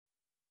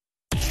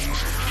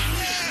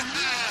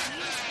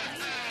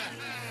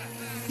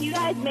You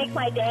guys make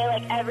my day,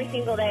 like, every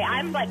single day.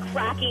 I'm, like,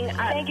 cracking up.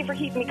 Thank you for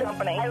keeping me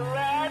company. I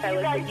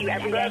listen to you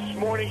every day. Best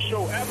morning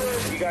show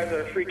ever. You guys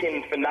are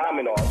freaking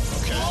phenomenal.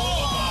 Okay.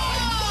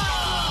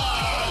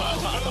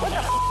 What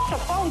the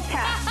phone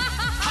tap?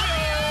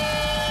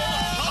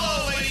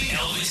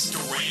 Elvis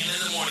Duran in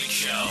the morning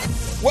show.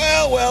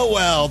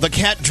 Well. The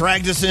cat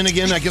dragged us in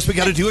again. I guess we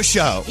got to do a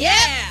show. Yeah.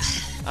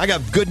 I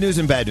got good news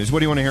and bad news. What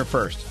do you want to hear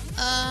first?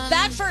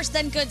 Bad first,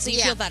 then good, so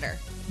you feel better.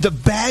 The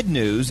bad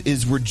news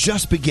is we're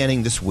just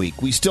beginning this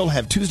week. We still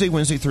have Tuesday,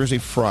 Wednesday, Thursday,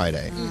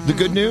 Friday. The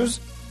good news?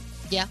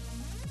 Yeah.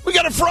 We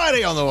got a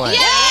Friday on the way.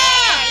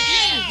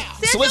 Yeah!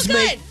 So let's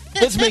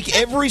make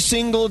every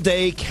single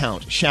day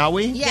count, shall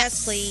we?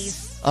 Yes,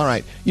 please. All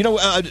right. You know,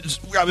 I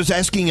was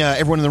asking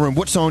everyone in the room,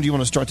 what song do you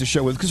want to start the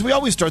show with? Because we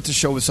always start the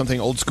show with something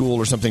old school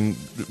or something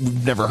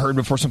we've never heard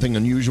before, something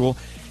unusual.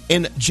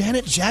 And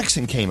Janet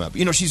Jackson came up.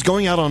 You know, she's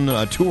going out on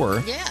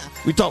tour. Yeah.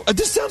 We thought,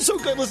 this sounds so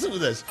good. Listen to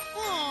this.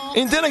 Aww.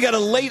 And then I got a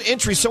late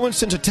entry. Someone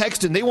sent a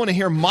text, and they want to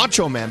hear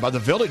Macho Man by the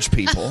Village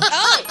People.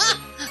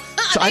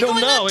 So I don't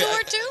know.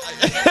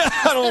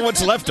 I don't know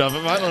what's left of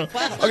him. I don't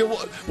know. Okay,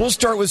 we'll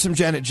start with some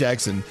Janet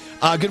Jackson.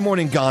 Good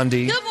morning,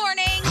 Gandhi. Good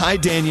morning. Hi,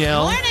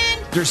 Danielle. Morning.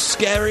 There's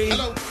Scary.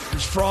 Hello.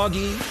 There's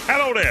Froggy.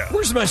 Hello there.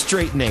 Where's my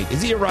straight Nate?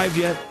 Has he arrived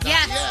yet?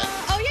 Yes.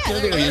 Oh, yeah.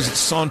 There he is,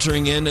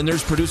 sauntering in. And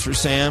there's producer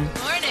Sam.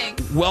 Morning.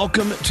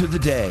 Welcome to the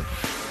day.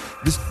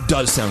 This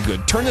does sound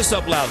good. Turn this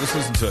up loud. Let's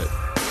listen to it.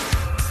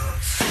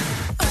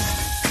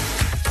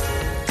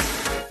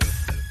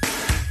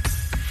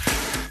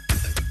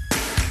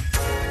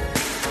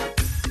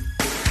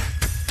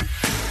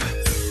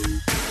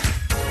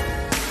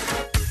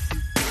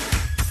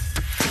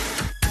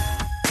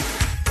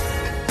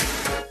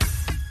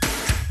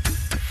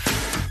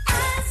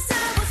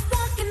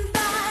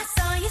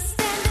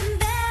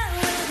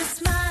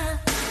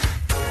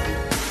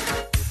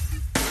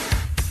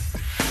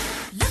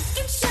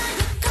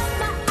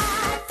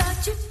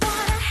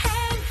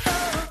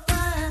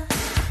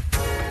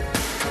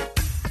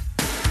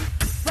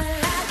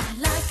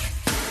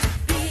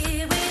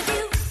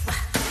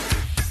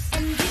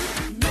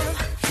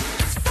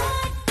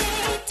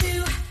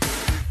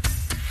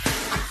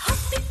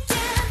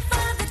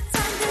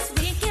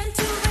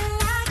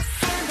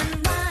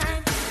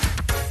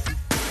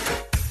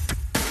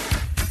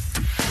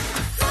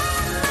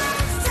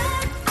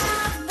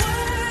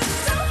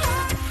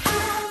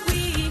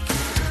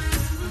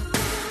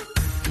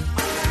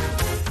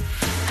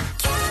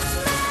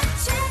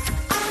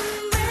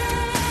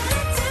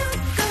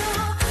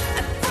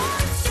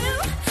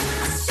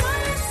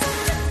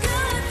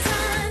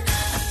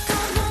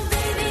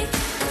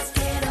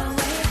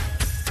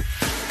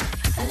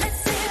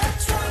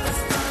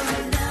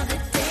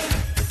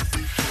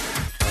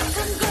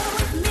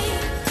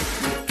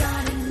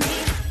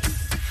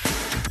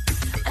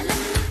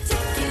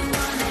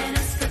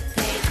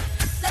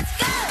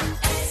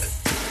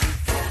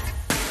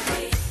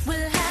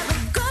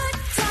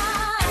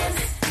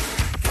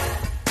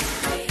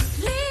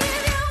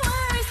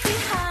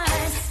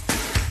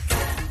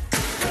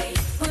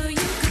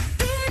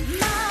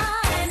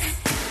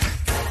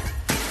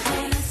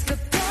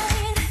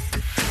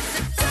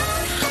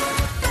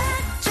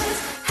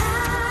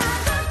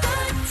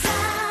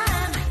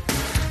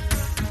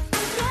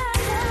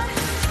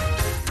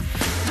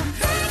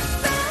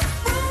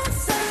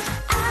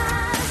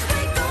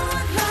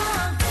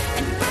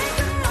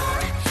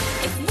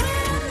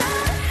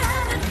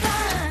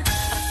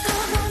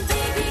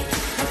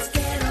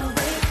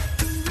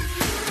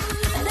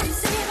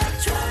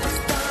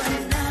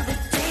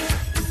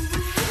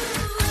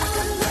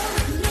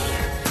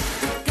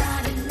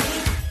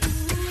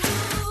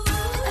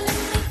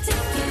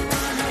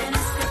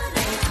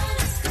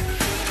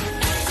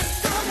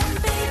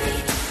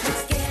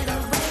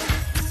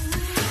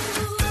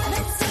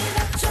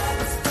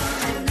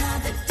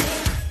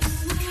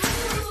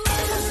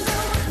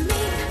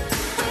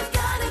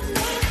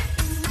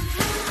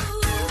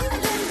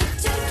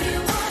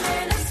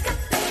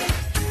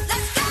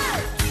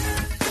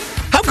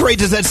 Great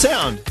does that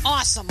sound?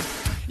 Awesome.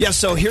 Yeah,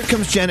 so here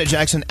comes Janet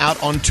Jackson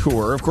out on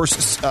tour. Of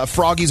course,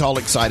 Froggy's all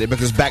excited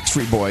because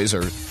Backstreet Boys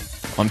are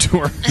on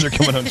tour. They're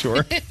coming on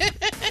tour.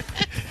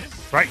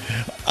 Right.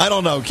 I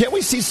don't know. Can't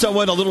we see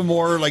someone a little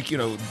more like,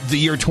 the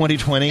year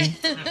 2020?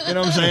 You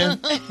know what I'm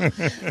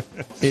saying?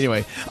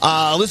 Anyway,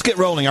 let's get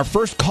rolling. Our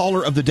first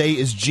caller of the day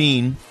is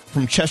Jean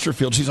from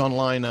Chesterfield. She's on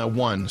line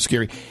 1.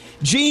 Scary.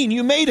 Jean,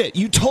 you made it.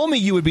 You told me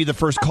you would be the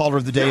first caller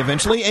of the day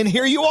eventually, and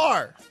here you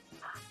are.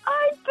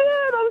 I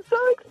did. I'm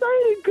so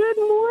excited. Good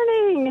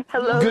morning.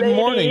 Hello, Good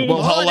morning. lady.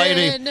 Well, hello,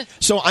 lady.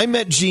 So I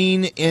met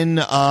Jean in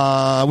when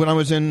I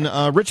was in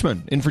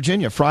Richmond, in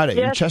Virginia,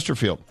 Friday, in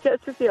Chesterfield.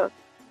 Chesterfield.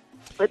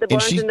 With the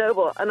Barnes &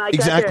 Noble. And I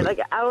got there like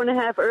an hour and a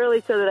half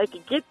early so that I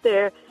could get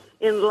there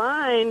in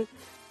line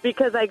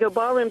because I go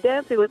ballroom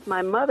dancing with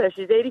my mother.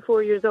 She's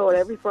 84 years old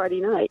every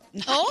Friday night.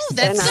 Oh,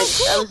 that's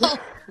so cool.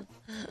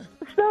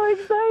 So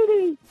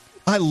exciting.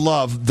 I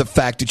love the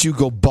fact that you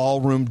go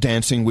ballroom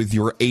dancing with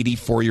your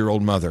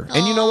 84-year-old mother.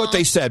 And you know what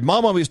they said?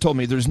 Mom always told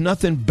me there's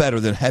nothing better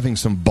than having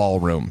some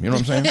ballroom. You know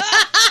what I'm saying?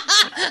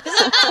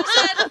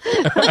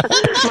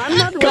 My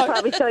mother would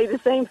probably tell you the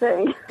same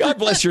thing. God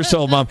bless your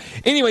soul, Mom.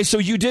 Anyway, so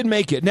you did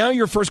make it. Now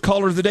you're first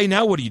caller of the day.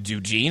 Now what do you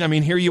do, Gene? I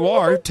mean, here you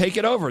are. Take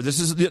it over. This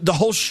is the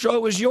whole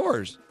show is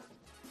yours.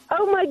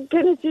 Oh, my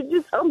goodness.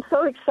 I'm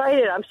so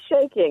excited. I'm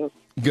shaking.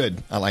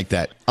 Good. I like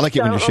that. I like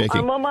it when you're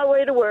shaking. I'm on my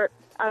way to work.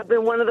 I've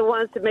been one of the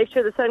ones to make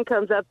sure the sun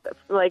comes up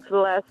like for the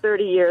last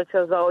 30 years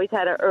because I've always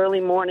had an early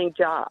morning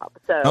job.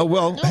 So.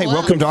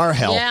 Welcome to our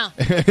hell. Yeah.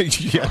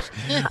 Yes.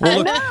 Well,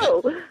 I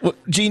know. Well,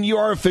 Gene, you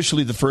are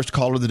officially the first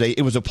caller of the day.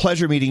 It was a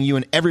pleasure meeting you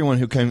and everyone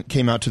who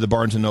came out to the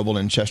Barnes & Noble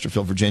in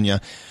Chesterfield,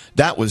 Virginia.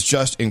 That was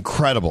just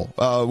incredible.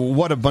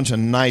 What a bunch of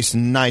nice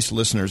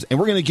listeners. And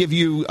we're going to give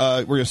you,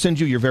 we're going to send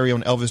you your very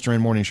own Elvis Duran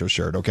Morning Show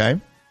shirt,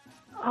 okay?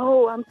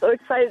 Oh, I'm so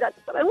excited. That's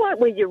what I want.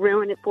 Will you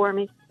ruin it for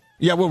me?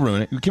 Yeah, we'll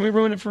ruin it. Can we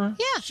ruin it for her?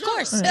 Yeah, of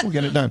course. All right, we'll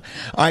get it done.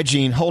 All right,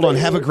 Gene, hold on.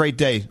 Have a great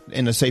day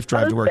and a safe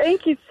drive to work.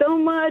 Thank you so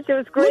much. It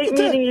was great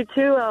meeting you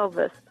too,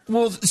 Elvis.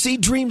 Well, see,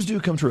 dreams do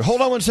come true. Hold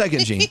on one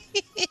second, Gene.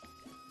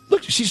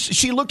 Look,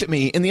 she looked at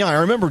me in the eye. I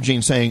remember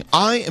Gene saying,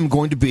 I am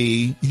going to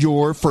be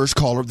your first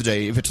caller of the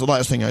day if it's the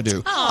last thing I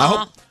do.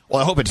 Aww.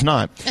 I hope it's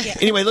not. Yeah.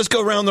 Anyway, let's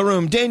go around the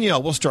room.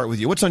 Danielle, we'll start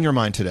with you. What's on your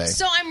mind today?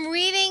 So I'm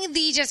reading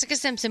the Jessica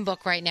Simpson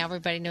book right now.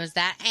 Everybody knows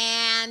that.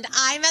 And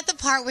I'm at the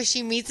part where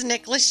she meets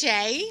Nick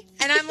Lachey.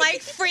 And I'm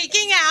like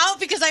freaking out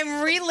because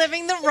I'm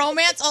reliving the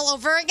romance all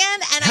over again.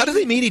 And How do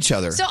they meet each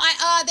other? So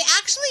they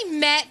actually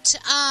met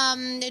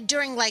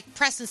during like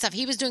press and stuff.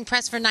 He was doing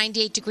press for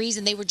 98 Degrees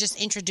and they were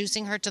just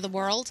introducing her to the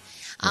world.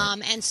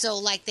 Right. And so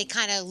like they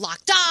kind of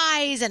locked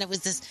eyes and it was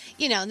this,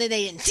 they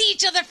didn't see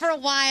each other for a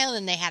while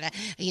and they had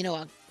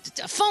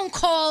a phone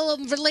call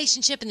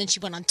relationship, and then she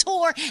went on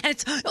tour, and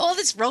it's all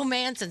this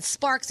romance and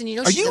sparks, and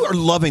you are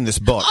loving this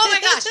book. Oh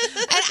my gosh!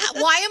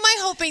 And why am I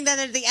hoping that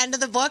at the end of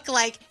the book,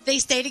 like they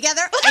stay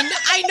together?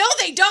 I know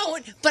they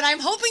don't, but I'm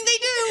hoping they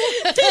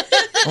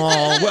do.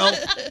 Oh well,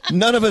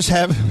 none of us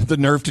have the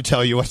nerve to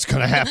tell you what's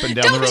going to happen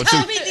down the road.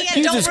 Tell me the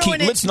end. Don't ruin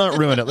it. Let's not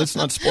ruin it. Let's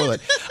not spoil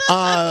it.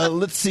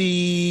 Let's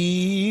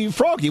see,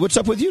 Froggy, what's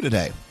up with you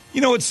today?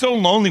 You know, it's so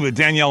lonely with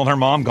Danielle and her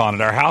mom gone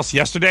at our house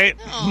yesterday.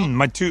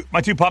 My two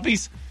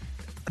puppies.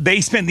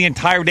 They spent the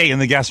entire day in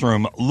the guest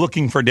room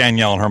looking for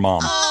Danielle and her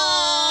mom.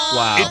 Oh.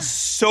 Wow. It's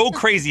so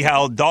crazy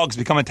how dogs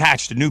become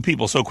attached to new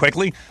people so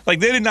quickly. Like,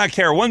 they did not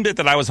care one bit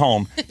that I was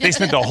home. They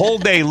spent the whole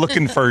day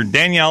looking for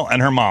Danielle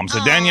and her mom.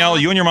 So, Danielle,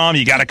 you and your mom,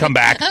 you got to come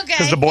back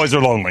because the boys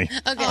are lonely.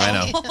 Okay. I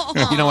know.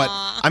 You know what?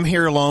 I'm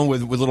here alone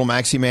with little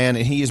Maxie Man,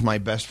 and he is my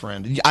best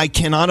friend. I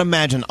cannot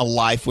imagine a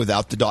life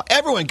without the dog.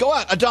 Everyone, go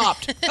out,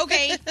 adopt.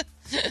 Okay.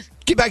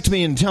 Get back to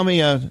me and tell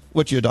me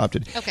what you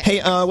adopted. Okay.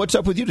 Hey, what's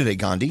up with you today,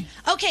 Gandhi?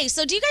 Okay,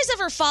 so do you guys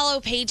ever follow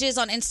pages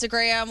on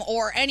Instagram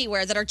or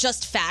anywhere that are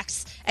just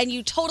facts, and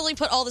you totally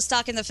put all the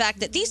stock in the fact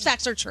that these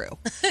facts are true?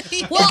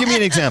 Well, give me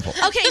an example.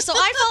 Okay, so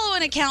I follow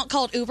an account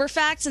called Uber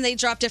Facts, and they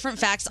drop different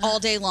facts all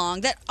day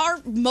long that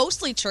are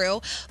mostly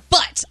true,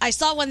 but I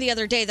saw one the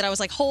other day that I was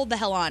like, hold the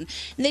hell on.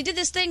 And they did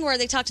this thing where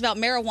they talked about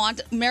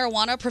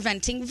marijuana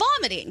preventing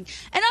vomiting.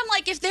 And I'm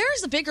like, if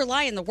there's a bigger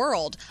lie in the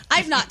world,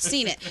 I've not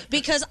seen it,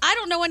 because I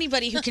don't know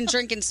anybody who can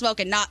drink and smoke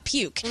and not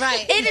puke.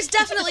 Right. It is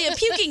definitely a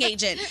puking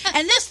agent.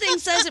 And this thing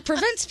says it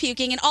prevents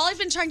puking, and all I've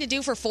been trying to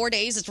do for 4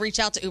 days is reach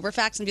out to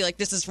UberFacts and be like,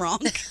 this is wrong.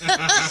 And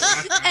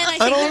I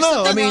think don't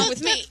know. something wrong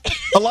with me.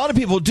 A lot of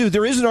people do.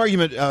 There is an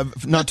argument,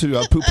 not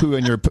to poo-poo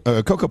in your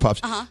Cocoa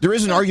Puffs. There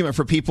is an argument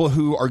for people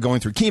who are going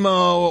through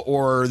chemo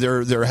or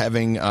they're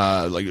having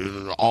like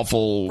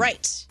awful,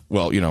 right?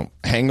 Well,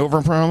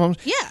 hangover problems.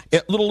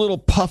 Yeah, little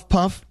puff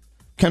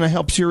kind of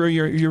helps your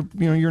nausea.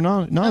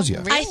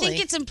 Oh, really? I think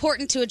it's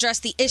important to address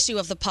the issue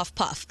of the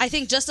puff. I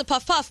think just a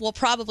puff will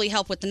probably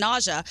help with the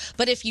nausea,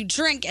 but if you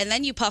drink and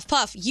then you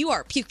puff, you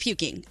are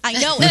puking. I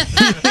know it.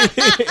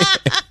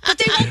 But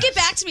they won't get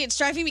back to me. It's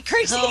driving me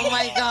crazy. Oh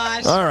my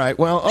gosh. All right.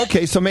 Well,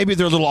 okay. So maybe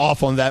they're a little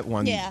off on that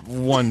one. Yeah.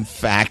 One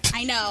fact.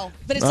 I know,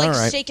 but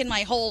it's shaking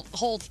my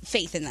whole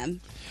faith in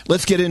them.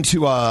 Let's get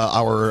into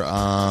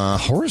our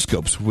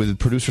horoscopes with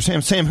producer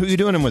Sam. Sam, who are you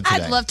doing them with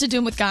today? I'd love to do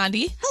them with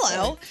Gandhi.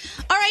 Hello.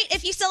 All right,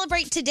 if you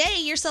celebrate today,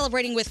 you're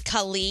celebrating with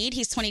Khalid,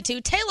 he's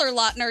 22, Taylor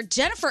Lautner,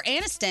 Jennifer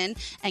Aniston,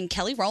 and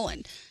Kelly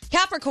Rowland.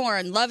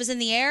 Capricorn, love is in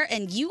the air,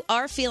 and you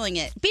are feeling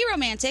it. Be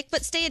romantic,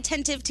 but stay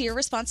attentive to your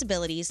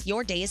responsibilities.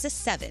 Your day is a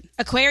 7.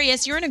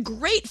 Aquarius, you're in a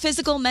great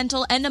physical,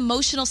 mental, and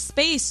emotional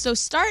space, so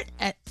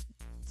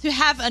to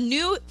have a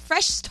new,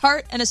 fresh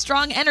start and a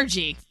strong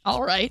energy.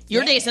 All right.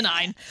 Your day's a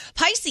 9.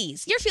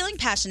 Pisces, you're feeling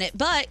passionate,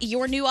 but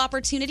your new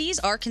opportunities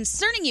are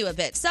concerning you a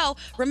bit. So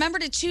remember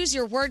to choose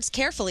your words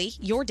carefully.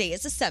 Your day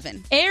is a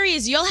 7.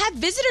 Aries, you'll have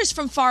visitors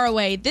from far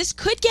away. This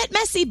could get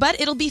messy, but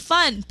it'll be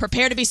fun.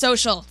 Prepare to be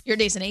social. Your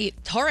day's an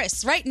 8.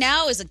 Taurus, right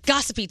now is a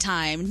gossipy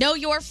time. Know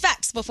your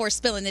facts before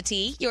spilling the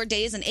tea. Your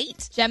day is an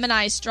 8.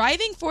 Gemini,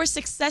 striving for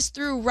success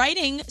through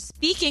writing,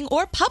 speaking,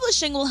 or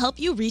publishing will help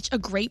you reach a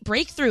great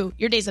breakthrough.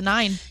 Your day's a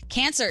 9.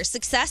 Cancer,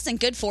 success and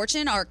good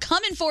fortune are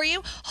coming for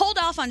you. Hold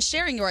off on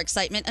sharing your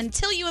excitement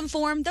until you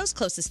inform those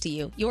closest to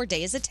you. Your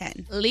day is a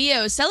 10.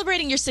 Leo,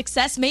 celebrating your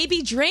success may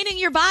be draining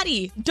your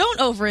body. Don't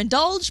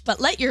overindulge, but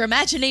let your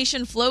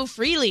imagination flow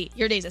freely.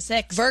 Your day's a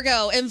 6.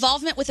 Virgo,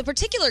 involvement with a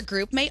particular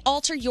group may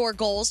alter your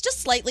goals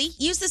just slightly.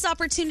 Use this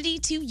opportunity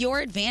to your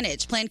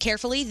advantage. Plan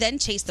carefully, then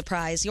chase the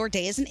prize. Your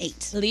day is an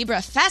 8.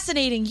 Libra,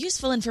 fascinating,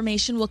 useful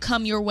information will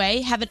come your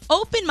way. Have an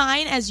open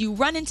mind as you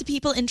run into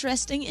people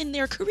interesting in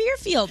their career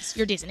fields.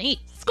 Your day's an 8.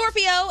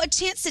 Scorpio, a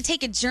chance to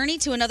take a journey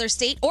to another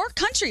state or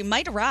country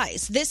might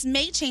arise. This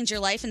may change your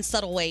life in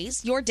subtle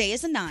ways. Your day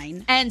is a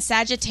 9. And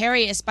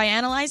Sagittarius, by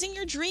analyzing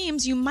your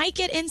dreams, you might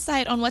get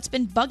insight on what's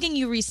been bugging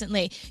you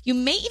recently. You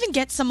may even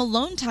get some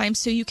alone time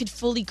so you could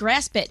fully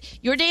grasp it.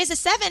 Your day is a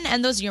 7,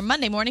 and those are your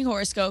Monday morning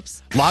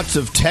horoscopes. Lots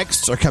of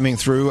texts are coming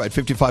through at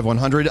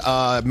 55100.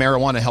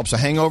 Marijuana helps a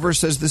hangover,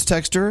 says this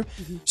texter.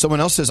 Someone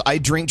else says, I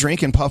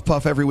drink and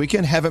puff every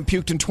weekend. Haven't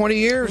puked in 20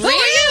 years. Who are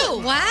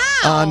you? Wow.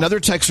 Another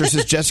texter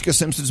says, Jessica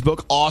Simpson's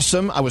book,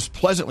 awesome. I was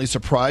pleasantly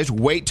surprised.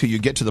 Wait till you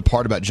get to the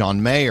part about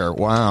John Mayer.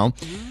 Wow.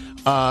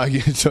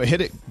 So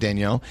hit it,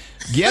 Danielle.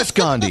 Yes,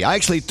 Gandhi. I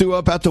actually threw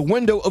up out the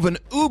window of an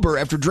Uber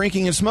after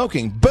drinking and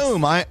smoking.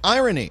 Boom.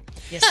 Irony.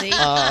 You see?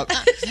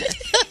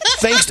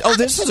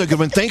 This is a good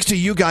one. Thanks to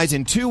you guys,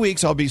 in 2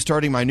 weeks, I'll be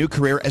starting my new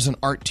career as an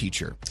art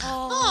teacher.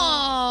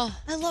 Oh,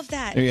 I love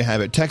that. There you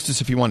have it. Text us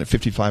if you want at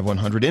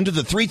 55100. Into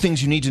the 3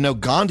 things you need to know.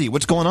 Gandhi,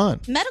 what's going on?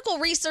 Medical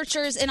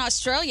researchers in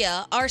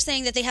Australia are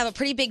saying that they have a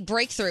pretty big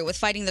breakthrough with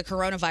fighting the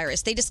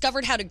coronavirus. They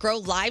discovered how to grow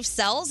live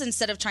cells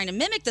instead of trying to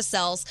mimic the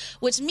cells,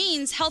 which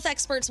means health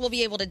experts will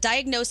be able to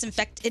diagnose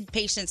infected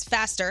patients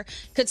faster,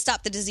 could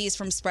stop the disease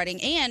from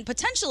spreading, and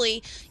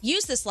potentially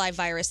use this live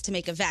virus to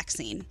make a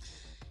vaccine.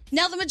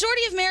 Now, the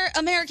majority of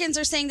Americans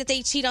are saying that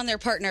they cheat on their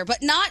partner,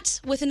 but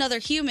not with another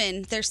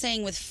human. They're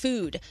saying with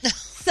food.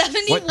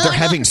 71. What? They're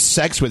having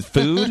sex with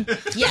food?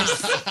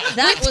 Yes,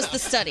 that was the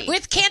study.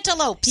 With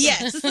cantaloupes.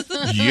 Yes.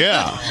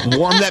 Yeah.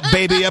 Warm that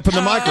baby up in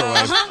the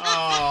microwave. You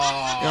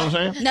know what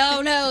I'm saying?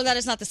 No, that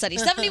is not the study.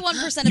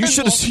 71% of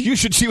people. You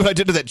should see what I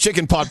did to that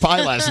chicken pot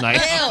pie last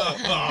night.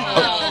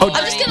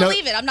 I'm just going to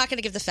leave it. I'm not going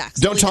to give the facts.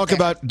 Don't talk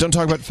about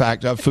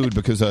food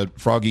because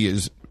Froggy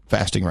is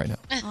fasting right now.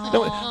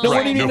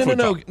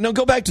 No,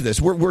 go back to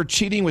this. We're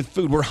cheating with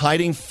food. We're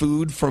hiding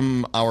food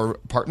from our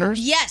partners?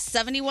 Yes,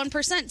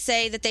 71%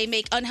 say that they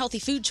make unhealthy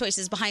food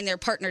choices behind their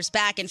partner's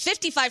back, and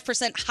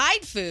 55%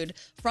 hide food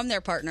from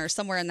their partner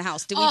somewhere in the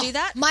house. Do we do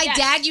that? My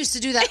dad used to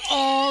do that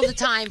all the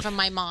time from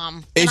my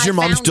mom. Is your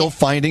mom still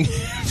finding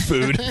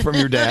food from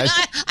your dad?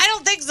 I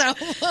don't think so.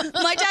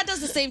 My dad does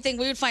the same thing.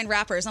 We would find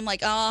wrappers. I'm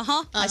like,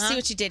 I see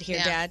what you did here,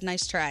 Dad.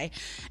 Nice try.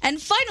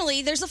 And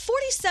finally, there's a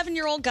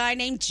 47-year-old guy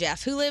named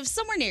Jeff who lives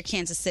somewhere near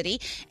Kansas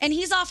City, and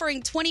he's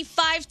offering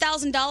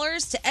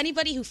 $25,000 to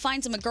anybody who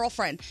finds him a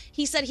girlfriend.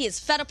 He said he is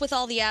fed up with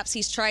all the apps.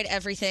 He's tried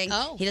everything.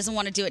 He doesn't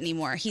want to do it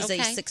anymore. He's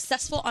a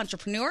successful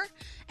entrepreneur,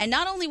 and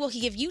not only will he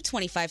give you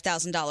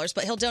 $25,000,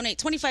 but he'll donate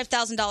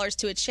 $25,000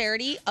 to a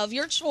charity of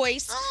your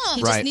choice.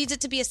 He just needs it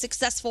to be a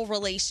successful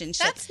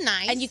relationship. That's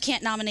nice. And you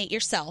can't nominate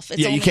yourself.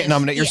 You can't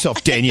nominate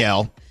yourself,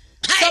 Danielle.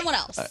 Someone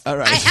else. All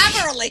right. I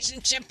have a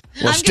relationship.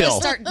 Well, I'm going to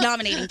start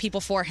nominating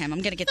people for him. I'm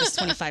going to get this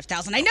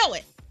 $25,000. I know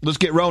it. Let's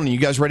get rolling. You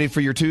guys ready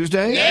for your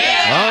Tuesday?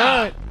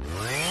 Yeah!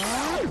 All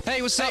right.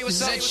 Hey, what's up?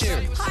 This is Ed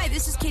Sheeran. Hi,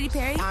 this is Katy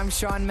Perry. I'm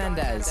Shawn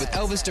Mendes. With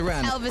Elvis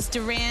Duran. Elvis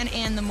Duran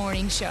and The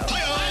Morning Show.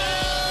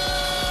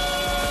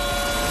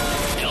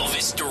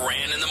 Elvis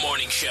Duran and The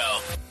Morning Show.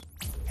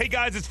 Hey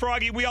guys, it's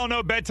Froggy. We all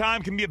know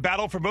bedtime can be a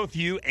battle for both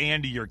you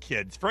and your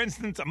kids. For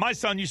instance, my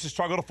son used to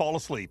struggle to fall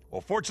asleep. Well,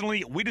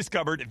 fortunately, we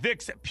discovered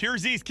Vicks Pure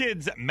Z's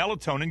Kids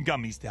melatonin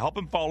gummies to help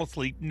him fall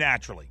asleep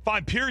naturally.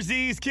 Find Pure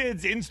Z's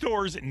Kids in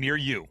stores near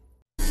you.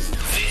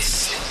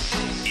 This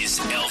is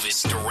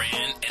Elvis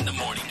Duran and The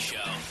Morning Show.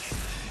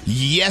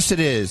 Yes, it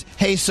is.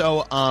 Hey,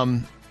 so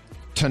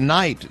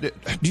tonight,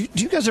 do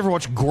you guys ever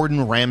watch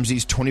Gordon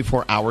Ramsay's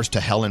 24 Hours to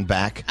Hell and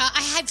Back?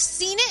 I have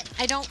seen it.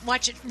 I don't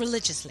watch it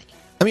religiously.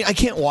 I mean, I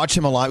can't watch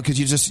him a lot because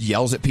he just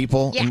yells at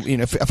people. Yeah.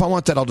 And, if I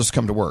want that, I'll just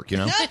come to work,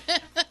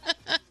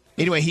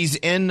 Anyway, he's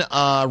in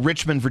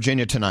Richmond,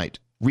 Virginia tonight,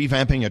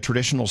 revamping a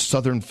traditional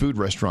Southern food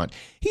restaurant.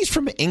 He's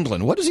from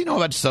England. What does he know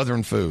about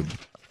Southern food?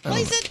 Well,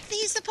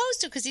 he's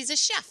supposed to because he's a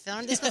chef.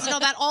 Aren't they supposed to know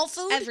about all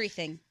food?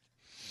 Everything.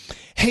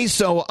 Hey,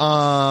 so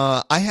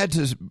I had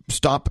to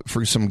stop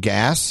for some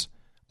gas.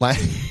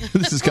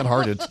 This is kind of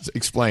hard to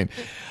explain.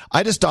 I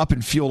had to stop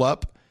and fuel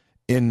up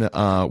in,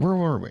 where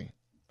were we?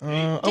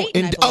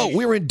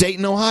 We were in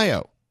Dayton,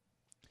 Ohio.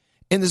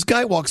 And this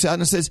guy walks out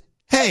and says,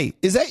 hey,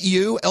 is that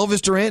you,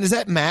 Elvis Duran? Is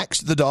that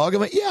Max, the dog?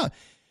 I'm like, yeah.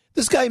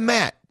 This guy,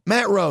 Matt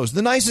Rose,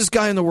 the nicest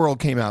guy in the world,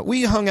 came out.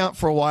 We hung out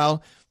for a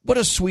while. What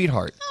a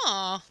sweetheart.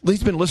 Aww.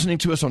 He's been listening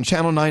to us on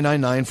Channel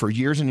 999 for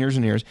years and years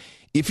and years.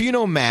 If you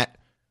know Matt,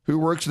 who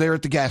works there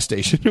at the gas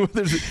station,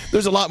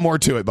 there's a lot more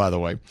to it, by the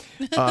way.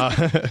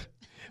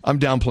 I'm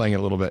downplaying it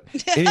a little bit.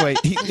 Anyway,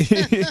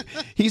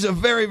 he's a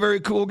very,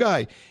 very cool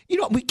guy.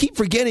 We keep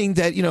forgetting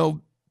that,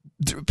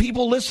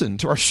 people listen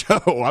to our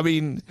show. I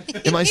mean,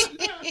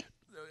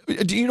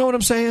 Do you know what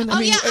I'm saying? Oh,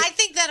 yeah, I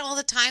think that all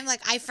the time.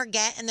 Like, I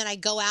forget, and then I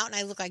go out and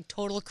I look like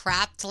total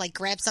crap to, like,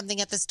 grab something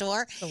at the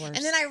store. And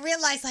then I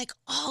realize, like,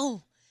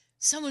 oh,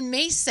 someone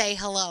may say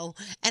hello,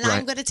 and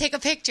I'm going to take a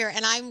picture,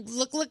 and I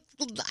look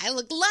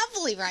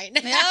lovely right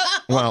now.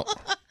 Well,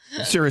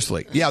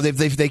 seriously. Yeah,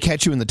 they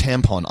catch you in the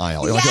tampon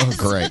aisle. You're like, oh,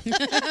 great.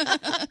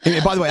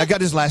 And by the way, I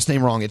got his last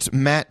name wrong. It's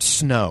Matt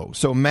Snow.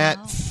 So,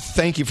 Matt,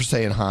 thank you for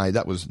saying hi.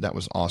 That was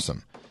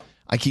awesome.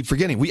 I keep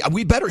forgetting.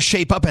 We better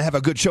shape up and have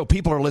a good show.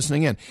 People are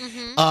listening in.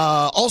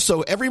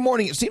 Also, every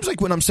morning, it seems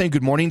like when I'm saying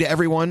good morning to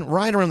everyone,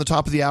 right around the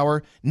top of the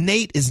hour,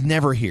 Nate is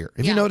never here.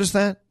 Have you noticed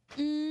that?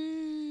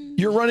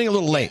 You're running a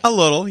little late. A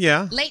little,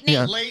 yeah. Late Nate.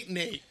 Yeah. Late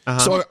Nate.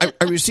 So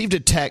I received a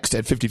text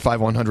at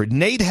 55100.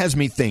 Nate has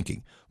me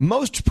thinking,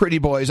 most pretty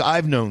boys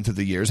I've known through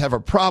the years have a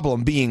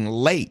problem being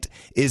late.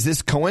 Is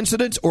this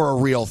coincidence or a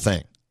real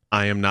thing?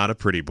 I am not a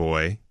pretty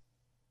boy.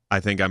 I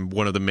think I'm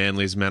one of the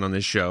manliest men on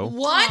this show.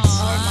 What?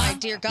 Oh, my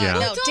dear God. Yeah.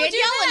 No,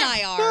 Danielle and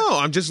I are. No,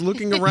 I'm just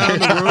looking around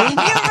the room. You're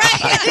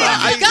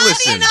right. Gotti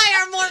listen. and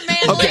I are more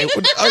manly. Okay,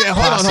 hold on.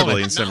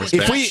 Possibly in some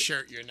respects.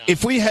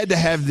 If we had to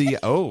have the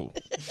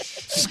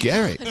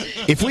scary.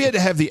 If we had to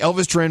have the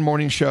Elvis Duran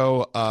Morning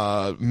Show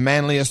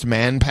manliest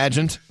man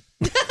pageant,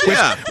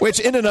 which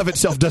in and of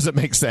itself doesn't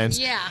make sense.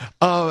 Yeah.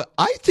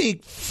 I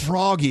think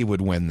Froggy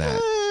would win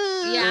that.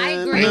 Yeah, I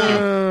agree.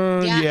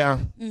 Yeah.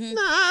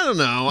 No, I don't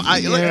know.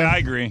 I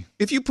agree.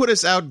 If you put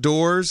us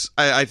outdoors,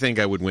 I think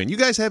I would win. You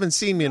guys haven't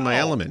seen me in my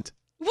element.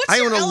 What's I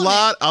your own a element?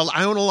 lot.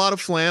 I own a lot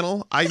of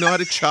flannel. I know how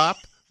to chop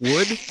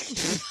wood.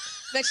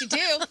 Bet you do.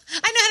 I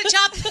know how to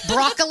chop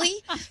broccoli,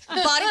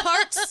 body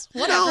parts.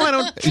 Whatever. No, I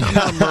don't. I'm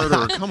not a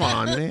murderer. Come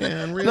on,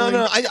 man. Really?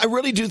 No. I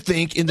really do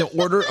think, in the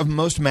order of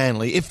most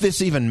manly, if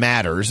this even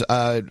matters,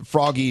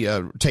 Froggy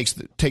takes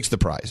the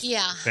prize.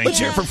 Yeah. Let's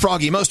hear it for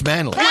Froggy, most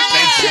manly.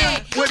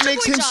 Hey! What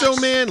makes him so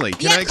manly?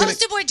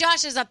 Coaster Boy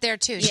Josh is up there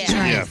too. She's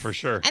right. Yeah, for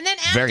sure. And then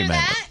after Very manly.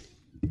 that,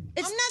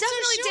 It's I'm not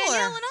definitely so sure.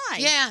 Danielle and I.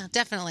 Yeah,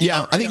 definitely.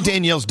 Yeah, I think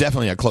Danielle's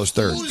definitely a close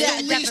third. Who's Yeah,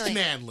 the least definitely.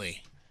 manly?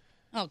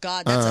 Oh,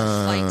 God, that's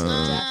a fight to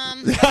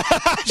the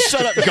death.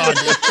 Shut up, God.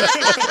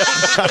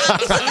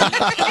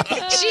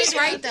 She's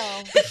right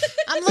though.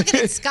 I'm looking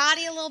at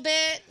Scotty a little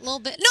bit. No,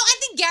 I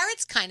think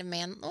Garrett's kind of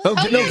man. No,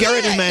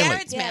 Garrett is manly.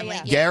 Garrett's manly.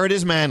 Garrett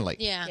is manly.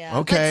 Yeah.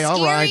 Okay, but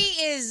all right.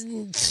 Scary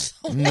is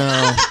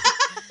No.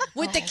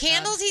 with the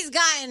candles he's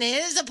got in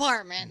his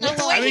apartment.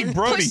 I think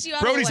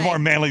Brody's more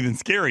manly than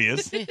Scary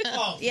is.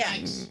 Oh, Yeah.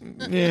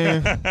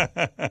 Yeah.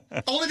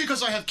 only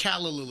because I have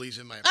calla lilies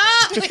in my apartment.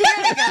 Oh, here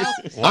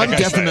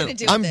we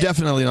go. I'm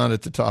definitely not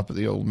at the top of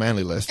the old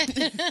manly list.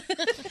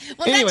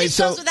 Well, Anyway, that just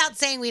so- goes without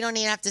saying. We don't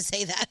even have to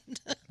say that.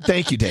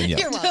 Thank you, Danielle.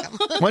 You're welcome.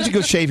 Why don't you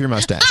go shave your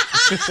mustache?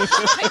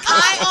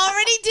 I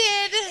already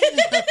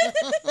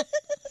did.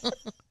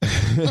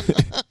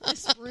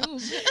 This room.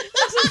 This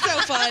is so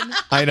fun.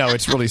 I know,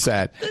 it's really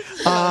sad.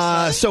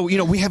 So,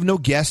 we have no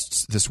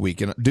guests this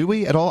week. Do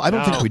we at all? I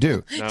don't think we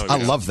do. No, I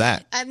love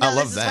that. I know, I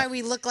love this that. is why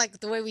we look like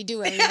the way we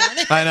do every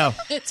morning. I know.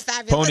 It's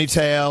fabulous.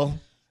 Ponytail,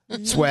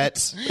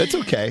 sweats. It's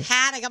okay.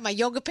 Hat. I got my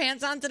yoga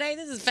pants on today.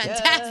 This is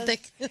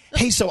fantastic.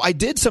 Hey, so I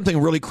did something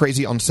really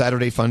crazy on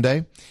Saturday Fun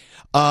Day.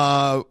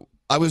 I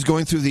was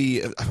going through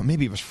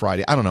maybe it was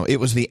Friday. I don't know. It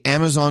was the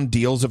Amazon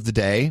deals of the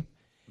day.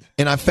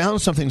 And I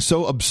found something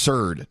so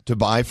absurd to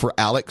buy for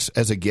Alex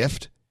as a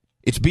gift.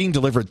 It's being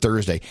delivered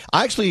Thursday.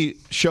 I actually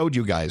showed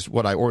you guys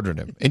what I ordered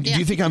him. And do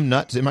you think I'm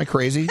nuts? Am I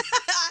crazy?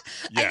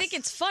 I think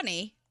it's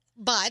funny.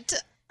 But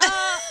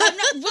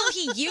will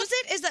he use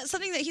it? Is that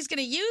something that he's going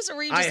to use, or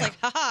were you just like,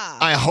 haha?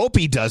 I hope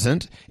he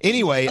doesn't.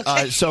 Anyway,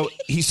 so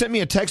he sent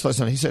me a text last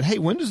night. He said, "Hey,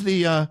 when does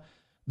the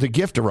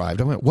gift arrive?"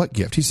 I went, "What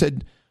gift?" He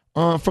said,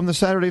 "From the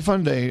Saturday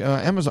Fun Day,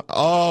 Amazon."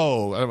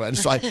 Oh, and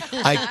so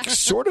I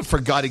sort of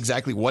forgot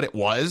exactly what it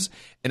was,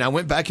 and I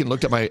went back and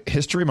looked at my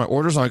history, my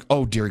orders. I'm like,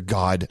 "Oh dear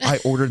God, I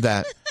ordered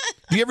that."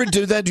 Do you ever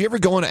do that? Do you ever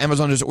go on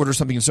Amazon and just order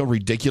something so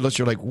ridiculous?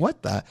 You're like,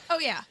 "What the?" Oh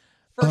yeah.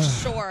 For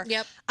sure.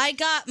 Yep. I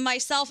got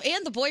myself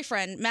and the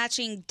boyfriend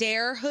matching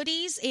Dare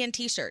hoodies and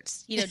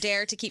T-shirts.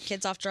 Dare to keep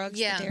kids off drugs.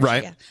 Yeah. Dare,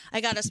 Right. Yeah.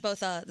 I got us both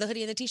the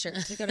hoodie and the T-shirt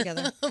to go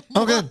together.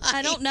 Oh, good.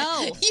 I don't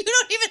know. You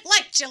don't even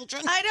like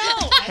children. I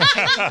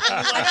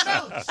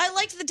don't know. I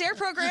liked the Dare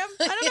program.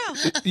 I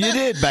don't know. You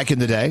did back in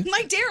the day.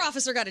 My Dare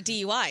officer got a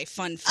DUI.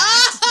 Fun fact.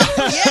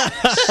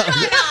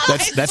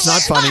 That's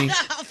not funny.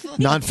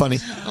 Not funny.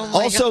 Oh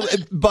my Also,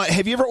 God. but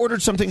have you ever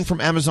ordered something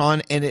from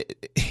Amazon and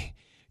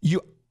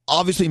you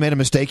obviously made a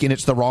mistake and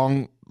it's the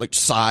wrong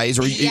size,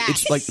 or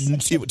it's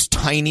it's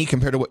tiny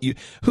compared to what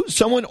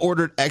someone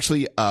ordered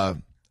actually a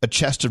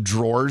chest of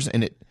drawers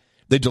and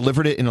they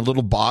delivered it in a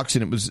little box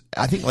and it was,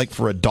 I think,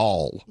 for a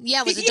doll.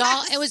 Yeah, it was a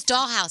doll. It was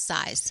dollhouse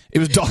size. It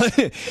was doll.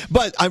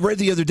 But I read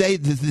the other day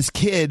that this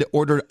kid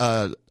ordered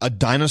a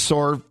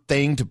dinosaur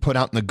thing to put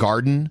out in the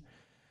garden.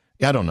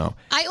 I don't know.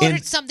 I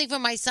ordered something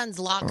from my son's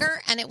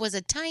locker, and it was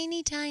a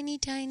tiny, tiny,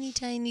 tiny,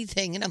 tiny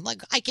thing. And I'm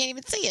like, I can't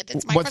even see it.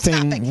 It's What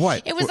microscopic. thing?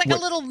 What? It was like What?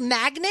 a little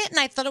magnet, and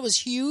I thought it was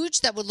huge.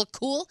 That would look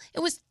cool.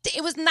 It was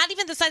not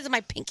even the size of my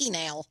pinky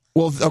nail.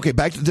 Well, okay,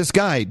 back to this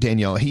guy,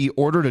 Danielle. He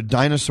ordered a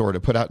dinosaur to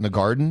put out in the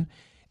garden,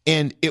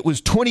 and it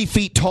was 20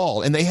 feet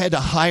tall, and they had to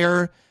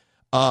hire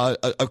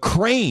a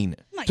crane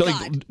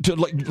to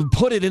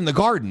put it in the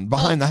garden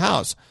behind the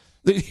house.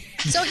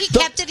 So he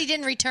kept it. He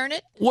didn't return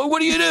it. What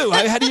do you do?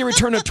 How do you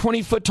return a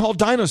 20-foot tall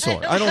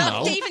dinosaur? I don't How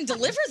know. did they even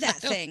deliver that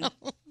thing?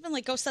 I'm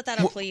like, go set that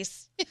up,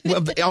 please.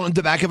 Well, on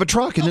the back of a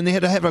truck, and then they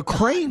had to have a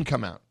crane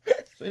come out.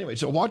 So anyway,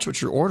 so watch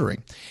what you're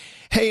ordering.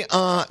 Hey,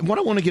 what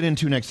I want to get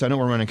into next, I know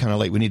we're running kind of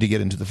late. We need to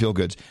get into the feel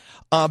goods.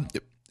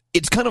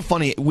 It's kind of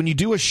funny when you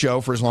do a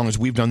show for as long as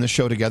we've done this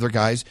show together,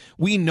 guys.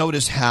 We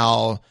notice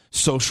how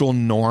social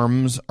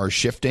norms are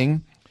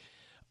shifting.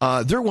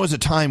 There was a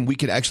time we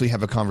could actually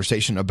have a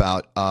conversation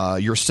about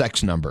your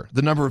sex number,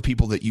 the number of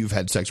people that you've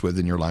had sex with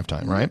in your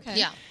lifetime, right? Okay.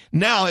 Yeah.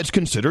 Now it's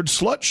considered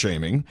slut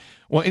shaming.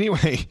 Well,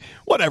 anyway,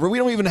 whatever. We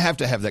don't even have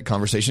to have that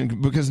conversation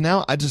because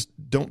now I just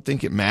don't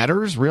think it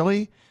matters,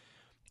 really,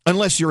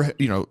 unless you're,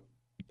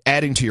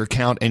 adding to your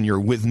count and you're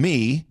with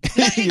me.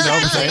 You know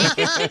what I'm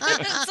saying?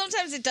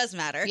 Sometimes it does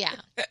matter. Yeah.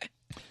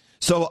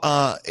 So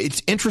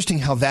it's interesting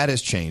how that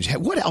has changed.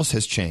 What else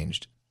has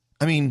changed?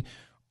 I mean,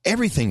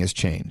 everything has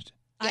changed.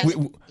 I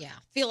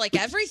feel like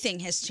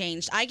everything has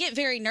changed. I get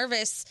very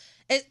nervous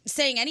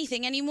saying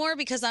anything anymore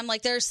because I'm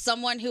like, there's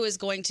someone who is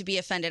going to be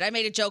offended. I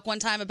made a joke one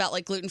time about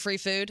like gluten-free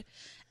food,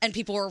 and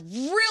people were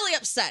really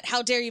upset.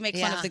 How dare you make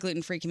fun of the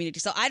gluten-free community?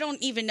 So I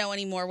don't even know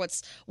anymore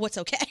what's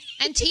okay.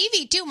 And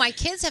TV too. My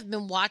kids have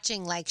been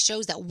watching like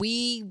shows that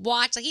we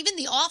watch, like even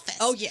The Office.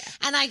 Oh yeah.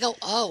 And I go,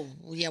 oh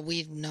yeah,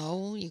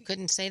 you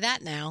couldn't say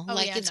that now.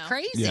 It's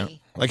crazy. Yeah.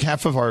 Like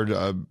half of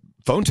our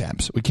phone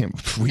taps, we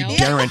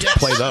daren't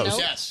play those. Nope.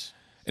 Yes.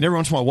 And every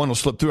once in a while, one will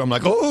slip through. I'm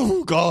like,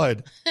 oh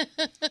God.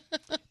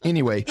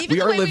 Anyway, even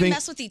we are living. We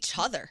mess with each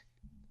other.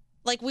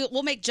 Like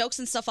we'll make jokes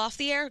and stuff off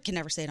the air. Can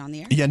never say it on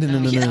the air. Yeah,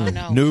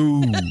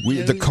 no.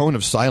 The cone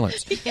of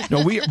silence. Yeah.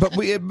 No,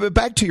 but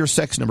back to your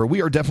sex number.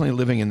 We are definitely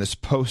living in this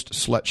post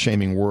slut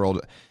shaming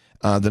world.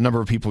 The number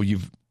of people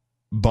you've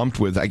bumped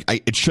with,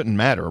 it shouldn't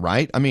matter,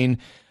 right? I mean,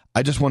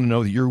 I just want to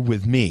know that you're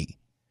with me.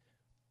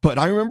 But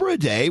I remember a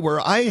day where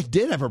I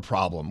did have a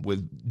problem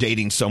with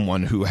dating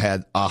someone who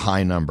had a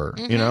high number.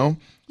 Mm-hmm. You know.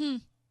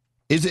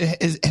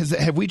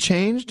 Have we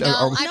changed?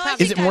 No,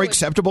 is it more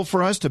acceptable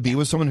for us to be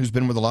with someone who's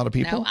been with a lot of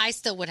people? No, I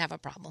still would have a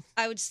problem.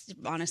 I would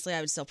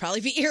still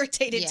probably be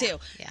irritated too.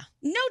 Yeah.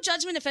 No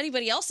judgment if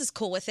anybody else is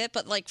cool with it,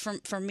 but like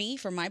for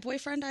my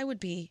boyfriend, I would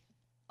be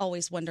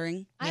always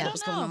wondering what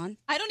was going on.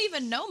 I don't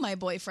even know my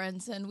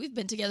boyfriends, and we've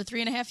been together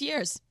 3.5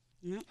 years.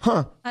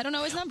 Huh? I don't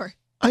know his number.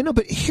 I know,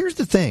 but here's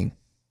the thing.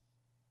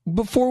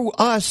 Before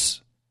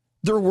us,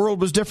 their world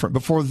was different.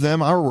 Before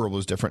them, our world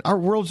was different. Our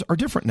worlds are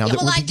different now that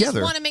we're together. I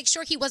just want to make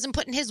sure he wasn't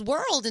putting his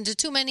world into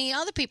too many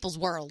other people's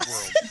worlds.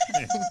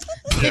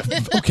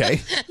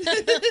 Okay.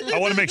 I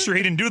want to make sure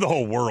he didn't do the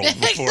whole world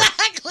before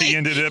he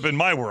ended up in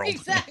my world.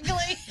 Exactly.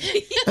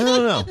 I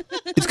don't know.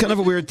 It's kind of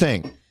a weird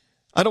thing.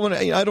 I don't want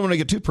to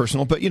get too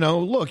personal, but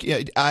look,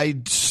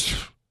 And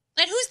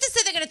who's to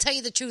say they're going to tell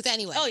you the truth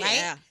anyway? Oh, right?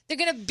 yeah. They're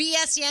going to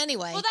BS you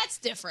anyway. Well, that's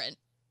different.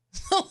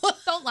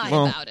 Don't lie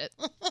about it.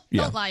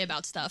 Yeah. Don't lie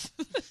about stuff.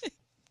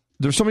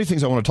 There's so many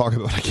things I want to talk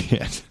about. I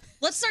can't.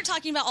 Let's start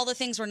talking about all the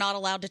things we're not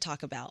allowed to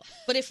talk about.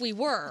 But if we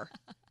were,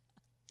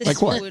 this like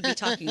is what what we would be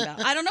talking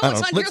about. I don't know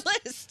what's on your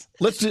list.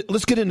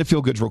 Let's get into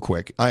feel goods real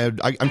quick. I'm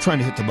trying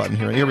to hit the button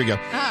here. Here we go. All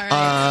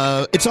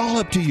right. It's all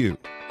up to you.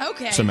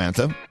 Okay.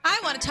 Samantha. I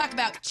want to talk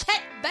about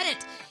Chet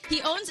Bennett.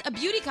 He owns a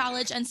beauty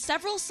college and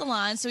several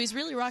salons, so he's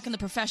really rocking the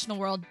professional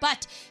world.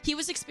 But he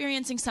was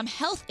experiencing some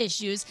health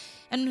issues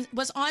and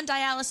was on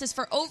dialysis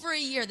for over a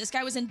year. This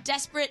guy was in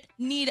desperate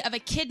need of a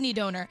kidney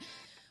donor.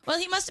 Well,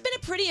 he must have been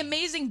a pretty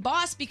amazing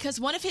boss because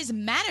one of his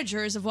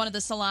managers of one of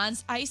the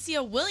salons,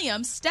 Isia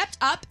Williams, stepped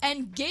up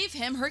and gave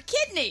him her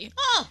kidney.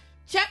 Oh!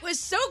 Chet was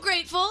so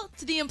grateful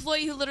to the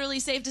employee who literally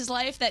saved his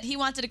life that he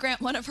wanted to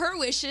grant one of her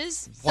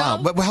wishes. Wow,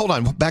 but hold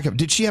on, back up.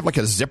 Did she have like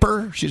a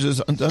zipper? She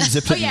just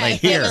unzipped it and like,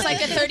 here. It was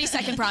like a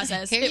 30-second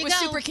process. It was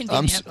super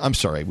convenient. I'm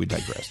sorry, we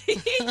digress.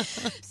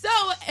 So,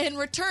 in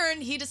return,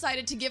 he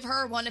decided to give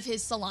her one of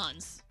his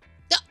salons.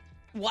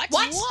 What?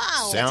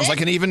 Wow. Sounds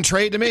like an even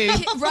trade to me.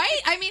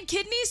 Right? I mean,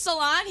 kidney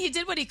salon, he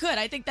did what he could.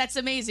 I think that's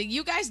amazing.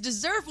 You guys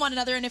deserve one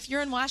another, and if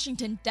you're in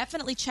Washington,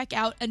 definitely check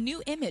out A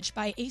New Image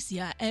by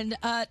Isia and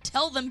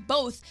tell them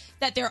both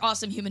that they're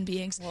awesome human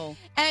beings. Whoa.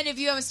 And if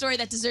you have a story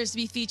that deserves to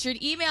be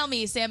featured, email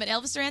me,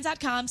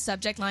 sam@elvisduran.com,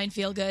 subject line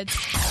feel good.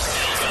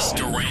 Elvis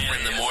Duran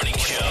in the Morning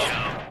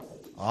Show.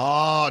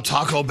 Oh,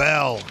 Taco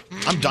Bell.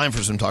 I'm dying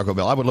for some Taco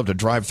Bell. I would love to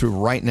drive through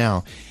right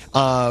now.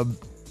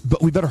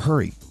 But we better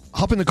hurry.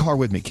 Hop in the car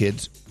with me,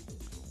 kids.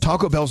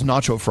 Taco Bell's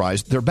nacho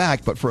fries, they're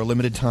back, but for a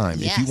limited time.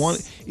 Yes.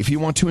 If you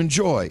want to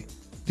enjoy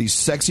these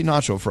sexy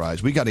nacho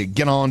fries, we got to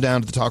get on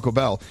down to the Taco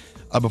Bell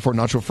before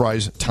nacho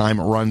fries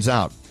time runs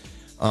out.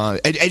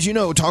 As you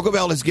know, Taco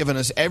Bell has given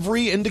us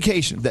every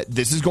indication that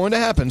this is going to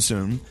happen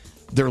soon.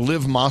 Their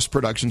Live Moss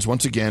Productions,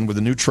 once again, with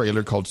a new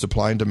trailer called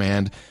Supply and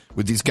Demand,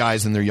 with these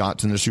guys in their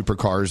yachts and their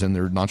supercars and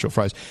their nacho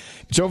fries.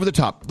 It's over the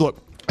top.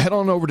 Look, head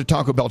on over to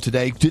Taco Bell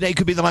today. Today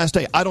could be the last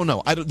day. I don't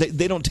know.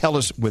 They don't tell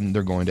us when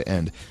they're going to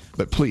end.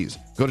 But please,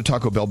 go to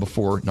Taco Bell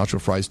before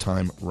Nacho Fries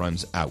time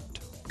runs out.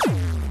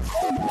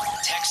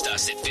 Text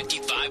us at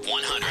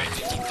 55100.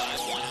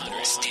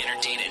 55100.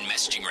 Standard data and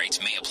messaging rates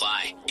may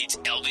apply. It's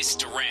Elvis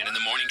Duran in the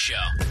Morning Show.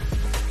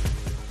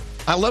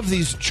 I love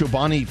these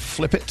Chobani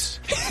Flip-Its.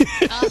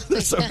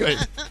 They're so good.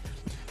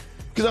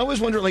 Because I always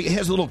wonder, like, it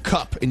has a little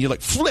cup, and you,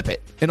 like, flip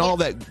it, and all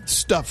that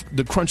stuff,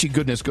 the crunchy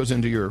goodness goes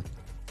into your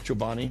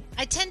Chobani.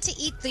 I tend to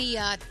eat the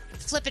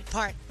flip it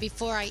part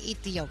before I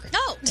eat the yogurt.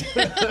 Oh.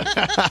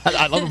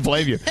 I don't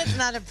blame you. That's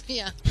not a,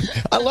 yeah.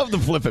 I love the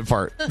flip it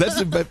part. That's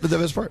the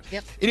best part.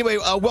 Yep. Anyway,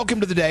 welcome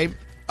to the day.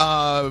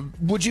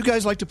 Would you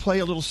guys like to play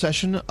a little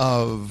session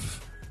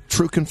of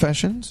True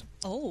Confessions?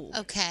 Oh.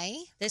 Okay.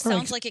 This All right.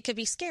 sounds like it could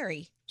be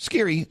scary.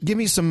 Scary, give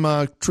me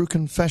some True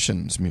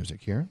Confessions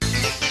music here.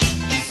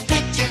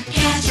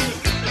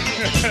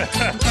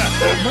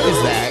 What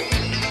is that?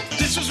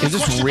 Is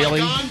this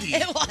really?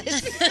 It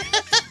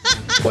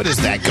was. What is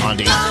that,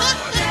 Gandhi?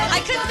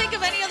 I couldn't think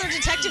of any other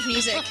detective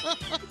music.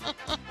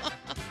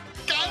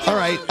 All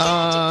right.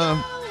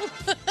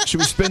 Should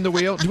we spin the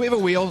wheel? Do we have a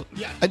wheel?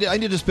 Yeah. I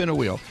need to spin a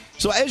wheel.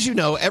 So as you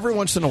know, every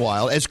once in a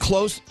while, as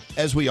close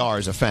as we are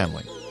as a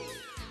family,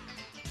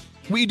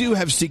 we do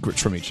have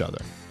secrets from each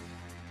other.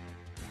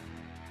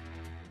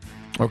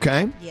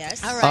 Okay?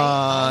 Yes. All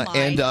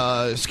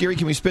right. Scary,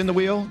 can we spin the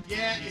wheel?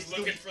 Yeah, he's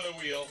looking for the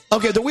wheel.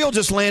 Okay, the wheel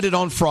just landed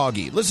on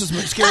Froggy. Let's just,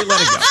 Scary, let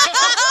it go.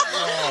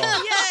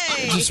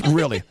 Yay. Just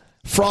really.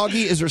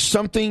 Froggy, is there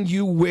something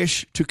you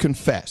wish to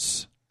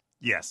confess?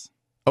 Yes.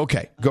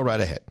 Okay, go right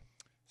ahead.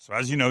 So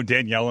as you know,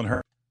 Danielle and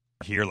her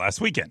were here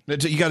last weekend.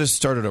 You got to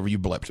start it over. You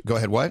blipped. Go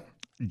ahead. What?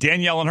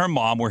 Danielle and her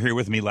mom were here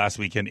with me last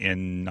weekend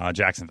in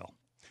Jacksonville.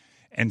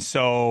 And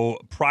so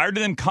prior to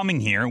them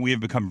coming here, we have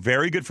become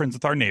very good friends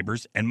with our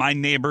neighbors, and my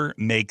neighbor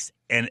makes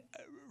a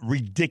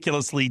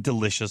ridiculously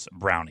delicious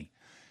brownie.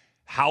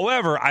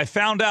 However, I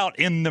found out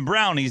in the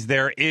brownies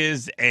there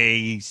is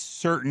a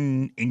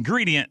certain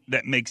ingredient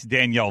that makes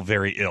Danielle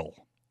very ill.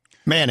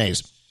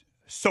 Mayonnaise.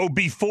 So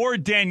before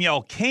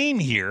Danielle came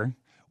here,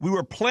 we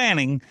were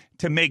planning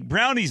to make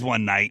brownies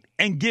one night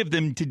and give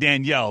them to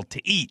Danielle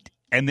to eat.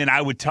 And then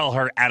I would tell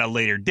her at a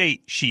later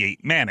date she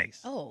ate mayonnaise.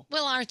 Oh.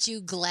 Well, aren't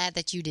you glad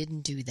that you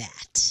didn't do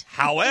that?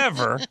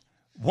 However,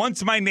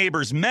 once my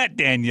neighbors met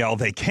Danielle,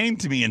 they came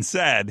to me and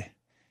said,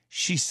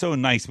 she's so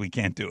nice we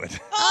can't do it.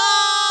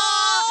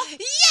 Oh,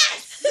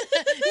 yes!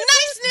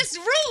 Niceness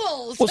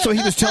rules! Well, so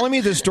he was telling me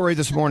this story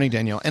this morning,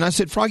 Danielle, and I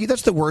said, Froggy,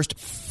 that's the worst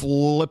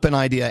flippin'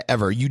 idea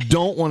ever. You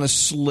don't want to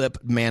slip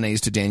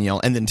mayonnaise to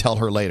Danielle and then tell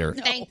her later.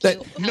 Thank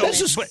you.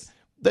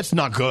 That's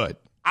not good.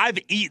 I've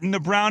eaten the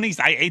brownies.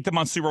 I ate them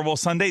on Super Bowl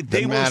Sunday.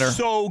 They were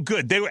so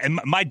good.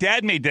 And my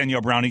dad made Danielle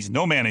brownies,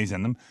 no mayonnaise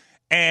in them,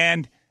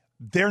 and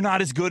they're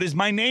not as good as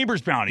my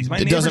neighbor's brownies. My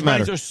neighbor's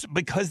brownies are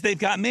because they've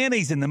got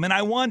mayonnaise in them,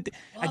 and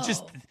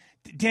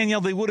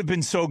Danielle, they would have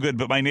been so good,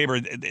 but my neighbor,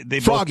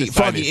 they Froggy, both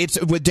decided.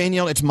 it's with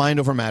Danielle, it's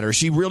mind over matter.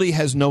 She really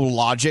has no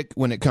logic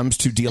when it comes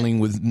to dealing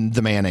with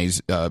the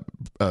mayonnaise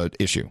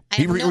issue.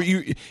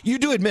 You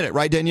do admit it,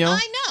 right, Danielle?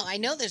 I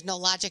know there's no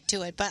logic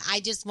to it, but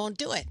I just won't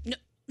do it. No.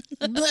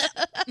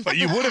 But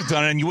you would have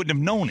done it and you wouldn't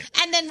have known it.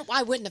 And then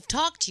I wouldn't have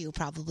talked to you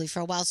probably for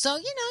a while. So,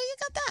 you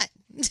got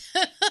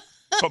that.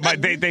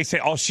 But they say,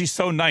 oh, she's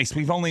so nice.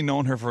 We've only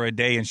known her for a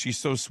day and she's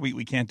so sweet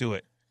we can't do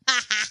it.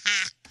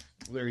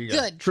 There you go.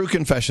 Good. True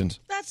confessions.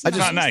 That's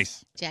not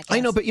nice. Jackass. I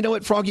know, but you know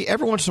what, Froggy?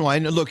 Every once in a while,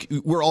 and look,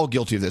 we're all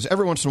guilty of this.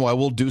 Every once in a while,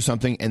 we'll do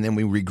something and then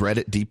we regret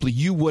it deeply.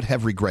 You would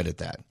have regretted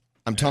that.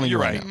 I'm telling you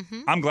right now.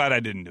 Mm-hmm. I'm glad I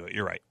didn't do it.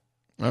 You're right.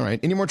 All right.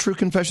 Any more true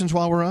confessions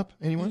while we're up?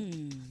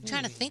 Anyone? I'm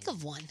trying to think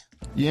of one.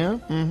 Yeah?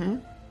 Mm-hmm.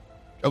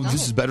 Oh,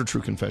 this is better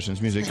true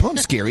confessions music. Come on,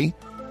 Scary.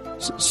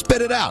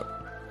 Spit it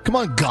out. Come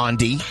on,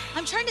 Gandhi.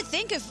 I'm trying to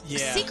think of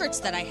secrets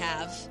that I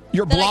have.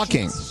 You're that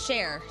blocking. I can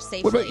share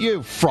safely. What about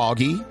you,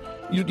 Froggy?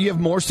 Do you have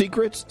more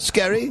secrets?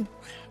 Scary?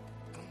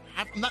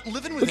 I'm not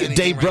living with Look at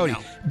anything Dave Brody.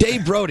 Right now.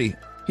 Dave Brody.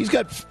 He's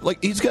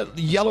got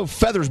yellow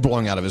feathers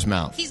blowing out of his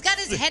mouth. He's got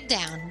his head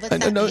down. What's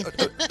that mean?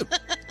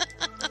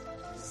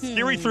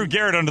 Scary threw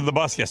Garrett under the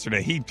bus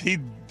yesterday. He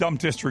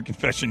dumped his true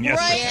confession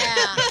yesterday.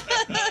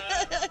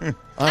 Yeah.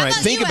 All right,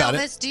 think you, about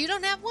Elvis? Do you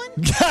don't have one?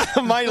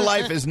 My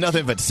life is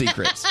nothing but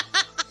secrets.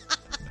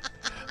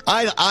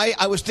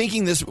 I was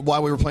thinking this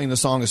while we were playing the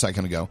song a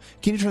second ago.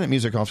 Can you turn that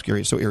music off, Scary?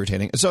 It's so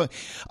irritating. So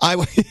I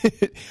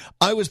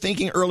was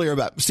thinking earlier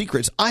about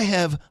secrets. I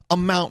have a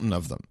mountain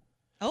of them.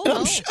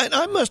 Oh. And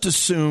I must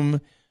assume,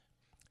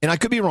 and I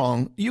could be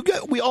wrong,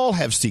 we all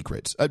have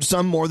secrets,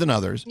 some more than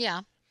others.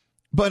 Yeah.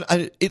 But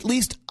at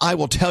least I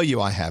will tell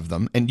you I have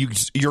them, and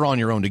you're on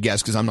your own to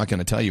guess because I'm not going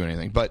to tell you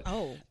anything. But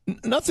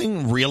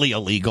nothing really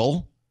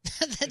illegal.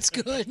 That's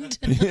good.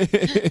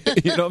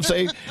 You know what I'm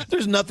saying?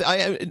 There's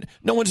nothing.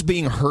 No one's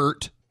being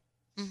hurt.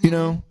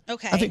 Mm-hmm.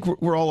 Okay. I think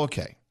we're all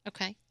okay.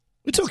 Okay.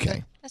 It's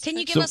okay. Can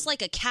you give us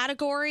like a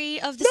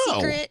category of the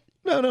secret?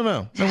 No.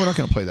 We're not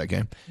going to play that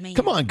game. Man.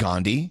 Come on,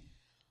 Gandhi.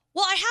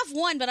 Well, I have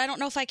one, but I don't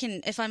know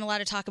if I'm allowed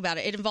to talk about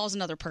it. It involves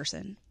another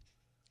person.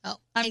 Oh,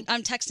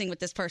 I'm texting with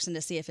this person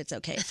to see if it's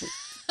okay.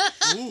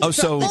 Oh,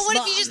 so Well, what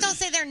if you just don't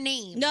say their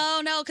name?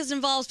 No, because it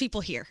involves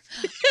people here.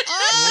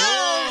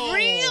 Oh,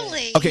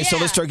 really? okay, so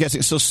let's start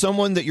guessing. So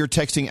someone that you're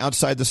texting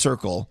outside the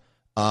circle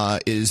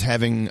is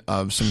having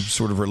some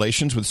sort of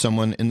relations with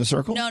someone in the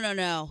circle?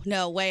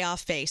 No, way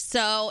off base.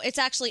 So it's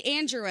actually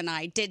Andrew and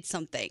I did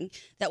something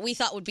that we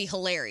thought would be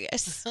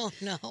hilarious. Oh,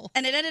 no.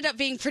 And it ended up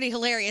being pretty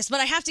hilarious,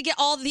 but I have to get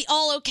the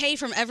all okay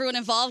from everyone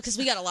involved because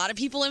we got a lot of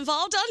people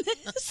involved on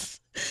this.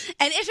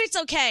 And if it's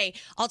okay,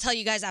 I'll tell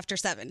you guys after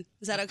 7.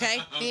 Is that okay?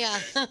 Yeah.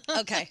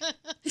 Okay.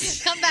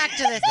 Come back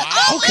to this. Wow.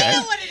 Oh, Okay. I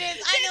know what it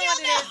is.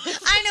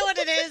 I know what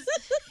it is.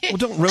 Well,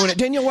 don't ruin it.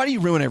 Danielle, why do you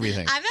ruin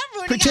everything? I'm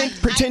not ruining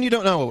it. Pretend you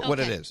don't know what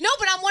it is. No,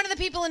 but I'm one of the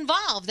people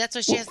involved. That's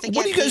what she has to get.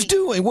 What are you guys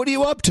doing? What are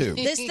you up to?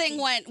 This thing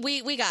went,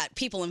 we got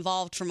people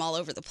involved from all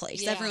over the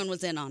place. Yeah. Everyone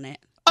was in on it.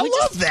 I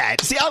love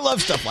that. See, I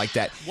love stuff like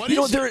that.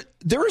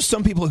 There are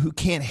some people who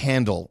can't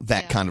handle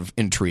that kind of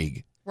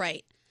intrigue.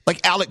 Right.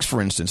 Like Alex,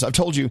 for instance. I've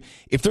told you,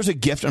 if there's a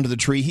gift under the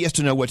tree, he has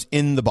to know what's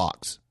in the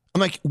box.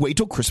 I'm like, wait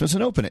till Christmas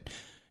and open it.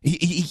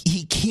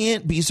 He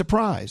can't be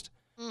surprised.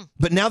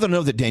 But now they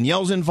know that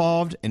Danielle's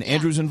involved and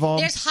Andrew's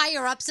involved. There's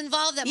higher ups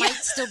involved that might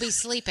still be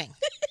sleeping.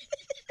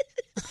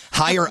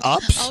 Higher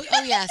ups?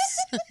 Oh yes.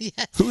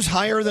 Yes. Who's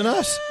higher than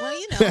us? Well,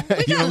 you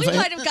know. We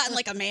might have gotten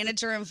like a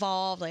manager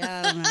involved. Like,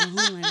 I don't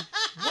know.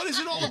 What is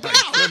it all about?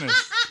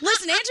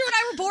 Listen, Andrew and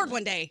I were bored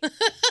one day.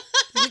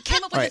 We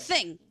came up with All a right.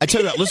 thing. I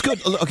tell you what, let's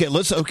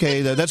go.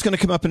 Okay, that's going to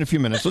come up in a few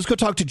minutes. Let's go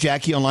talk to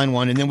Jackie on line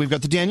 1, and then we've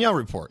got the Danielle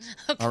report.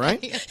 All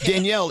right?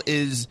 Danielle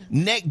is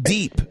neck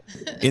deep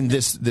in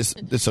this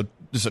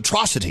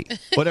atrocity,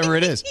 whatever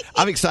it is.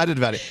 I'm excited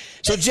about it.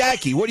 So,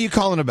 Jackie, what are you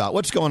calling about?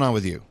 What's going on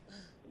with you?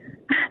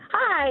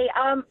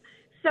 Hi.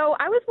 So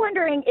I was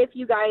wondering if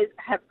you guys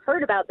have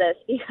heard about this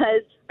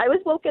because I was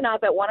woken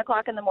up at 1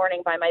 o'clock in the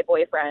morning by my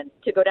boyfriend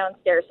to go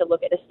downstairs to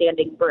look at a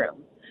standing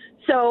broom.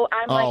 So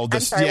I'm I'm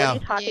sorry, what are you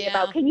talking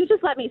about? Can you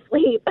just let me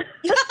sleep?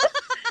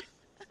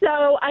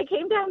 So I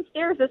came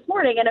downstairs this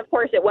morning, and of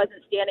course it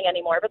wasn't standing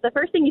anymore. But the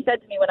first thing he said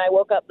to me when I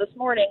woke up this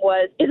morning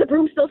was, "Is the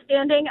broom still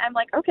standing?" I'm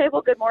like, "Okay,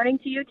 well, good morning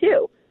to you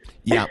too."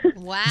 Yeah.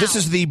 Wow. This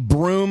is the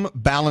broom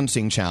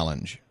balancing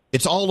challenge.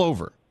 It's all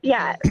over.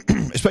 Yeah.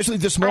 Especially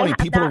this morning,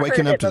 people are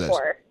waking up to this.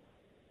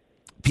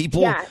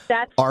 People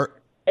are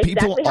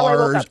exactly how I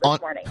woke up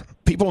this morning.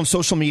 People on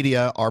social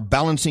media are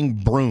balancing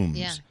brooms.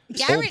 Yeah. Old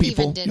Garrett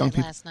people, even did young it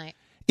people. last night.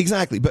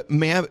 Exactly, but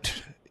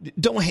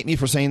don't hate me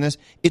for saying this.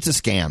 It's a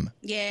scam.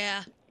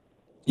 Yeah.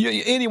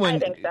 Anyone, I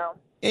think so.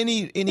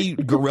 Any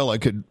gorilla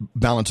could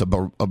balance a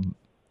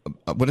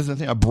what is that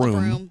thing? A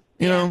broom.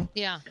 You know.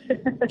 Yeah.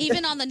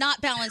 Even on the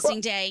not balancing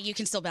day, you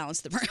can still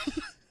balance the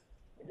broom.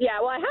 Yeah,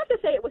 well, I have to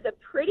say it was a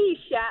pretty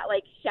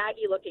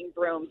shaggy-looking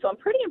broom, so I'm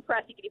pretty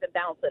impressed you could even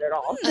balance it at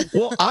all.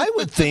 Well, I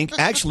would think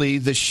actually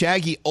the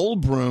shaggy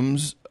old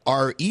brooms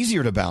are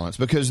easier to balance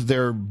because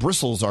their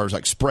bristles are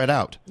like spread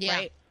out. Yeah.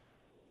 Right.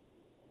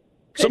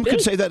 Some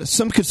could say that.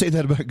 Some could say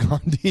that about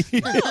Gandhi.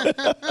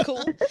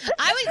 Cool.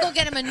 I would go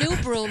get him a new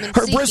broom and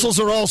Her see. bristles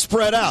are all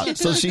spread out,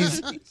 so she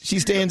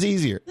stands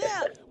easier.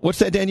 What's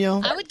that,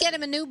 Danielle? I would get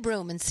him a new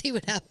broom and see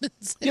what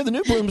happens. Yeah, the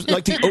new brooms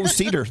like the O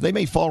Cedar. They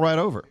may fall right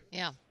over.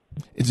 Yeah.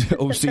 It's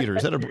O Cedar.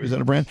 Is that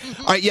a brand?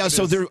 All right, yeah.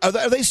 So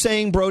are they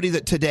saying, Brody,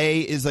 that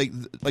today is like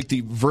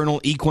the vernal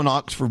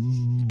equinox for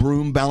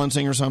broom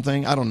balancing or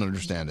something? I don't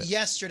understand it.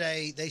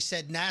 Yesterday,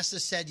 NASA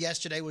said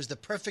yesterday was the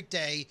perfect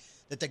day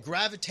that the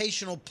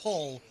gravitational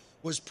pull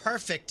was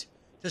perfect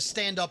to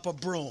stand up a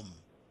broom.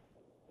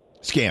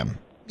 Scam.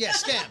 Yeah,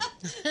 scam.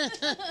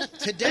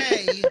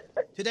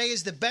 Today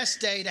is the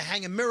best day to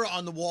hang a mirror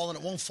on the wall and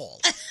it won't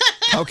fall.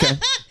 Okay.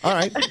 All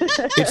right.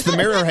 It's the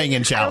mirror hanging I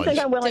don't challenge. think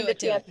I'm willing to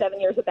chance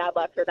 7 years of bad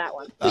luck for that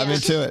one. I'm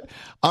into it.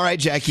 All right,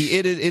 Jackie.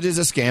 It is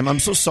a scam. I'm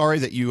so sorry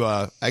that you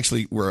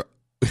actually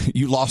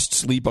you lost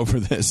sleep over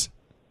this.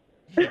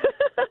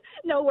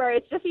 No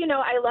worries. Just so you know,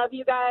 I love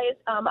you guys.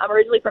 I'm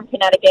originally from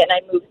Connecticut, and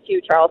I moved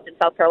to Charleston,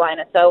 South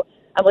Carolina. So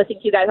I'm listening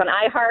to you guys on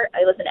iHeart.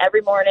 I listen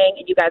every morning,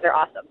 and you guys are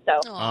awesome. So.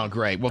 Oh,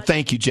 great. Well,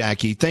 thank you,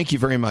 Jackie. Thank you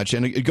very much.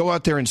 And go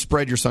out there and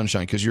spread your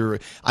sunshine because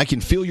I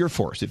can feel your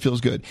force. It feels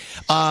good.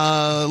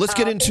 Let's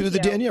get into the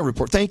Danielle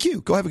report. Thank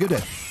you. Go have a good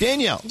day.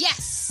 Danielle.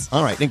 Yes.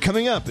 All right. And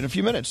coming up in a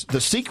few minutes,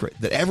 the secret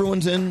that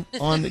everyone's in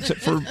on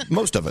except for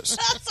most of us.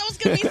 Someone's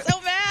going to be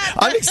so mad.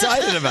 I'm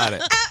excited about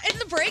it. In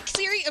the break,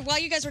 Scary, while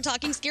you guys were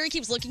talking, Scary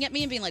keeps looking at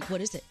me and being like,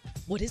 what is it?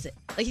 What is it?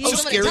 Like, Oh,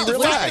 Scary,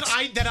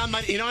 that I'm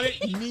not in on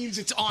it means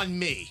it's on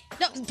me.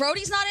 No,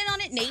 Brody's not in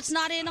on it. Nate's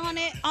not in on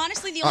it.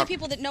 Honestly, the only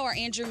people that know are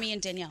Andrew, me,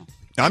 and Danielle.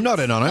 I'm not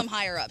in on Some it,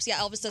 higher ups. Yeah,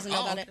 Elvis doesn't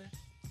know about it.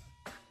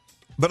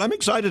 but I'm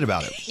excited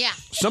about it. Yeah.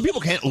 Some people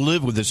can't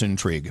live with this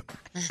intrigue.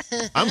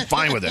 I'm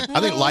fine with it.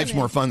 I think life's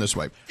more fun this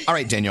way. All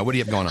right, Danielle, what do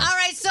you have going on? All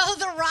right, so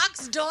The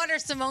Rock's daughter,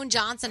 Simone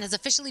Johnson, has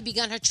officially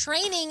begun her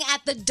training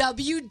at the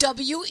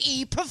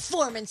WWE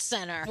Performance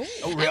Center.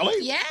 Oh,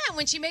 really? Yeah,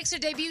 when she makes her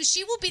debut,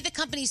 she will be the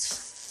company's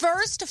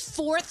first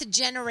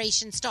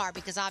fourth-generation star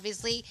because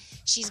obviously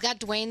she's got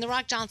Dwayne The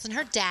Rock Johnson,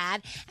 her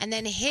dad, and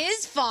then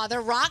his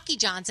father, Rocky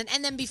Johnson,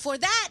 and then before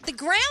that, the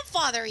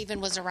grandfather even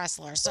was a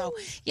wrestler. So,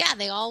 yeah,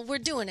 they all were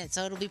doing it,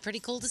 so it'll be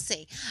pretty cool to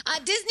see.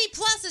 Disney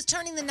Plus is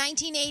turning the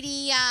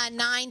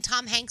 1989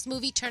 Tom Hanks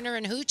movie Turner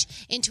and Hooch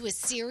into a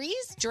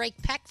series.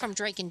 Drake Peck from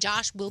Drake and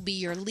Josh will be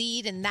your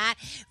lead in that.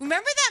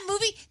 Remember that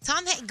movie?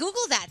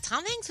 Google that.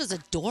 Tom Hanks was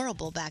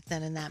adorable back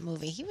then in that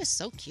movie. He was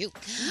so cute.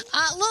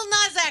 Lil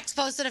Nas X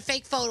posted a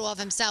fake photo of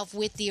himself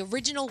with the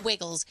original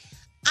Wiggles.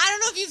 I don't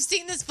know if you've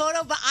seen this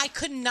photo, but I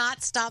could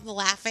not stop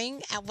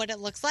laughing at what it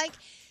looks like.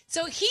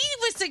 So he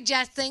was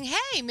suggesting,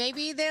 hey,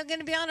 maybe they're going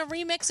to be on a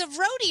remix of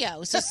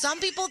Rodeo. So some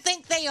people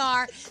think they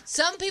are.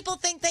 Some people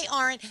think they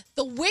aren't.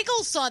 The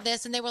Wiggles saw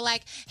this and they were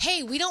like,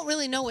 hey, we don't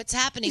really know what's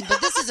happening,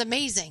 but this is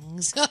amazing.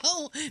 So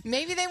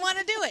maybe they want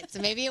to do it. So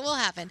maybe it will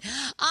happen.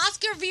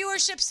 Oscar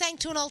viewership sank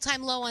to an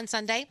all-time low on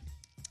Sunday.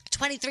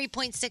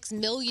 23.6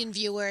 million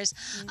viewers.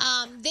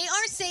 They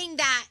are saying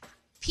that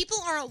people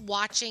aren't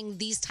watching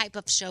these type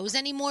of shows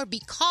anymore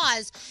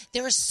because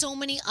there are so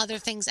many other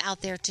things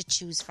out there to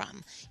choose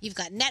from. You've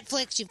got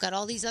Netflix, you've got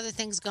all these other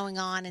things going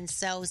on, and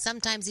so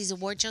sometimes these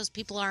award shows,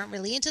 people aren't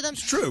really into them.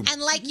 It's true.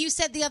 And like you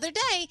said the other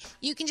day,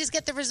 you can just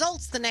get the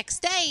resuls the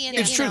next day. And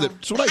it's true.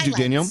 That's what I do,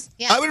 Danielle.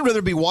 Yeah. I would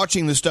rather be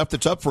watching the stuff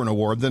that's up for an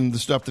award than the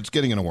stuff that's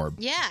getting an award.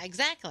 Yeah,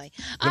 exactly.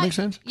 That makes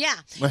sense? Yeah.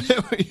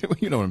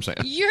 You know what I'm saying.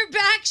 Your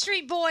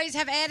Backstreet Boys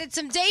have added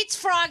some dates,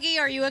 Froggy.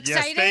 Are you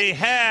excited? Yes, they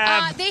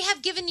have. They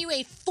have given you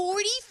a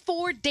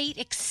 44-date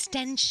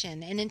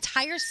extension, an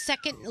entire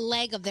second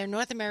leg of their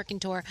North American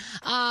tour.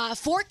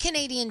 4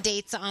 Canadian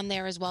dates on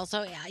there as well.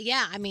 So,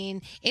 yeah, I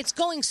mean, it's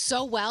going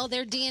so well,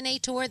 their DNA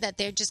tour, that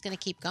they're just going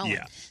to keep going.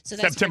 Yeah. So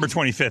that's September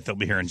 25th, they'll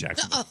be here in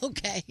Jacksonville. Oh,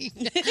 okay.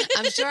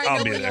 I'm sure I I'll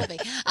know be where there. you'll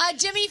be.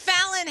 Jimmy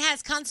Fallon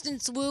has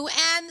Constance Wu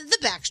and the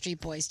Backstreet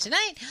Boys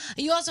tonight.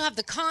 You also have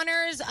the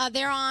Connors.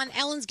 They're on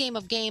Ellen's Game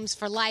of Games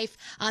for Life.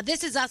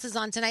 This Is Us is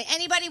on tonight.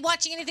 Anybody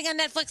watching anything on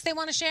Netflix they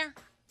want to share?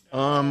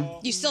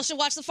 You still should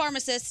watch The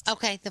Pharmacist.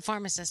 Okay, The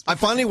Pharmacist. I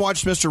finally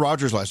watched Mr.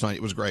 Rogers last night.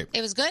 It was great.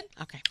 It was good?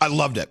 Okay. I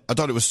loved it. I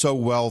thought it was so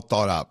well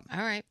thought out. All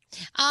right.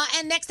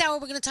 And next hour,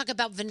 we're going to talk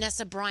about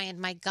Vanessa Bryant.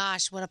 My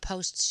gosh, what a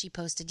post she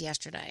posted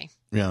yesterday.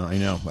 Yeah, I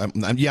know.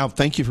 Yeah,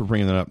 thank you for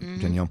bringing that up,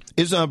 Danielle.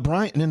 Is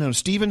Bryant, no,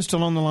 Steven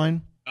still on the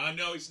line?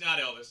 No, he's not,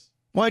 Elvis.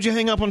 Why'd you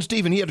hang up on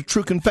Steven? He had a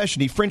true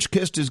confession. He French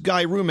kissed his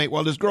guy roommate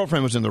while his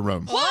girlfriend was in the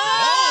room.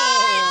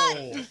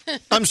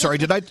 I'm sorry.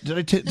 Did I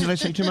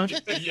say too much?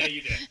 Yeah,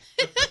 you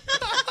did.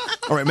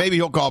 All right, maybe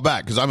he'll call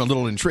back because I'm a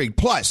little intrigued.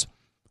 Plus,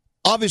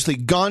 obviously,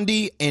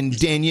 Gandhi and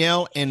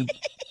Danielle and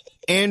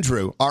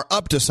Andrew are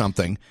up to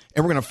something,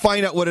 and we're going to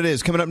find out what it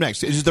is coming up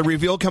next. Is the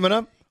reveal coming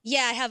up?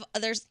 Yeah,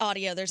 there's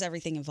audio, there's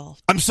everything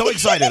involved. I'm so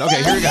excited.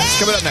 Okay, here we go. It's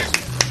coming up next.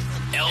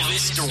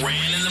 Elvis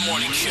Duran in the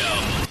Morning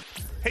Show.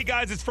 Hey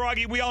guys, it's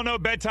Froggy. We all know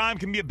bedtime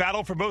can be a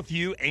battle for both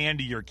you and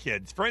your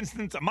kids. For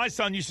instance, my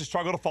son used to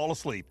struggle to fall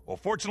asleep. Well,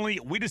 fortunately,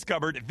 we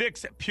discovered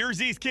Vicks Pure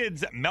Z's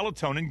Kids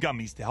melatonin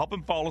gummies to help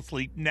him fall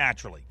asleep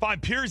naturally. Find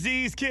Pure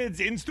Z's Kids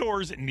in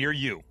stores near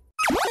you.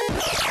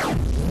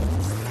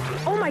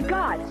 Oh my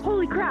God!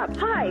 Holy crap!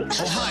 Hi.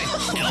 Oh hi.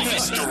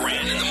 Elvis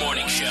Duran in the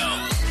Morning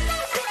Show.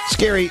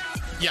 Scary.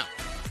 Yeah.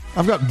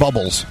 I've got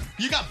bubbles.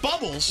 You got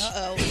bubbles?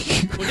 Uh-oh.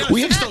 We got to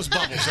fix those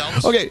bubbles,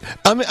 Elvis. Okay,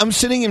 I'm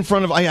sitting in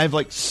front of, I have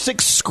like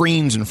 6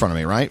 screens in front of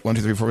me, right? 1,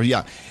 2, 3, 4,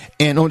 yeah.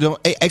 And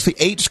actually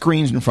 8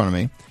 screens in front of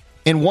me.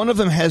 And one of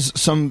them has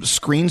some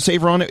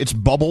screensaver on it. It's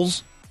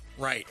bubbles.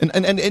 Right. And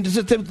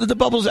the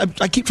bubbles,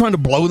 I keep trying to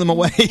blow them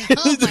away.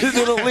 Oh They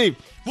don't leave.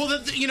 Well,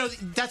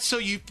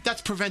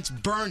 that prevents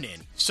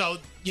burn-in. So,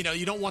 you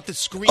don't want the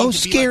screen Oh,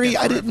 to be scary. like that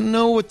I forever. didn't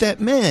know what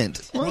that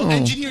meant. Well, Oh.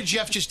 Engineer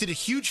Jeff just did a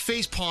huge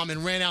face palm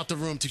and ran out the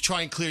room to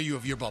try and clear you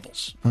of your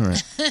bubbles. All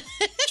right.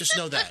 Just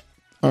know that.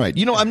 All right.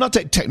 I'm not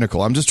that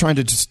technical. I'm just trying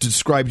to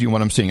describe to you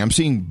what I'm seeing. I'm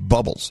seeing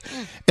bubbles.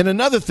 And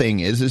another thing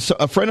is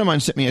a friend of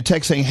mine sent me a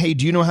text saying, hey,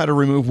 do you know how to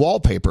remove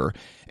wallpaper?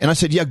 And I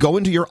said, yeah, go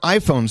into your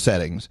iPhone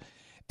settings.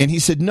 And he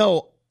said,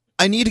 no,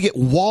 I need to get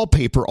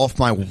wallpaper off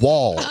my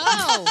wall.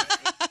 Oh.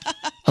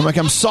 I'm like,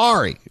 I'm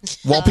sorry.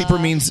 Wallpaper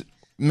means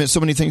so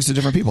many things to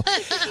different people.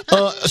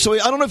 So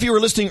I don't know if you were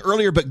listening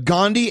earlier, but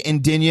Gandhi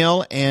and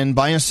Danielle and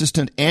my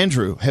assistant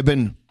Andrew have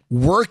been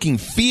working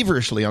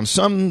feverishly on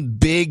some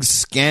big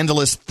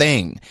scandalous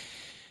thing.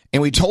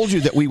 And we told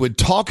you that we would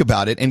talk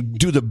about it and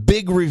do the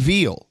big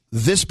reveal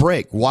this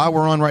break while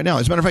we're on right now.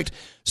 As a matter of fact,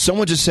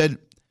 someone just said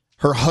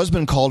her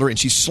husband called her and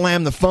she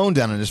slammed the phone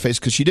down in his face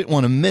because she didn't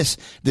want to miss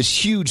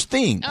this huge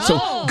thing. Oh,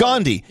 so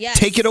Gandhi, yes.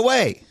 take it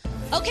away.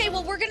 Okay,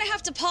 well, we're going to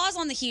have to pause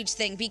on the huge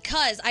thing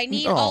because I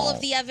need all of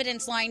the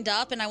evidence lined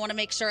up, and I want to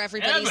make sure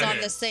everybody's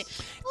on the same...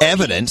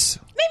 Evidence?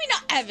 Maybe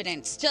not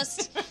evidence,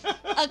 just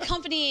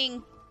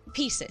accompanying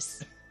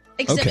pieces.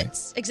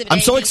 Exhibits. Okay. Exhibit I'm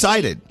A, so B, C.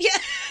 excited. Yeah.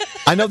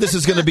 I know this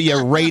is going to be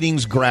a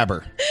ratings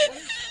grabber.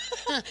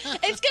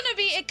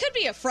 It could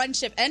be a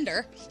friendship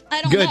ender.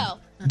 I don't Good. know.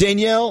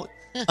 Danielle,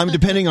 I'm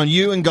depending on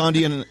you and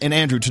Gandhi and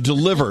Andrew to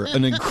deliver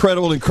an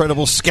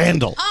incredible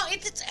scandal. Oh,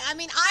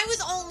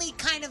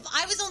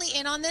 I was only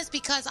in on this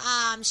because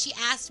she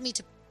asked me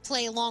to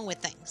play along with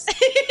things.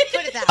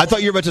 Put it that I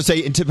thought you were about to say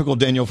in typical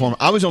Danielle form.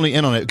 I was only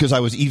in on it because I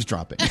was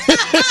eavesdropping.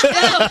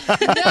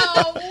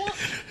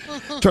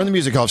 Turn the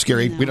music off,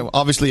 Scary. We don't,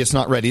 obviously, it's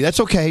not ready. That's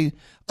okay.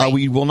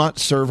 We will not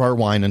serve our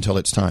wine until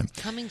it's time.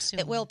 Coming soon.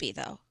 It will be,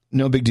 though.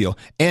 No big deal.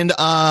 And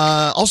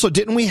also,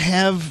 didn't we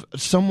have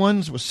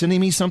someone was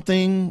sending me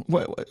something?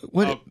 What?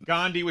 Oh,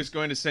 Gandhi was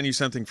going to send you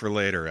something for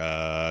later.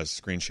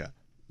 Screenshot.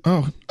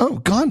 Oh,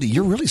 Gandhi,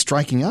 you're really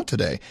striking out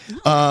today.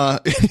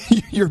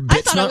 Your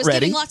bit's I thought not I was ready.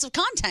 getting lots of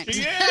content.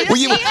 Well,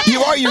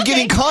 you are. You're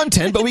getting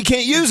content, but we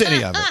can't use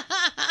any of it.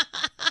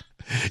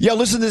 Yeah,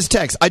 listen to this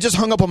text. I just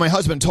hung up on my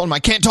husband and told him I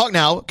can't talk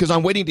now because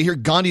I'm waiting to hear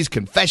Gandhi's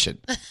confession.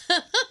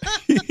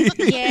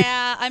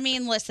 Yeah, I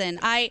mean, listen,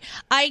 I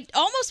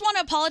almost want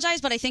to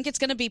apologize, but I think it's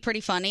going to be pretty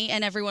funny,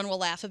 and everyone will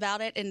laugh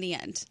about it in the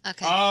end.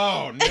 Okay.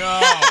 Oh,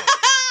 no.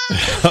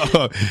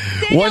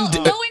 Danielle,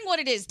 knowing what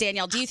it is,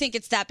 Danielle, do you think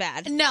it's that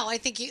bad? No, I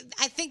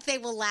think they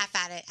will laugh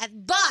at it.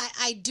 But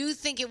I do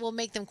think it will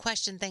make them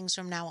question things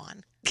from now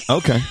on.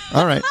 Okay,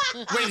 all right.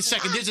 Wait a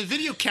second. There's a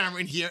video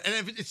camera in here,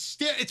 and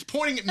it's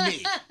pointing at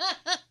me.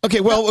 Okay,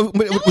 well,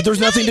 there's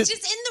nothing to. It's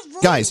just in the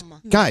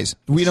room. Guys,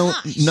 we don't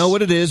know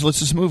what it is. Let's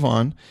just move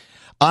on.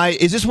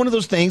 Is this one of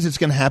those things that's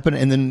going to happen,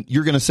 and then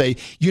you're going to say,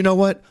 you know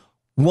what?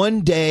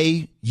 One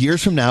day,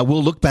 years from now,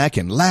 we'll look back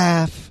and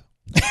laugh.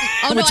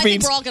 Oh, no, I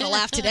think we're all going to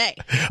laugh today.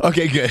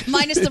 Okay, good.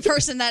 Minus the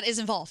person that is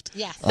involved.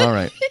 Yeah. All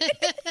right.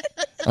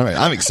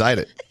 I'm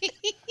excited.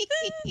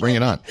 Bring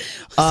it on.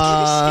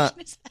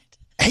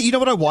 Hey, you know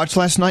what I watched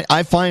last night?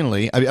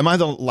 Am I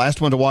the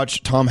last one to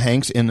watch Tom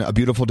Hanks in A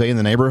Beautiful Day in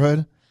the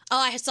Neighborhood? Oh,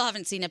 I still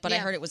haven't seen it, but I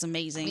heard it was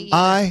amazing.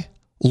 I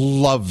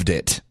loved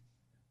it.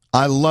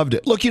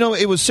 Look,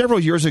 it was several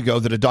years ago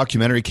that a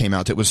documentary came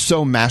out that was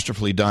so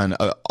masterfully done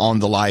on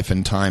the life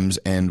and times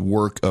and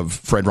work of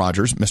Fred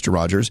Rogers, Mr.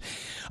 Rogers.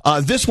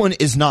 This one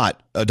is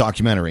not a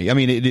documentary. I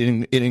mean,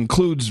 it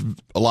includes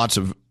lots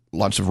of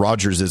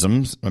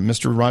Rogersisms,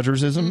 Mr.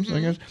 Rogersisms,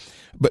 I guess.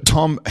 But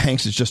Tom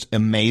Hanks is just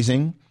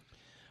amazing.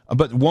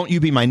 But Won't You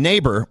Be My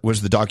Neighbor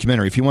was the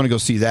documentary. If you want to go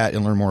see that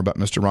and learn more about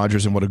Mr.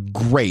 Rogers and what a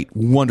great,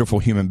 wonderful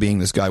human being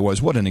this guy was,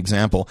 what an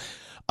example.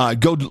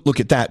 Go look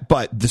at that.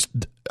 But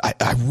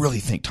I really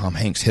think Tom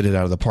Hanks hit it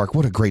out of the park.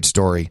 What a great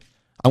story.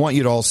 I want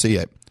you to all see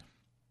it.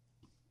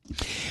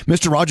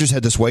 Mr. Rogers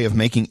had this way of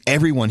making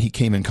everyone he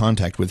came in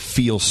contact with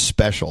feel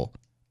special,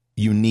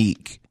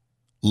 unique,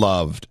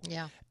 loved.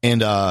 Yeah.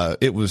 And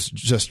it was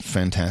just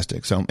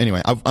fantastic. So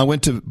anyway, I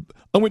went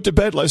to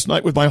bed last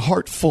night with my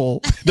heart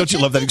full. Don't you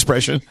love that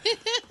expression?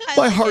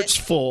 My heart's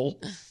full.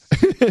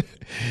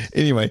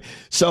 Anyway,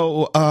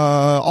 so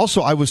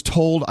also I was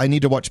told I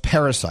need to watch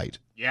Parasite.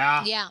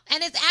 Yeah.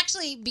 And it's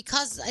actually,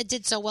 because it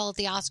did so well at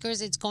the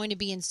Oscars, it's going to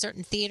be in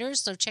certain theaters.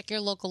 So check your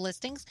local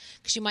listings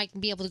because you might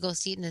be able to go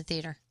see it in the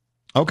theater.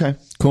 Okay,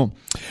 cool.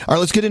 All right,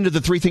 let's get into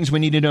the 3 things we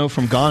need to know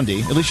from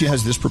Gandhi. At least she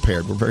has this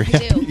prepared. We're very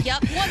happy.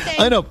 Yep, one thing.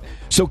 I know.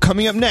 So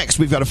coming up next,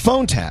 we've got a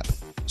phone tap.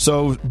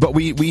 So, but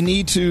we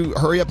need to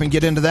hurry up and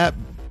get into that.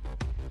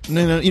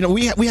 No,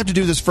 we have to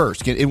do this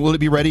first. Will it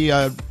be ready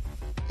at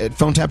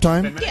phone tap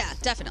time? Yeah,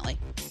 definitely.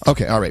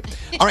 Okay, all right.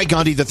 All right,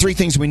 Gandhi, the 3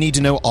 things we need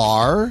to know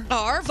are...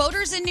 Our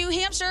voters in New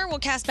Hampshire will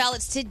cast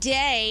ballots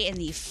today in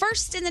the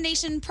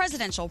first-in-the-nation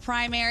presidential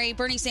primary.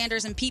 Bernie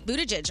Sanders and Pete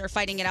Buttigieg are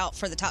fighting it out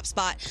for the top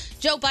spot.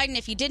 Joe Biden,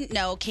 if you didn't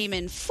know, came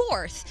in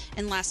 4th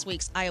in last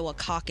week's Iowa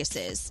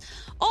caucuses.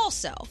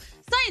 Also,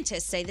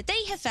 scientists say that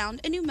they have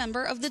found a new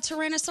member of the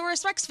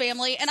Tyrannosaurus Rex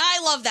family, and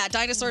I love that.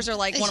 Dinosaurs are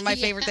like one of my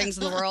favorite things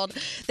in the world.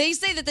 They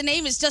say that the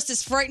name is just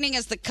as frightening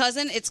as the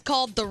cousin. It's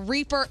called the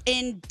Reaper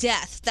in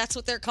Death. That's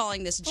what they're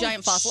calling this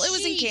giant fossil. It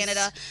was in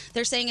Canada.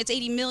 They're saying it's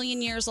 80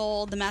 million years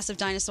old. The massive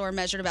dinosaur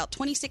measured about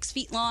 26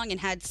 feet long and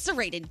had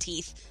serrated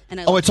teeth.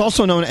 And it's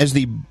also known as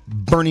the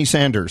Bernie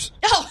Sanders.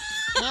 Oh,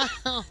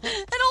 an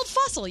old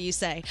fossil, you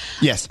say?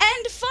 Yes.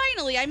 And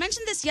finally, I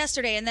mentioned this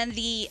yesterday, and then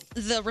the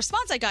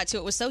response I got to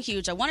it was so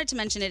huge, I wanted to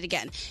mention it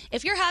again.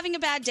 If you're having a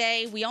bad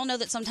day, we all know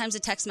that sometimes a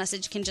text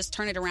message can just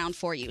turn it around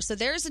for you. So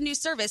there's a new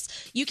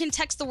service. You can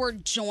text the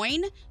word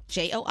JOIN,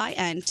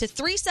 JOIN, to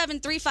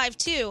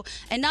 37352,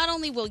 and not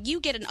only will you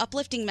get an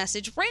uplifting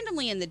message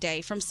randomly in the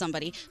day from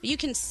somebody, but you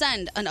can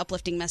send an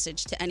uplifting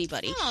message to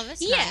anybody. Oh,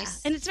 that's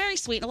nice. And it's very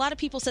sweet. And a lot of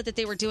people said that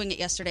they were doing it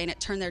yesterday, and it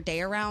turned their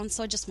day around,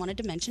 so I just wanted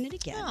to mention it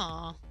again.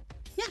 Aw.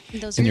 Yeah,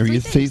 and those are And your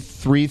your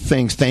 3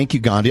 things. Thank you,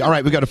 Gandhi. All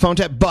right, we got a phone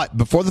tap, but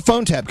before the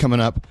phone tap coming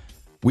up,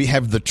 we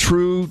have the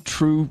true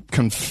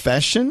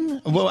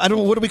confession. Well, I don't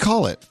know. What do we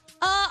call it?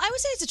 I would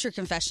say it's a true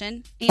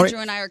confession. All Andrew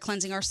right. and I are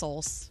cleansing our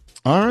souls.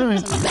 All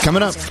right,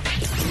 coming up.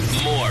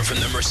 More from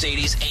the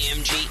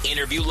Mercedes-AMG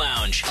Interview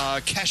Lounge.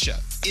 Kesha,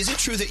 is it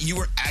true that you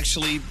were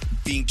actually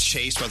being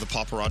chased by the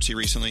paparazzi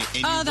recently?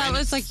 And that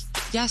was like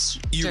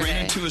yesterday. You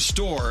ran into a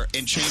store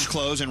and changed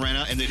clothes and ran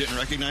out, and they didn't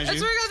recognize That's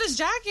you? where I got this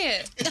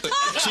jacket.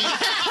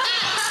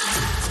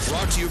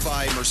 Brought to you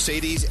by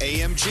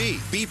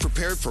Mercedes-AMG. Be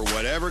prepared for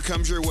whatever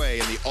comes your way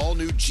in the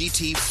all-new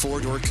GT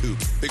 4-door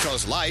coupe.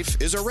 Because life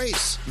is a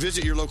race.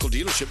 Visit your local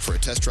dealership for a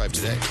test drive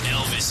today.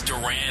 Elvis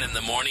Duran in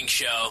the Morning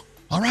Show.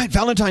 All right,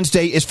 Valentine's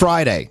Day is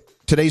Friday.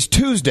 Today's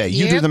Tuesday.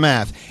 You do the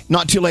math.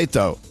 Not too late,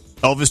 though.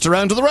 Elvis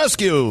Duran to the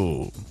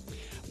rescue.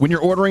 When you're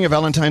ordering a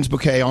Valentine's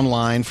bouquet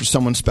online for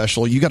someone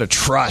special, you got to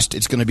trust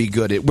it's going to be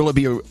good. Will it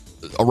be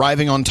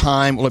arriving on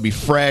time? Will it be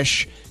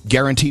fresh?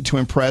 Guaranteed to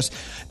impress?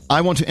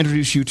 I want to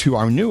introduce you to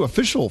our new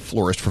official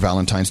florist for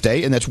Valentine's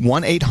Day, and that's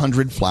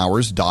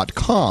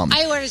 1-800-Flowers.com.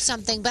 I ordered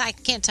something, but I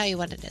can't tell you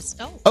what it is.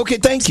 Oh. Okay,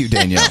 thank you,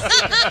 Danielle.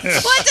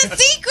 What's a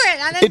secret?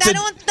 I don't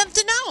want them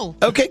to know.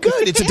 Okay,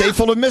 good. It's a day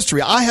full of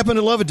mystery. I happen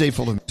to love a day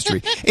full of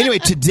mystery. Anyway,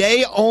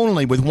 today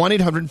only with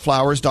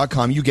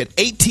 1-800-Flowers.com, you get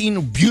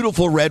 18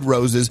 beautiful red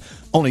roses,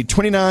 only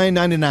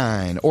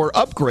 $29.99, or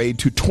upgrade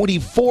to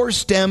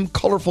 24-stem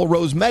colorful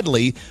rose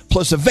medley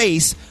plus a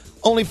vase,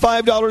 only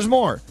 $5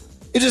 more.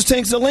 It just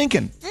takes a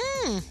Lincoln.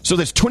 So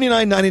that's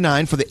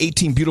 $29.99 for the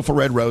 18 beautiful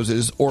red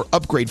roses, or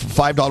upgrade for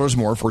 $5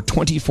 more for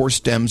 24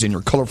 stems in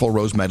your colorful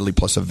rose medley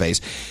plus a vase.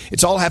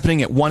 It's all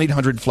happening at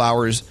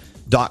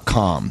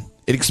 1-800-Flowers.com.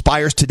 It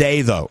expires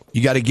today, though.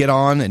 You got to get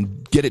on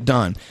and get it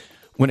done.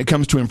 When it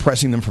comes to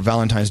impressing them for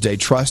Valentine's Day,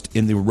 trust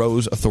in the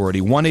Rose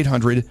Authority.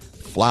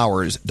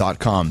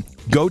 1-800-Flowers.com.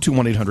 Go to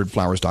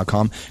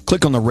 1-800-Flowers.com,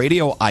 click on the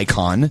radio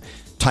icon,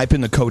 type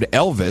in the code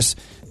Elvis,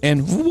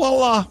 and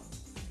voila!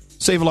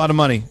 Save a lot of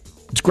money.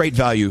 It's great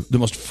value. The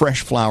most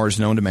fresh flowers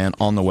known to man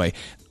on the way.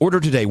 Order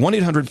today.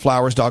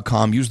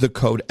 1-800-Flowers.com. Use the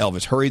code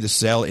Elvis. Hurry, the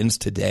sale ends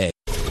today.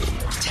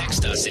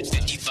 Text us at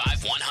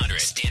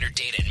 55100. Standard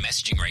data and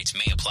messaging rates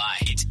may apply.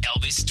 It's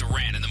Elvis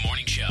Duran in the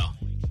Morning Show.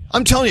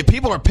 I'm telling you,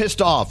 people are pissed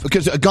off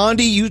because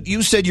Gandhi,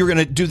 you said you were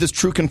going to do this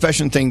true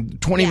confession thing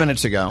 20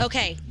 minutes ago.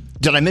 Okay.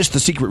 Did I miss the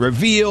secret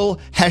reveal?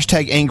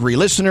 Hashtag angry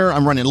listener.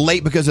 I'm running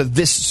late because of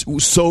this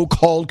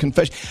so-called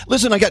confession.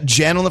 Listen, I got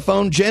Jen on the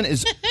phone.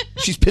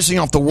 She's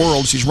pissing off the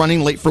world. She's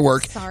running late for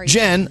work. Sorry.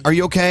 Jen, are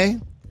you okay?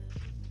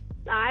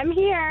 I'm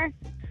here.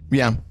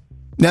 Yeah.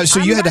 Now,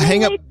 so you had to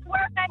hang up. I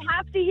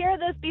have to hear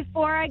this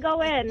before I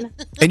go in.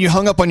 And you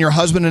hung up on your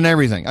husband and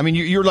everything. I mean,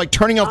 you're like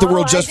turning off the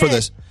world just for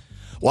this.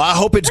 Well, I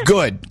hope it's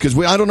good because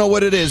I don't know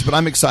what it is, but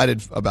I'm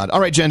excited about it.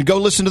 All right, Jen, go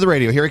listen to the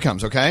radio. Here it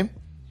comes, okay?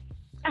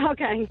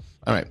 Okay.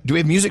 All right. Do we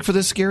have music for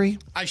this, Scary?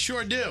 I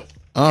sure do.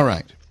 All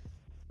right.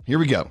 Here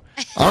we go.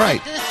 All right.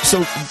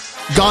 So,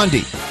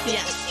 Gandhi.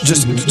 Yes.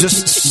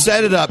 Just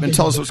set it up and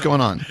tell us what's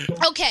going on.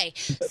 Okay,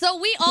 so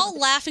we all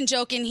laugh and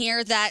joke in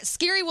here that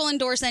Scary will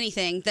endorse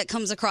anything that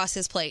comes across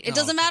his plate. It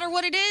doesn't matter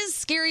what it is,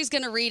 Scary's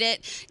going to read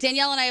it.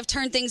 Danielle and I have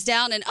turned things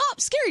down, and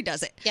Scary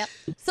does it. Yep.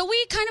 So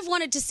we kind of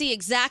wanted to see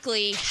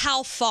exactly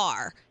how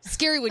far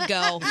Scary would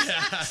go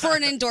for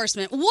an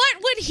endorsement. What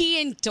would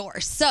he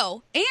endorse?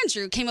 So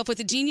Andrew came up with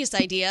a genius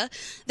idea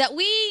that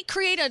we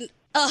create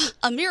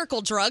a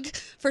miracle drug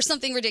for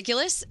something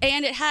ridiculous,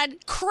 and it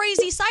had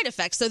crazy side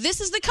effects. So this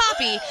is the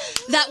copy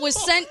that was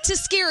sent to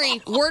Scary,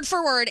 word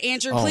for word.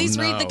 Andrew, please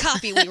read the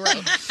copy we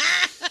wrote.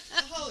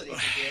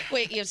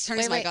 Wait, you have to turn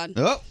his mic on.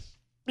 Oh,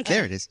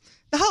 there it is.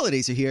 The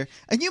holidays are here,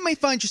 and you may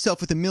find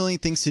yourself with a million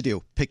things to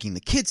do. Picking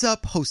the kids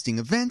up, hosting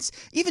events,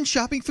 even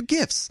shopping for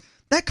gifts.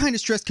 That kind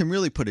of stress can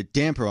really put a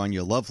damper on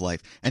your love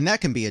life, and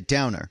that can be a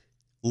downer.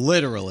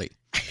 Literally.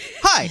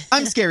 Hi,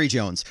 I'm Scary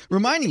Jones,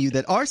 reminding you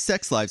that our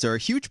sex lives are a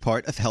huge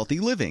part of healthy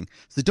living,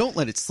 so don't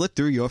let it slip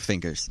through your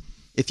fingers.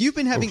 If you've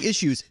been having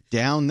issues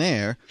down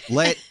there,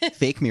 let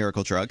fake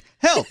miracle drug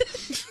help.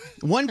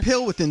 One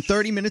pill within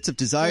 30 minutes of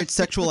desired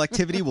sexual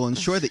activity will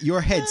ensure that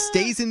your head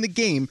stays in the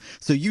game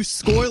so you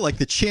score like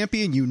the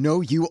champion you know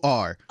you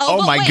are.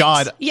 Oh my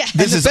God. Yeah.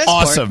 This is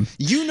awesome.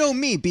 You know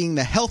me being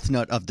the health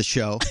nut of the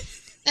show.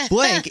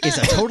 Blank is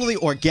a totally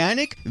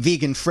organic,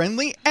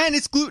 vegan-friendly, and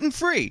it's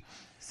gluten-free.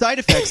 Side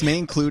effects may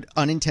include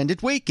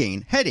unintended weight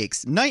gain,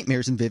 headaches,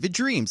 nightmares and vivid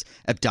dreams,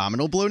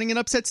 abdominal bloating and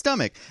upset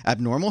stomach,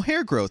 abnormal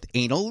hair growth,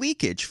 anal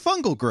leakage,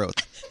 fungal growth,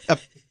 a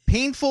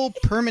painful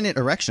permanent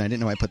erection, I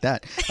didn't know I put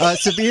that,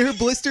 severe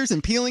blisters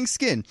and peeling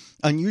skin,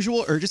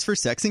 unusual urges for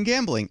sex and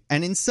gambling,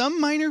 and in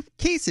some minor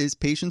cases,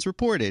 patients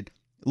reported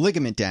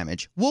ligament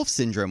damage, Wolf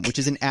syndrome, which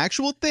is an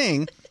actual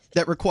thing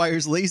that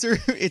requires laser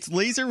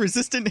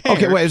resistant hair.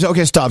 Okay, wait.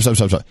 Okay, stop.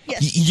 Yes.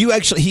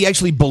 He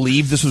actually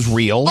believed this was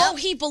real? Oh,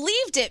 he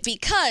believed it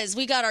because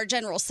we got our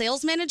general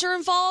sales manager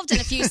involved and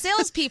a few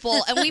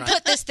salespeople, and we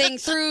put this thing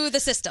through the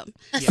system.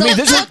 I mean,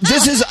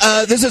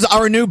 this is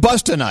our new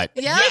bust tonight.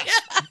 Yeah.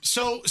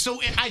 So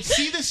I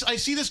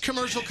see this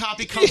commercial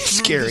copy come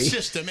through the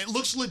system. It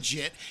looks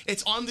legit.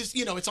 It's on this,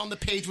 it's on the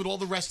page with all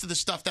the rest of the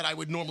stuff that I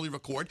would normally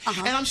record.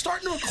 And I'm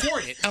starting to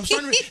record it.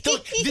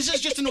 Look, this is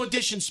just an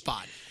audition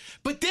spot.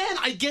 But then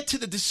I get to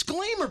the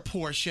disclaimer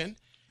portion,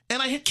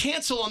 and I hit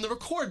cancel on the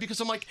record because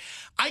I'm like,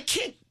 I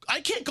can't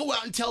go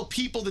out and tell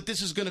people that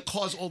this is going to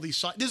cause all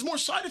these there's more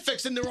side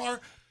effects than there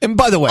are. And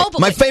by the way,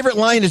 my favorite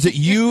line is that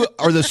you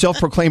are the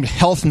self-proclaimed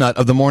health nut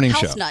of the morning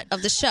show. Health nut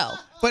of the show.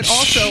 But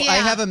also, I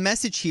have a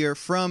message here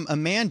from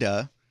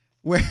Amanda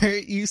where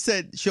you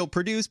said she'll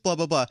produce, blah,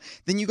 blah, blah.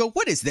 Then you go,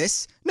 what is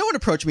this? No one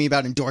approached me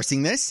about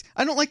endorsing this.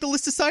 I don't like the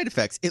list of side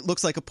effects. It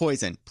looks like a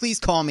poison. Please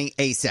call me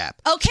ASAP.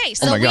 Okay,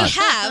 so we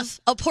have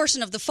a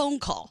portion of the phone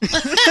call.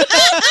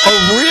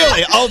 Oh,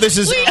 really? Oh, this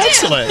is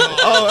excellent.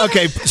 Oh,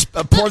 okay.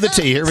 Pour the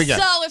tea. Here we go.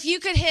 So if you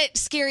could hit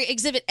Scary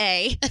Exhibit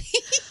A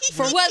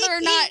for whether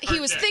or not he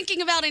was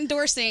thinking about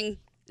endorsing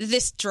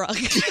this drug.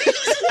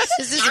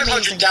 This is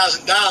amazing.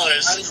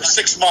 $500,000 for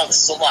 6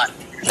 months is a lot.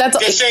 They're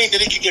saying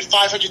that he could get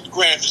 $500,000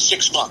 for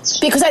 6 months.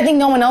 Because I think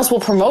no one else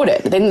will promote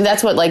it.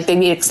 That's what they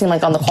made it seem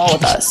like on the call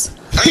with us.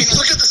 I mean,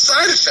 look at the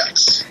side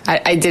effects.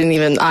 I didn't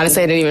even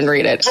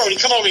read it. Brody,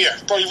 come over here.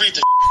 Brody, read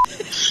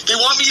this. They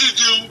want me to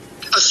do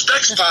a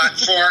spec spot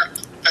for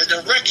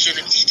an erection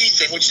and ED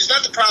thing, which is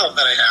not the problem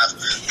that I have,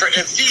 for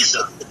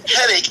emphysema,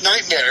 headache,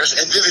 nightmares,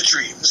 and vivid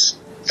dreams,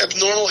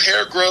 abnormal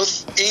hair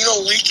growth,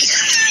 anal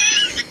leakage.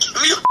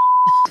 Give me a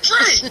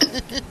break.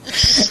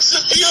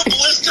 Severe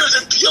blisters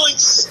and peeling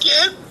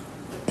skin.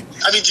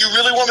 I mean, do you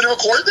really want me to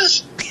record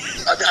this?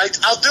 I mean,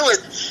 I'll do it.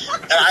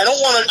 And I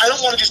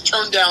don't want to just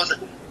turn down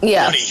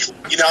money.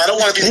 You know, I don't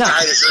want to be the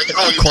guy that's like,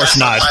 oh, of course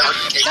not.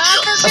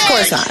 Of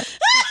course not.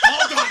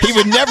 He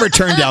would never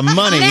turn down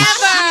money.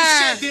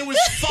 Never.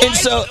 And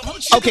so,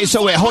 okay,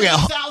 so wait, hold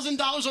on.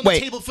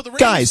 Wait,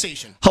 guys,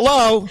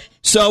 hello.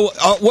 So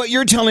what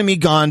you're telling me,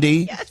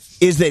 Gandhi,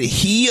 is that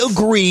he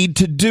agreed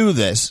to do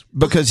this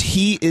because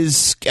he is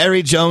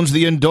Scary Jones,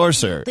 the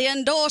endorser. The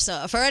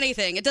endorser for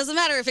anything. It doesn't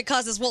matter if it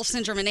causes Wolf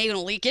syndrome and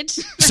anal leakage.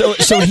 So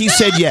he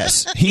said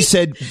yes. He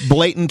said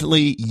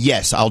blatantly,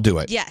 yes, I'll do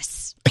it.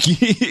 Yes. Can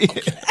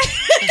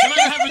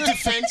I have a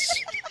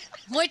defense?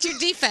 What's your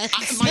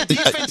defense? My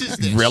defense is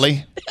this.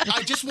 Really?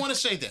 I just want to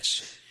say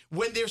this.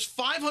 When there's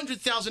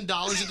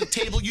 $500,000 at the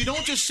table, you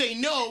don't just say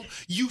no.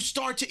 You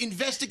start to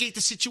investigate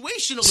the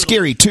situation a little.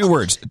 Scary. 2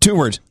 words. 2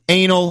 words.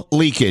 Anal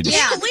leakage.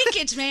 Yeah,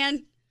 leakage,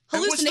 man.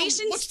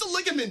 Hallucinations. What's the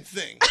ligament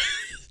thing? I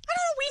don't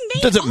know. We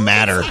made Doesn't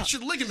matter.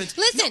 Fractured ligaments.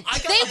 Listen,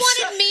 they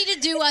wanted me to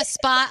do a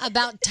spot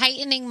about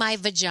tightening my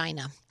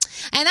vagina.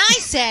 And I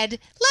said,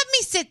 let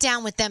me sit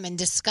down with them and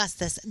discuss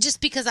this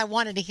just because I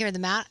wanted to hear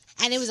them out.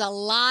 And it was a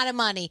lot of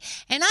money.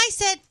 And I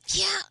said,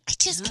 yeah, I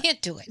just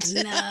can't do it.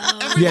 No.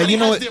 Yeah, you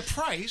know what? Their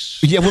price.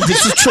 Yeah, well,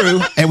 this is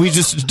true. And we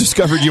just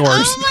discovered yours.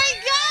 Oh, my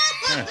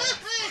God.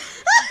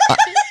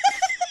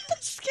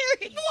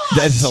 Scary.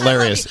 That's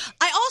hilarious.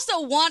 I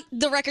also want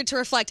the record to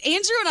reflect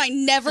Andrew and I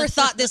never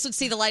thought this would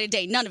see the light of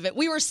day. None of it.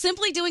 We were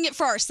simply doing it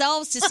for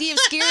ourselves to see if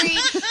Scary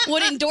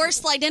would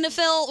endorse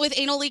sildenafil with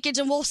anal leakage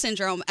and Wolf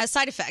syndrome as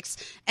side effects,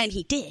 and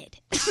he did.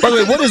 By the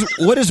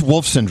way, what is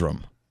Wolf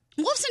syndrome?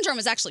 Wolf syndrome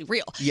is actually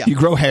real. Yeah. You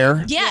grow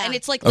hair? Yeah, and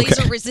it's like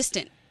laser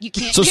resistant. You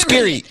can't. So get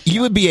Scary, rid of it.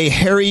 you would be a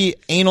hairy,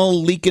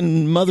 anal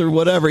leaking mother,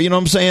 whatever. You know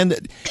what I'm saying?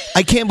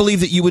 I can't believe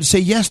that you would say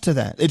yes to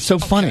that. It's so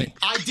funny.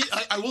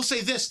 I will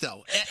say this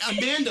though,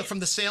 Amanda from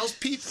the sales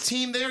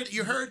team there that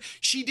you heard,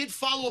 she did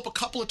follow up a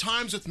couple of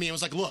times with me and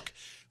was like, "Look,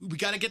 we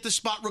got to get this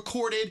spot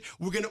recorded.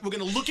 We're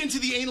gonna look into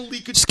the anal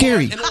leakage."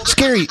 Scary,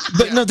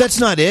 but no, that's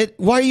not it.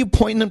 Why are you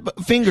pointing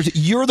fingers?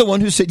 You're the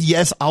one who said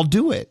yes. I'll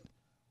do it.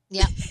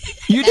 Yeah,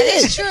 you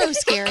did. That is true,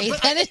 Scary.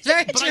 That is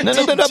very true. No.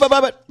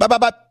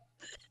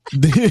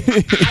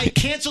 I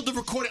canceled the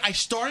recording. I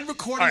started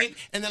recording it,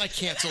 and then I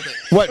canceled it.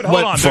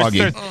 Hold on.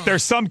 Froggy?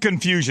 There's some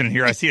confusion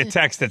here. I see a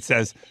text that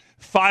says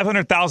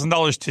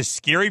 $500,000 to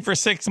Scary for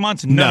 6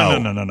 months.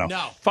 No.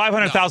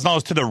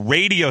 $500,000 to the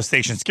radio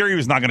station. Scary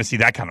was not going to see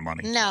that kind of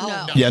money.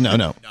 No. Yeah,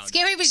 no.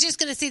 Scary was just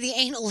going to see the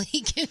anal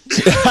leakage.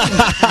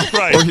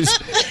 Right. Or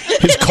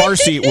his car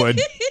seat would.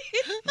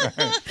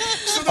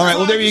 All right,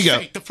 well, there you go.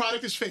 Fake. The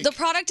product is fake. The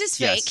product is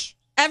fake. Yes.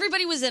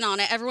 Everybody was in on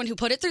it. Everyone who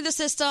put it through the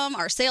system,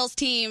 our sales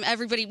team,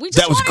 everybody. We just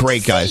That was wanted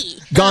great, to guys. see.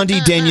 Gandhi,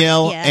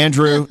 Danielle,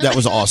 Andrew, that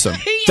was awesome.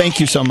 Thank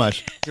you so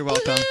much. You're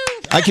welcome.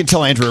 I can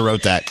tell Andrew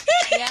wrote that.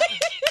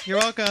 You're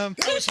welcome.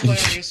 That was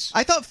hilarious.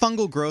 I thought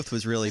fungal growth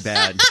was really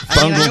bad.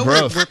 Fungal I know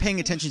growth. We're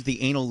paying attention to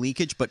the anal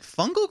leakage, but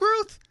fungal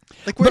growth?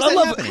 Like, where's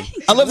that happening?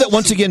 I love that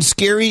once again.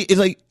 Scary is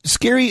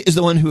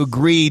the one who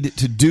agreed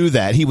to do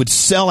that. He would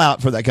sell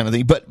out for that kind of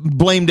thing, but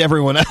blamed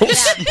everyone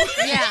else.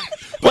 Yeah.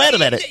 Wait a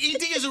minute.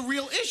 ED is a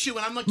real issue,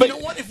 and I'm like, But you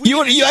know what? If we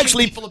you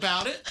actually people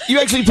about it,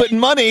 you actually put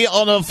money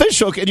on a fish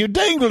hook and you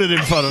dangled it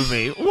in front of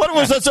me. What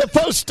was that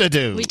supposed to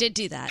do? We did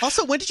do that.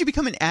 Also, when did you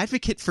become an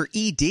advocate for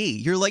ED?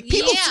 You're like,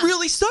 people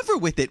really suffer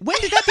with it. When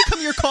did that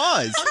become your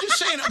cause? I'm just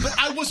saying. But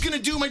I was going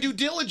to do my due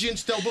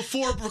diligence though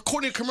before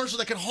recording a commercial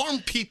that could harm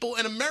people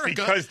in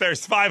America. Because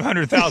there's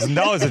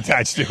 $500,000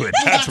 attached to it.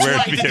 That's where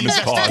it became his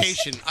cause.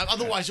 Investigation.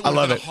 Otherwise, it I would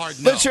love have it. been a hard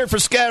no. Let's hear it for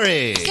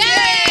Scary.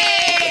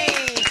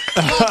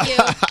 Love you.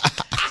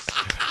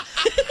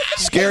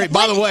 Scary.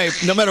 By the way,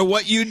 no matter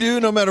what you do,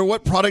 no matter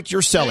what product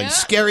you're selling,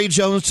 Scary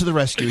Jones to the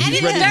rescue. And He's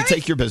it's ready very- to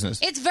take your business.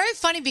 It's very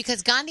funny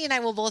because Gandhi and I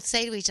will both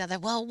say to each other,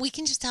 well, we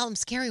can just tell him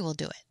Scary will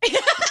do it.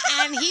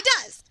 And he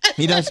does.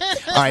 He does?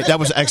 All right, that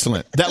was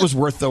excellent. That was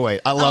worth the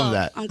wait. I love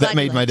that. I'm glad That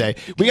made you my day.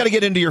 We got to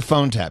get into your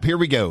phone tap. Here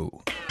we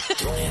go.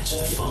 Don't answer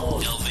the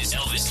phone.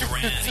 Elvis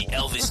Duran, the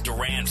Elvis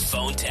Duran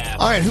phone tap.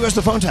 All right, who has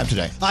the phone tap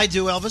today? I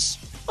do, Elvis.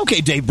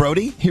 Okay, Dave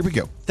Brody, here we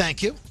go.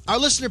 Thank you. Our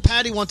listener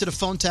Patty wanted to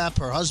phone tap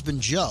her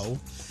husband Joe.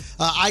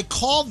 I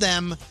called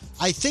them,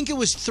 I think it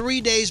was 3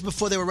 days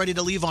before they were ready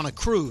to leave on a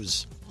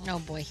cruise. Oh,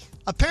 boy.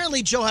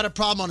 Apparently, Joe had a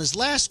problem on his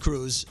last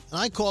cruise, and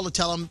I called to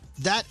tell him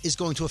that is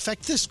going to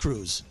affect this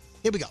cruise.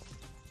 Here we go.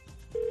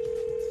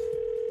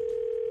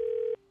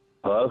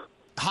 Hello?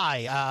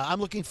 Hi, I'm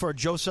looking for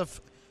Joseph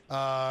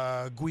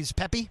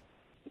Guizpepi.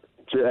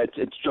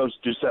 It's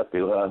Joseph Giuseppe.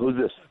 Who's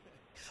this?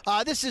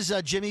 This is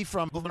Jimmy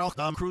from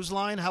Cruise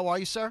Line. How are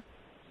you, sir?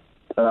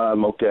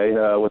 I'm okay.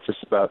 What's this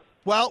about?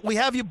 Well, we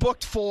have you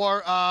booked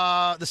for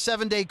the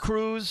 7-day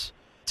cruise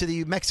to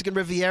the Mexican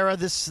Riviera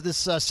this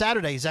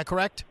Saturday. Is that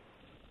correct?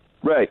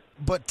 Right.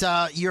 But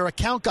your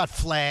account got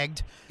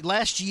flagged.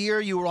 Last year,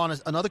 you were on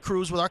another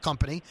cruise with our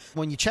company.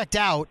 When you checked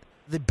out,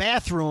 the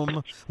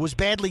bathroom was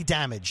badly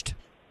damaged.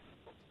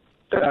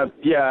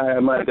 Yeah, I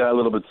might have got a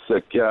little bit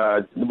sick.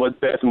 What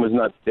bathroom was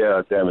not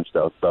damaged,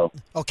 though. So.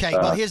 Okay,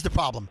 well, here's the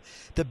problem.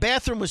 The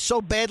bathroom was so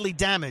badly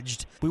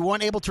damaged, we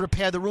weren't able to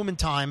repair the room in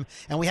time,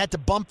 and we had to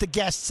bump the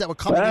guests that were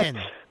coming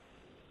in.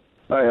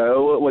 All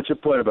right, what's your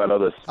point about all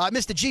this?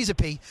 Mr.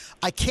 Giuseppe,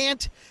 I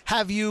can't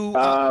have you...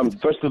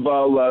 First of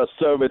all,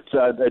 sir,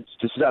 it's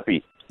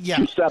Giuseppe. Yeah.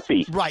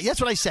 Giuseppe. Right,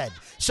 that's what I said.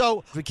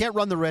 So we can't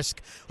run the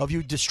risk of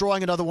you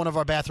destroying another one of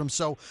our bathrooms,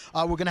 so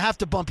we're going to have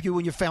to bump you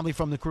and your family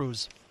from the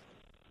cruise.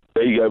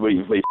 Are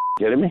you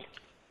kidding me?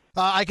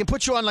 I can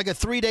put you on like a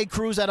 3-day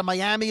cruise out of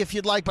Miami if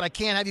you'd like, but I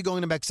can't have you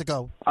going to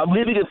Mexico. I'm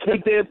leaving in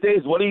 3 damn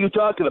days. What are you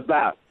talking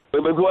about?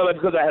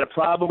 Because I had a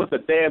problem with the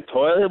damn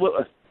toilet?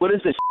 What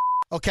is this?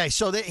 Okay,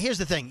 so here's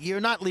the thing. You're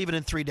not leaving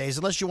in 3 days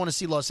unless you want to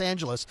see Los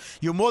Angeles.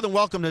 You're more than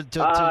welcome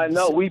to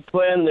No, we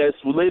planned this.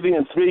 We're leaving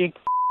in 3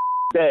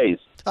 days.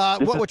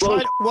 What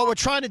we're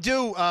trying to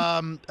do...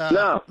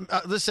 no,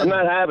 listen,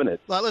 I'm not having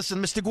it.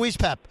 Listen, Mr.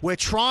 Guizpep, we're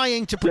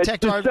trying to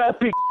protect our...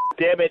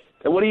 Damn it.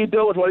 And what are you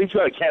doing? What are you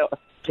trying to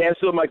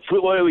cancel my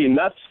trip? What are you,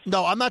 nuts?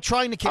 No, I'm not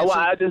trying to cancel.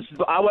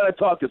 I want to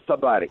talk to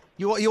somebody.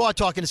 You are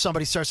talking to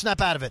somebody, sir. Snap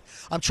out of it.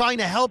 I'm trying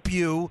to help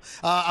you.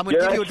 I'm going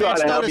to give you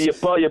advance notice.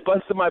 You're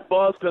busting my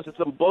balls because of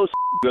some bullshit.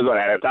 You're going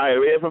to have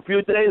diarrhea for a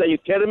few days? Are you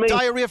kidding me?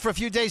 Diarrhea for a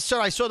few days,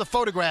 sir. I saw the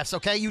photographs,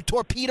 okay? You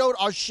torpedoed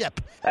our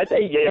ship. I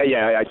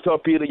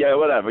torpedoed,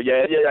 whatever.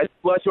 Yeah,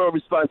 what's your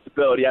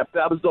responsibility? I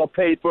was all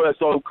paid for it,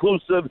 so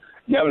inclusive.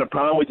 You having a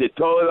problem with your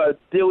toilet?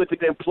 Deal with the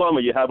damn plumber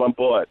you have on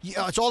board.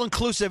 Yeah, it's all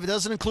inclusive. It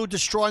doesn't include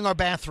destroying our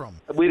bathroom.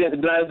 We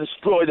didn't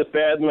destroy the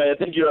bathroom. I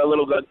think you're a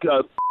little in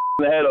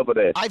the head over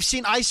there. I've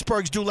seen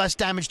icebergs do less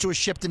damage to a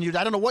ship than you.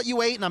 I don't know what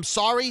you ate, and I'm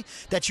sorry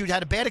that you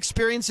had a bad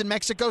experience in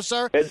Mexico,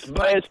 sir. It's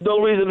no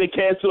reason to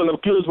cancel the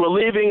cruise. We're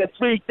leaving in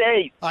 3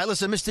 days. All right,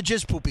 listen, Mr.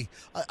 Jizpoopy,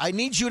 I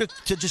need you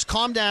to just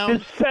calm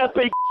down.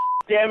 Giuseppe,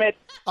 damn it.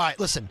 All right,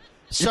 listen,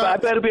 sir. I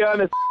better be on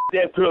this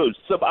damn cruise.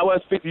 So I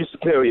want to speak to your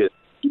superiors.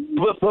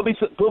 Put me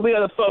on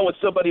the phone with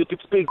somebody who can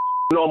speak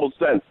normal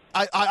sense.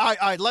 All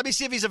right, let me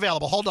see if he's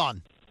available. Hold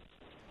on.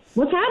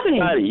 What's happening?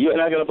 Patty, you're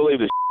not going to believe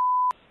this.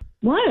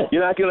 What?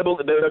 You're not going to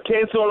believe. They're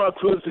canceling our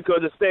cruise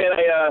because they're saying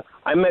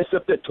I messed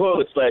up the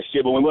toilets last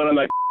year when we went on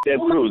that damn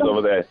cruise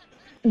over there.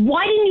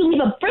 Why didn't you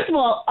leave first of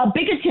all, a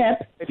bigger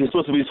tip? You're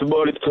supposed to be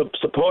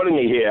supporting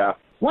me here.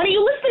 Why don't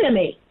you listen to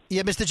me?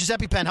 Yeah, Mr.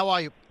 Giuseppe Penn, how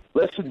are you?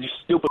 Listen, you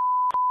stupid.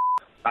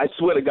 I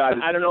swear to God,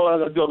 I don't know what I'm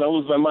going to do. I'm going to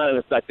lose my mind in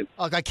a second.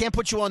 Look, I can't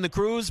put you on the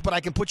cruise, but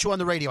I can put you on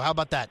the radio. How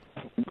about that?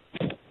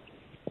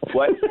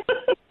 What?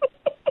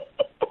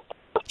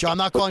 Joe, I'm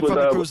not calling from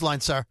the cruise line,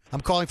 sir. I'm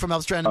calling from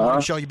Elvis Duran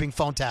Morning Show. You're being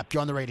phone tapped. You're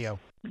on the radio.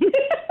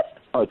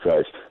 Oh,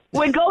 Christ.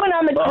 We're going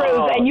on the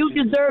cruise, and you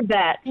deserve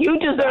that. You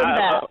deserve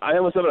that. I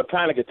almost having a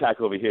panic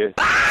attack over here.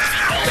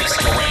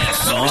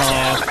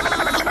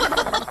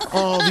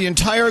 Oh, the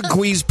entire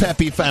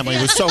Guizpepi family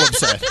was so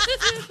upset.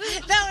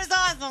 That was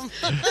awesome.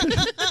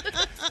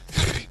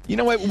 You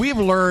know what? We've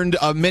learned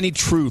many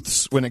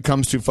truths when it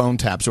comes to phone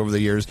taps over the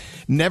years.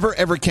 Never,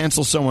 ever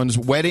cancel someone's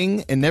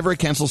wedding and never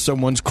cancel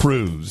someone's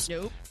cruise.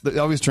 Nope. They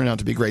always turn out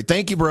to be great.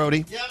 Thank you,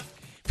 Brody. Yep.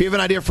 If you have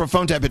an idea for a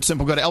phone tap, it's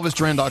simple. Go to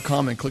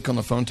ElvisDuran.com and click on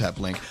the phone tap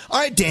link. All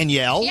right,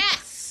 Danielle.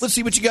 Yes. Let's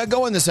see what you got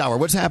going this hour.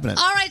 What's happening?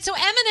 All right, so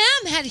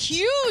Eminem had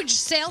huge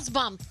sales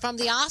bump from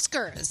the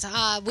Oscars,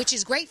 which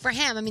is great for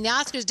him. I mean, the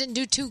Oscars didn't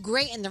do too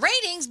great in the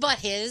ratings, but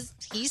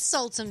he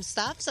sold some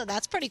stuff, so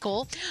that's pretty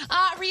cool.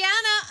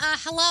 Rihanna,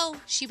 hello.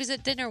 She was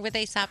at dinner with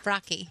A$AP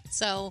Rocky.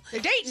 So they're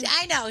dating.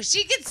 I know.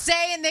 She can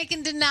say and they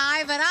can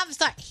deny, but I'm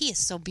sorry. He is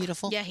so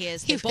beautiful. Yeah, he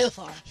is. They both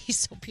are. He's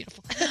so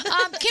beautiful.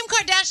 Kim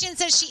Kardashian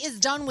says she is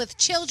done with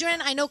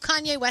children. I know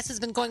Kanye West has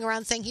been going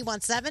around saying he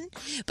wants 7,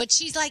 but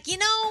she's like, I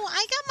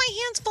got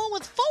my hands full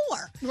with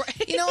 4.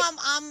 Right.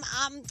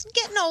 I'm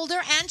getting older,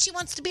 and she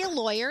wants to be a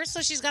lawyer,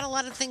 so she's got a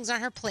lot of things on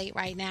her plate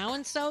right now,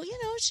 and so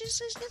she's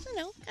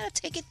gotta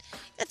take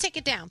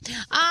it down.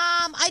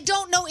 I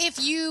don't know if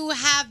you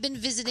have been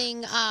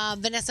visiting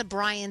Vanessa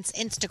Bryant's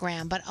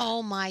Instagram, but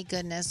oh my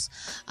goodness,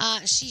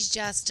 she's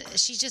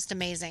just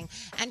amazing.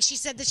 And she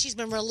said that she's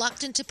been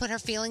reluctant to put her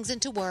feelings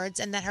into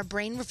words, and that her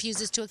brain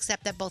refuses to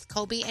accept that both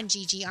Kobe and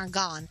Gigi are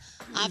gone.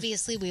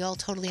 Obviously, we all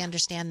totally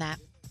understand that.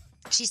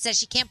 She says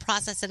she can't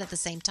process it at the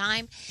same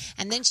time.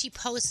 And then she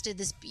posted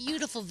this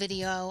beautiful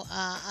video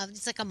of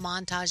it's like a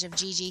montage of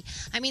Gigi.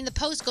 I mean, the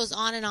post goes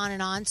on and on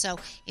and on. So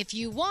if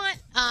you want,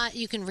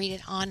 you can read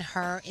it on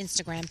her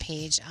Instagram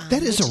page.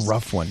 That is a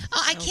rough one.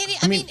 Oh, I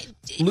can't. I mean,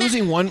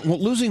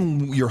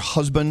 losing your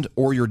husband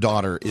or your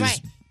daughter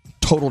is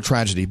total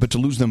tragedy. But to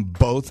lose them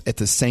both at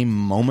the same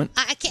moment,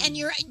 I can't.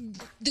 And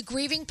the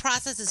grieving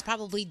process is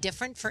probably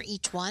different for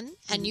each one,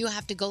 and you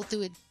have to go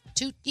through it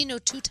two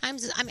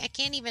times. I mean, I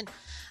can't even.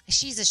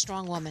 She's a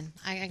strong woman.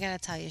 I gotta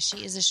tell you,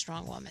 she is a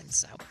strong woman.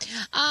 So,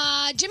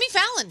 Jimmy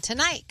Fallon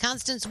tonight.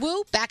 Constance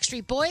Wu,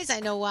 Backstreet Boys.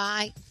 I know.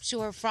 I'm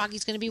sure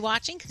Froggy's going to be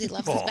watching because he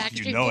loves his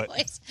Backstreet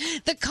Boys.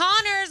 The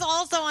Connors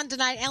also on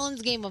tonight.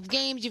 Ellen's Game of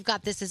Games. You've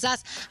got This Is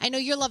Us. I know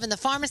you're loving The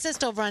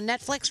Pharmacist over on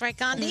Netflix, right,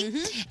 Gandhi?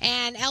 Mm-hmm.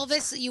 And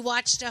Elvis, you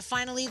watched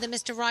finally the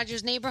Mr.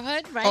 Rogers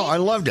Neighborhood, right? Oh, I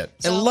loved it.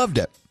 I loved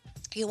it.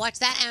 You watch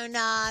that, and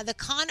the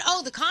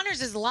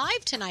Connors is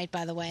live tonight,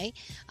 by the way.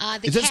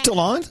 Is it still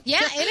on?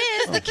 Yeah,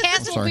 it is. The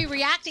cast will sorry. be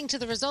reacting to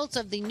the results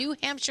of the New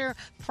Hampshire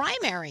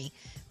primary.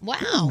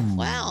 Wow,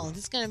 wow,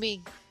 this is going to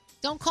be.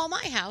 Don't call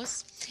my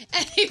house.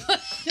 Anyway.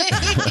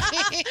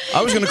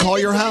 I was going to call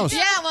your house.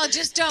 Yeah, well,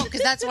 just don't,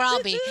 because that's where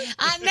I'll be.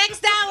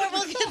 Next hour,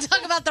 we're going to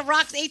talk about The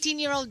Rock's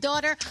 18-year-old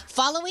daughter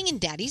following in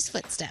Daddy's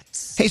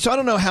footsteps. Hey, so I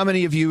don't know how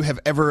many of you have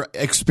ever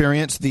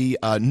experienced the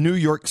New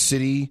York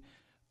City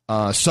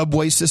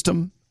subway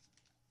system.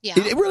 Yeah.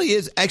 It really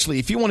is. Actually,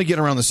 if you want to get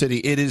around the city,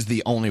 it is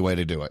the only way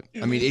to do it.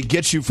 I mean, it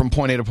gets you from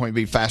point A to point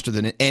B faster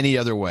than any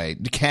other way.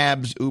 The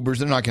cabs, Ubers,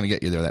 they're not going to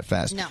get you there that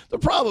fast. No. The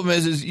problem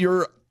is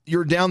you're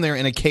down there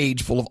in a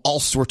cage full of all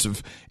sorts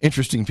of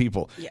interesting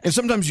people. Yes. And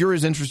sometimes you're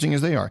as interesting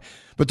as they are.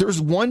 But there's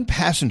one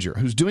passenger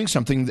who's doing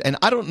something, and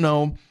I don't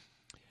know,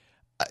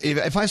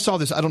 if I saw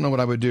this, I don't know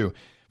what I would do.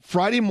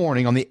 Friday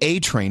morning on the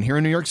A train here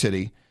in New York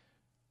City,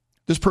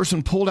 this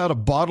person pulled out a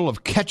bottle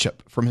of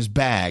ketchup from his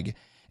bag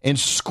and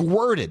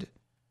squirted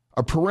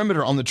a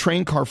perimeter on the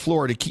train car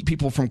floor to keep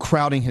people from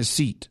crowding his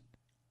seat.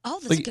 Oh,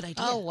 that's a good idea.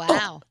 Oh, wow.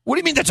 Oh, what do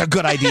you mean that's a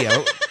good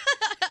idea?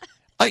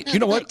 You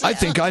know what? I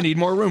think I need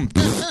more room.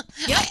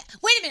 Yeah.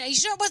 Wait a minute. Are you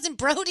sure it wasn't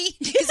Brody?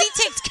 Because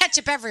he takes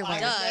ketchup everywhere.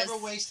 I would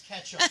never waste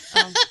ketchup.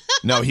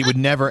 No, he would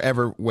never,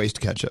 ever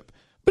waste ketchup.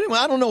 But anyway,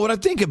 I don't know what I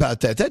think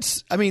about that.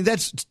 That's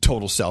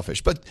total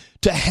selfish. But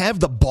to have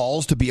the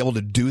balls to be able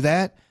to do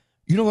that,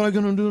 you know what I'm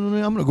going to do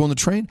today? I'm going to go on the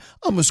train.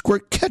 I'm going to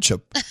squirt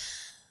ketchup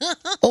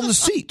on the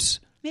seats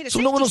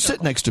so no one will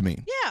sit next to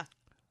me. Yeah.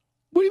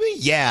 What do you mean,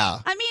 yeah?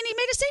 I mean, he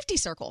made a safety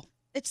circle.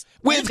 It's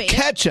with innovative.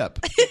 ketchup.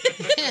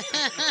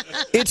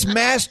 It's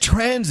mass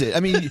transit. I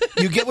mean,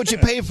 you get what you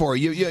pay for.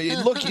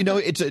 Look,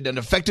 it's an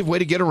effective way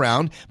to get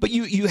around, but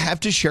you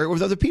have to share it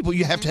with other people.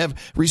 You have to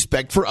have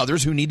respect for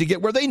others who need to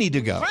get where they need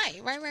to go. Right.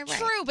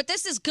 True, but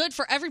this is good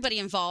for everybody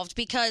involved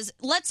because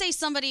let's say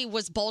somebody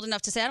was bold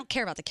enough to say, I don't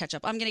care about the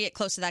ketchup. I'm going to get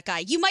close to that guy.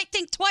 You might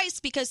think twice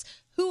because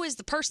who is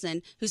the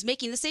person who's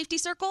making the safety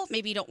circle?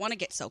 Maybe you don't want to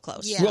get so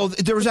close. Yeah. Well,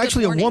 there was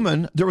actually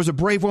there was a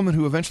brave woman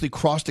who eventually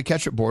crossed the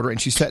ketchup border and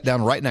she sat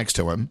down right next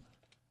to him.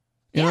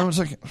 You know, it's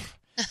like,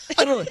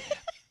 I don't know.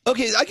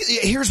 Okay,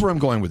 here's where I'm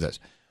going with this.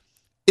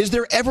 Is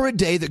there ever a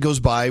day that goes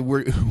by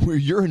where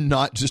you're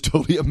not just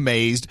totally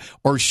amazed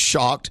or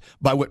shocked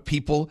by what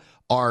people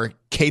are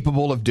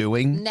capable of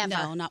doing? Never.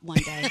 No, not one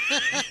day.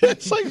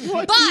 It's like,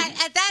 what?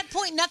 But at that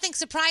point, nothing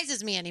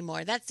surprises me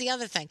anymore. That's the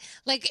other thing.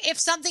 Like, if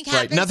something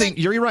happens... Right, nothing.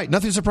 You're right.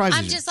 Nothing surprises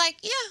you. I'm just like,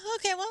 yeah,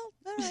 okay, well,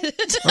 all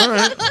right. All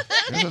right.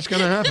 That's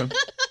going to happen.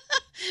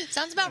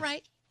 Sounds about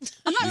right.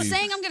 I'm not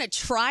saying I'm going to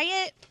try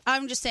it.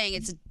 I'm just saying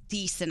it's a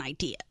decent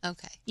idea.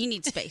 Okay. You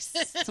need space.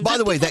 By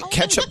the way, that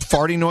ketchup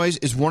farting noise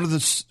is one of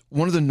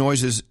the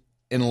noises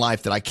in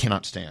life that I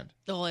cannot stand.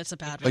 Oh, it's a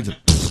bad Like one.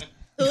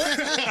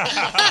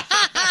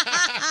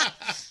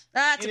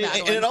 That's a bad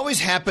and one. it always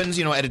happens,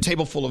 at a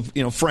table full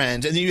of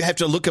friends, and then you have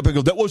to look up and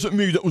go, "That wasn't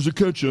me. That was the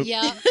ketchup."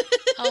 Yeah,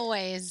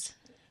 always.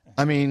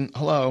 I mean,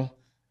 hello.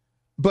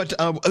 But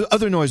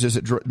other noises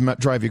that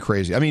drive you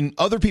crazy. I mean,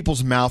 other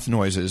people's mouth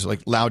noises,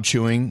 like loud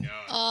chewing.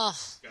 Oh,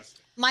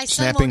 my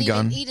son Snapping won't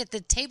gun. even eat at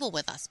the table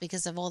with us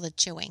because of all the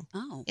chewing.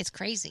 Oh, it's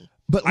crazy.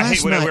 But I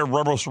hate when I wear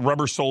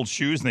rubber-soled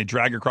shoes and they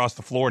drag across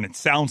the floor and it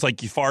sounds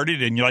like you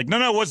farted and you're like,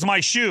 no, it was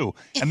my shoe.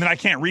 And then I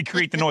can't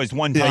recreate the noise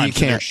one time. Yeah, you so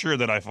they're can't. sure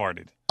that I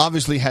farted.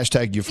 Obviously,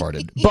 hashtag you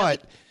farted.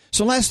 But,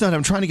 so last night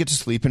I'm trying to get to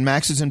sleep and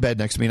Max is in bed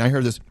next to me and I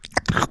hear this.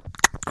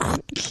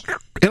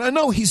 And I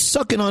know he's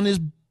sucking on his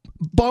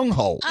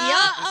bunghole. And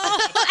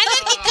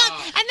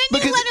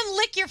then you let him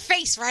lick your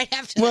face right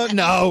after Well,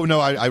 that. no,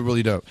 I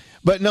really don't.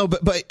 But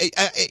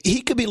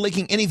he could be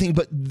licking anything.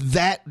 But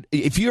that,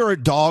 if you're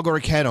a dog or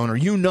a cat owner,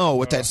 you know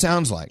what that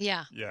sounds like.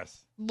 Yeah.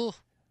 Yes.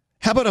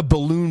 How about a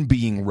balloon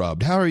being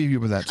rubbed? How are you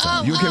with that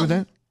sound? You okay with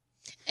that?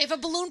 If a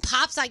balloon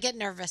pops, I get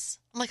nervous.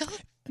 I'm like, oh.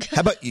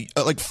 How about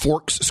like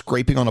forks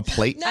scraping on a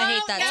plate? I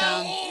hate that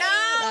sound.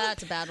 No,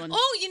 That's a bad one.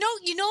 Oh,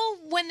 you know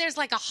when there's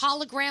like a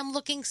hologram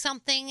looking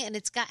something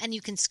and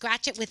you can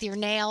scratch it with your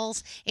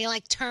nails. It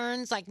like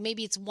turns, like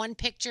maybe it's one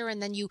picture and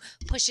then you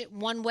push it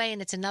one way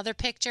and it's another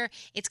picture.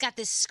 It's got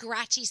this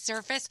scratchy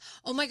surface.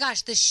 Oh my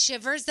gosh, the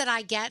shivers that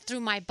I get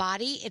through my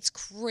body, it's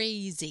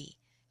crazy.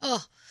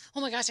 Oh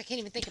my gosh, I can't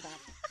even think about it.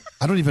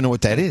 I don't even know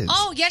what that is.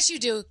 Oh, yes, you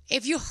do.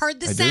 If you heard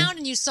the I sound do?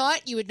 and you saw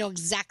it, you would know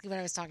exactly what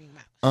I was talking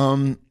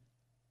about.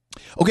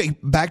 Okay,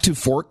 back to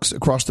forks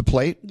across the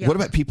plate. Yeah. What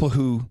about people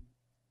who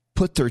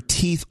put their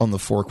teeth on the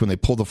fork when they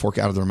pull the fork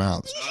out of their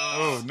mouths?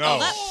 Oh, Oh,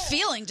 that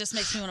feeling just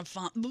makes me want to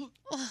vomit.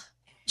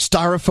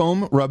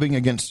 Styrofoam rubbing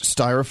against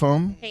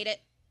styrofoam. Hate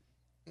it.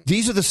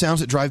 These are the sounds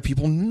that drive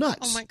people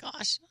nuts. Oh, my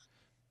gosh.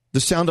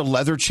 The sound a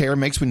leather chair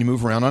makes when you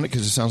move around on it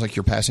because it sounds like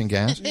you're passing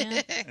gas.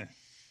 I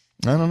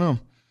don't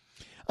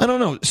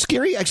know.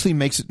 Scary actually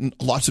makes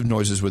lots of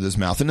noises with his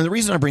mouth. And the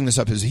reason I bring this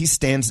up is he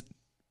stands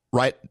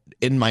right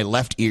in my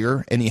left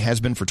ear, and he has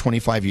been for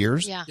 25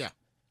 years. Yeah.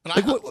 But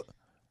Like,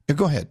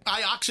 go ahead.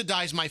 I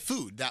oxidize my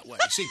food that way.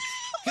 See,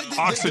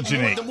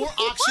 Oxygenate.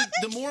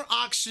 the more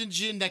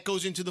oxygen that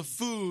goes into the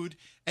food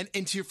and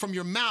from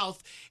your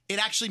mouth,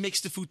 it actually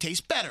makes the food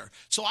taste better.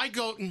 So I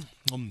go. He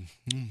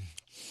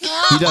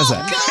does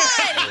that.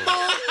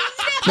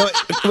 No,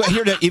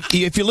 here,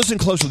 if you listen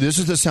closely, this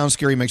is the sound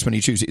Scary makes when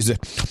he chews. It's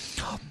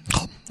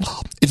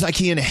like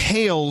he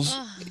inhales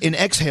and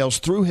exhales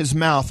through his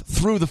mouth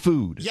through the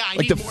food. Yeah, I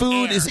like need the more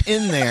food air. is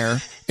in there.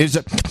 Is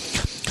a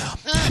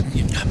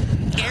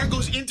Air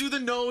goes in through the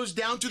nose,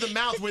 down to the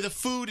mouth where the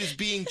food is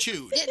being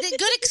chewed.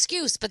 Good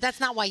excuse, but that's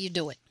not why you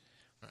do it.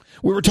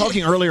 We were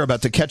talking earlier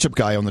about the ketchup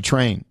guy on the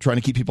train trying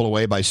to keep people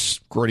away by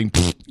squirting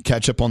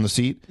ketchup on the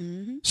seat.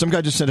 Mm-hmm. Some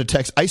guy just sent a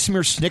text. I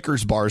smear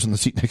Snickers bars on the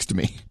seat next to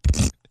me.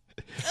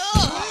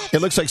 It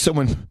looks like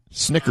someone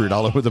snickered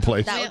all over the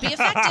place. That would be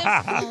effective.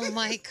 Oh,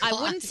 my God.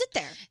 I wouldn't sit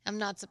there. I'm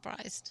not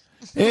surprised.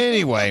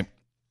 Anyway,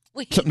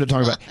 something to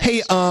talk about.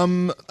 Hey,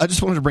 I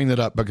just wanted to bring that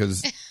up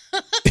because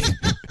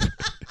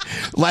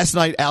last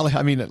night,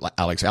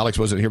 Alex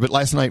wasn't here, but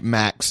last night,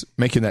 Max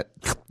making that.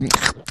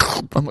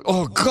 I'm like,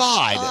 oh,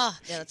 God.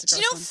 Yeah, that's a Do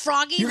you know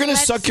Froggy You're going to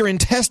suck your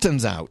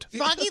intestines out.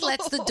 Froggy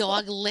lets the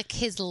dog lick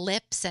his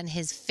lips and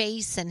his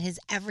face and his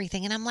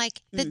everything. And I'm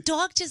like, the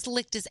dog just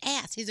licked his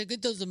ass. He's like,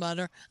 it doesn't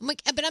matter. I'm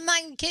like, but I'm not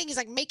even kidding. He's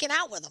like making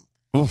out with him.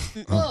 Oof.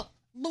 Oh.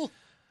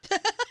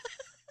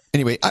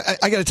 Anyway,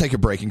 I got to take a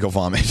break and go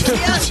vomit.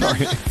 Sorry.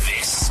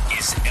 This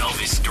is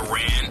Elvis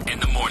Duran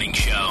and the Morning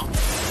Show.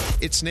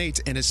 It's Nate,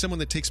 and as someone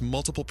that takes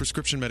multiple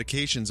prescription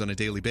medications on a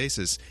daily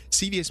basis,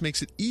 CVS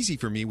makes it easy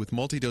for me with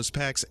multi-dose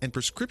packs and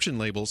prescription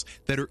labels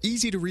that are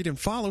easy to read and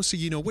follow so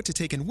you know what to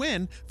take and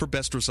when for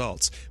best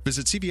results.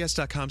 Visit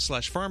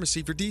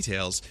cvs.com/pharmacy for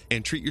details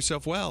and treat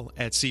yourself well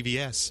at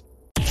CVS.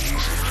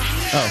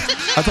 Oh,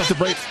 I thought the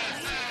break.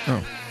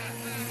 Oh.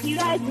 You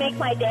guys make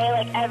my day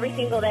like every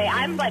single day.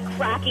 I'm like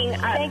cracking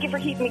up. Thank you for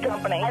keeping me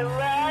company. I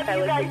love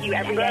you guys. You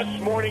every day.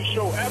 Best morning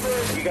show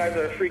ever. You guys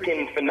are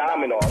freaking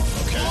phenomenal.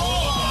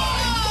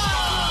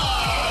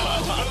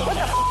 What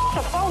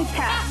the phone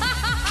tap?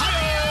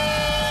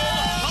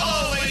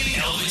 Hello, lady.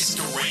 Elvis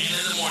Duran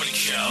and the Morning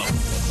Show.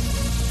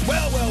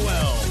 Well.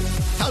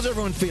 How's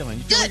everyone feeling?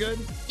 You feeling good?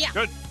 Yeah.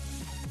 Good.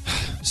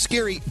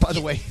 Scary, by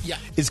the way,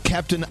 is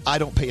Captain I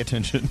Don't Pay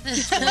Attention.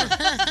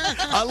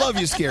 I love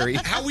you, Scary.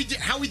 How we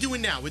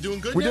doing now? We're doing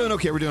good. We're now?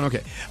 doing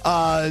okay.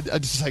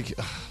 Just like,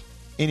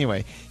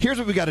 anyway, here's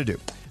what we got to do.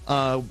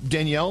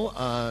 Danielle,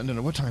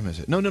 no, what time is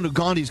it? No,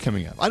 Gandhi's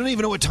coming up. I don't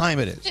even know what time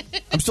it is.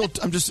 I'm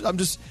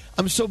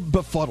so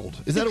befuddled.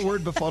 Is that a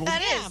word, befuddled?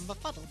 That is. I'm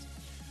befuddled.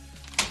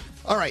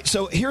 All right,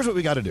 so here's what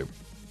we got to do.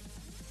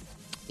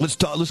 Let's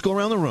go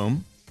around the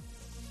room,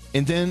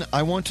 and then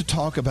I want to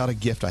talk about a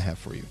gift I have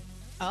for you.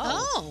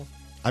 Oh.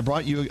 I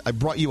brought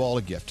you all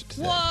a gift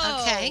today.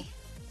 Whoa. Okay.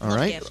 All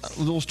right.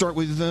 We'll start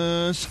with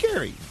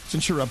Scary,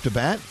 since you're up to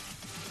bat.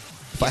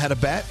 If I had a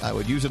bat, I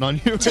would use it on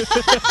you. I don't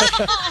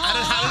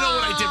know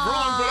what I did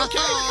wrong, but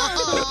okay.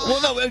 Well,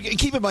 no.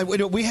 Keep in mind,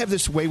 we have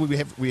this way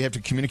we have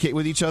to communicate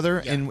with each other,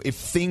 and if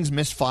things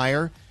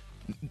misfire,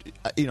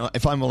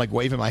 if I'm like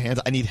waving my hands,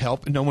 I need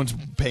help. No one's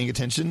paying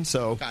attention,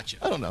 so Gotcha.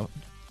 I don't know.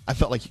 I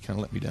felt like you kind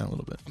of let me down a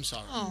little bit. I'm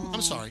sorry.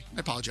 I'm sorry.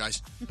 I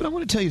apologize. But I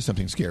want to tell you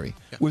something, Scary.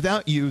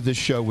 Without you, this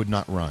show would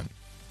not run.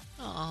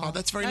 Oh,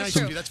 that's very nice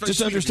of you. That's very Just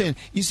sweet of you. understand.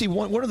 You see,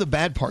 one of the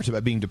bad parts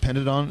about being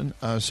dependent on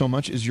so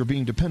much is you're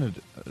being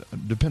dependent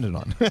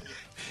on.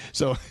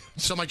 So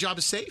my job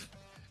is safe?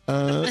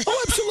 Oh,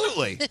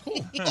 absolutely.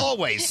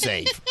 Always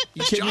safe.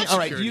 It's Kidding me? job All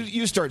right, security.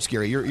 you start,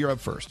 Scary. You're up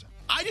first.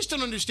 I just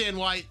don't understand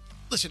why.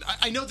 Listen,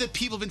 I know that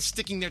people have been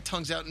sticking their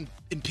tongues out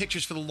in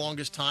pictures for the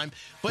longest time.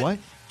 But What?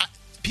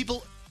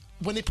 People,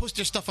 when they post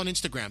their stuff on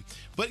Instagram.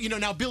 But,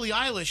 now Billie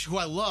Eilish, who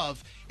I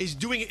love, is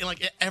doing it in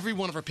like every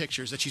one of her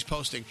pictures that she's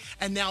posting.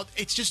 And now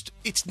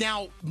it's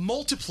now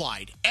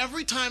multiplied.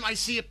 Every time I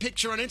see a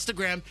picture on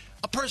Instagram,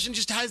 a person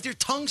just has their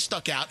tongue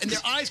stuck out and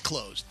their eyes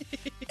closed.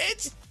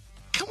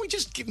 Can we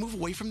just move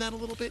away from that a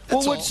little bit?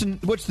 That's Well,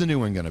 what's the new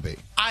one going to be?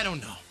 I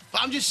don't know.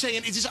 But I'm just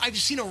saying, I've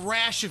just seen a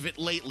rash of it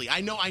lately.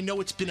 I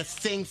know it's been a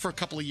thing for a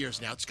couple of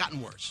years now. It's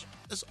gotten worse.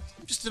 That's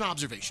just an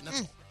observation.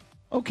 That's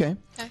all. Okay.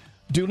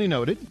 Duly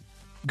noted.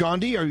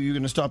 Gandhi, are you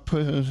going to stop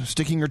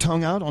sticking your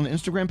tongue out on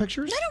Instagram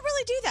pictures? I don't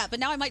really do that,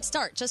 but now I might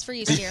start just for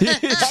you, Steer. I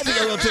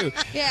think I will too.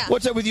 Yeah.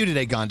 What's up with you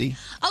today, Gandhi?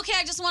 Okay,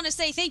 I just want to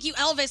say thank you,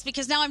 Elvis,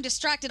 because now I'm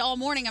distracted all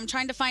morning. I'm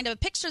trying to find a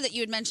picture that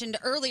you had mentioned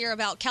earlier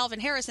about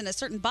Calvin Harris and a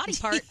certain body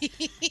part,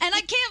 and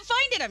I can't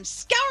find it. I'm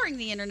scouring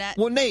the internet.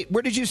 Well, Nate,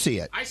 where did you see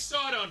it? I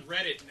saw it on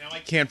Reddit. Now I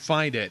can't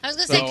find it. I was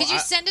going to say, could you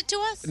send it to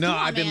us? No, Come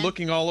on, I've been man.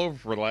 looking all over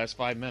for the last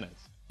 5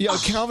 minutes. Yeah,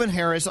 Calvin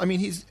Harris. I mean,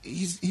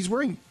 he's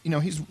wearing.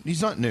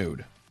 He's not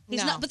nude.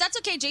 He's not, but that's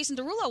okay. Jason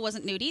Derulo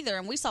wasn't nude either,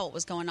 and we saw what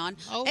was going on.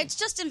 It's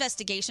just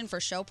investigation for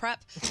show prep.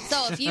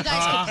 So if you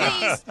guys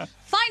could please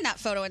find that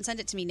photo and send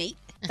it to me, Nate,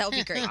 that would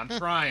be great. I'm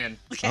trying.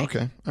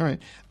 Okay. All right.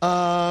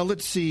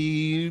 Let's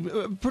see.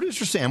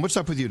 Producer Sam, what's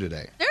up with you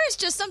today? There is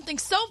just something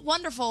so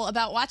wonderful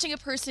about watching a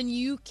person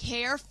you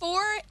care for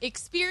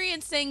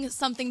experiencing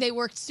something they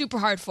worked super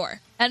hard for.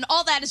 And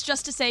all that is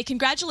just to say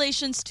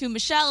congratulations to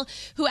Michelle,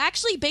 who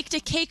actually baked a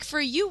cake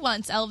for you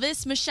once,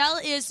 Elvis. Michelle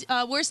is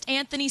Worst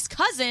Anthony's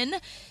cousin,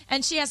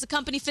 and she has a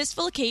company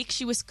Fistful of Cake.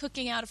 She was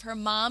cooking out of her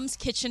mom's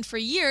kitchen for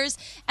years.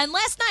 And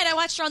last night I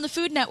watched her on the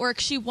Food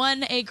Network. She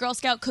won a Girl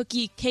Scout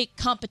cookie cake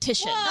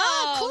competition.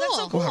 Oh, cool. That's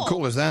so cool. Well, how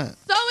cool is that?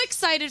 So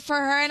excited for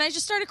her, and I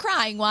just started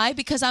crying. Why?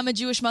 Because I'm a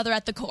Jewish mother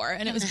at the core,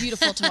 and it was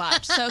beautiful to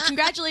watch. So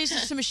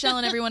congratulations to Michelle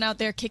and everyone out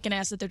there kicking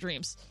ass at their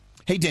dreams.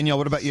 Hey, Danielle,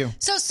 what about you?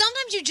 So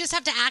sometimes you just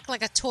have to act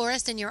like a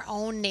tourist in your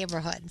own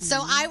neighborhood. So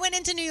I went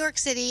into New York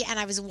City and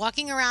I was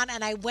walking around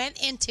and I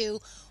went into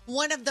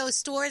one of those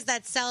stores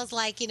that sells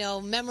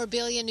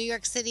memorabilia, New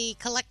York City,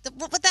 what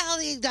the hell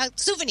are you,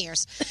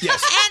 souvenirs.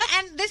 Yes.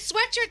 And this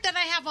sweatshirt that I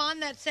have on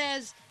that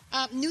says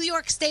New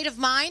York State of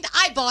Mind,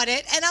 I bought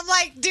it. And I'm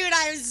like, dude,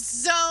 I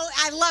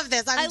love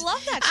this. I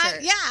love that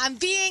shirt. I'm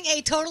being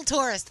a total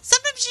tourist.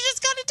 Sometimes you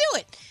just got to do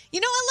it.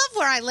 I love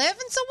where I live,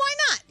 and so why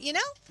not,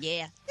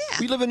 Yeah.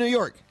 We live in New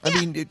York. I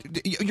mean,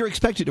 you're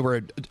expected to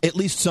wear at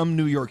least some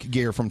New York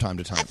gear from time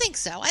to time. I think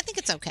so. I think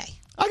it's okay.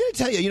 I got to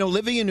tell you,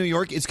 living in New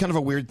York is kind of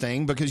a weird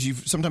thing because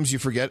sometimes you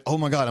forget, oh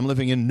my God, I'm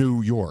living in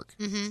New York.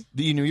 Mm-hmm.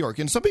 The New York.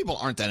 And some people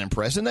aren't that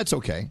impressed, and that's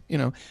okay,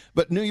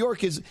 But New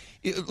York is,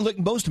 like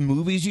most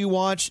movies you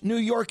watch, New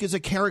York is a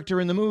character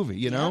in the movie,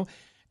 Yeah.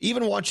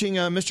 Even watching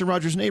Mr.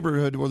 Rogers'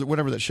 Neighborhood, or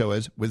whatever that show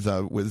is, with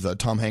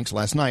Tom Hanks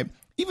last night,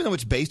 even though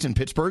it's based in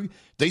Pittsburgh,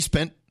 they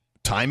spent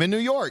time in New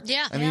York.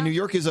 Yeah. I mean, New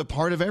York is a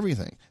part of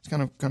everything. It's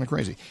kind of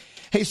crazy.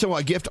 Hey, so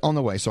a gift on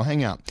the way, so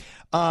hang out.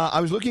 I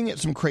was looking at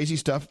some crazy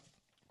stuff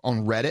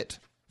on Reddit,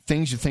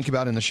 things you think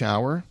about in the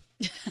shower.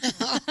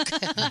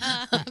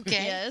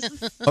 Okay.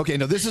 Yes. Okay,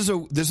 no, this is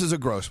a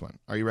gross one.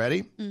 Are you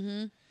ready?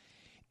 Mm-hmm.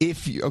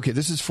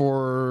 This is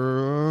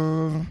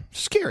for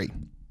scary.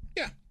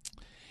 Yeah.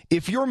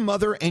 If your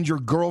mother and your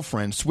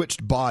girlfriend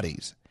switched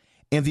bodies,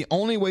 and the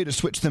only way to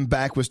switch them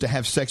back was to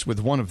have sex with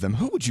one of them,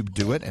 who would you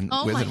do it and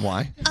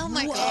why? Oh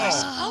my gosh.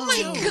 Oh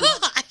my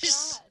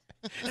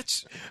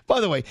gosh.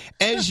 By the way,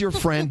 as your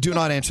friend, do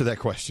not answer that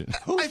question.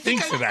 Who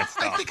thinks of that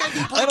stuff?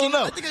 I don't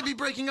know. I think I'd be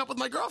breaking up with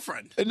my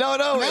girlfriend. No.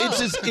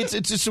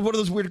 It's just one of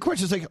those weird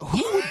questions. Like,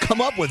 who would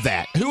come up with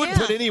that? Who would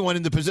put anyone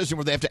in the position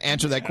where they have to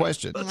answer that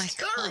question? Oh my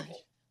god.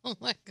 Oh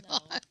my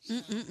gosh.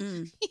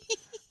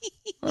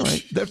 All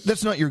right,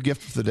 that's not your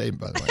gift for the day,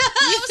 by the way.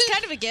 It was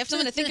kind of a gift. I'm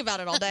going to think about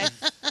it all day.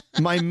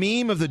 My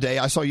meme of the day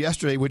I saw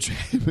yesterday, which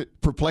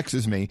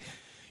perplexes me.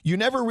 You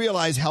never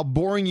realize how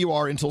boring you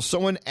are until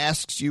someone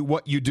asks you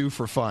what you do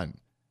for fun.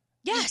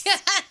 Yes.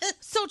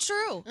 So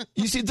true.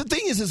 You see, the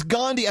thing is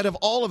Gandhi, out of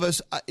all of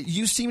us,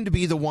 you seem to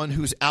be the one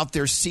who's out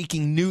there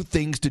seeking new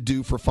things to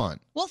do for fun.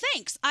 Well,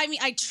 thanks. I mean,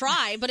 I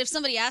try, but if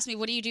somebody asked me,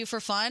 what do you do for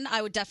fun?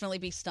 I would definitely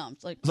be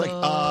stumped. Like,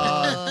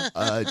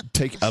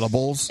 take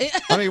edibles.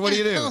 I mean, what do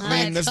you do?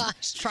 I mean,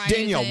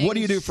 Danielle, what do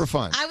you do for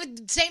fun?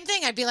 Same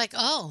thing. I'd be like,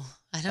 I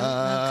don't know.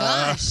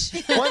 Gosh.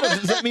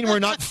 Does that mean we're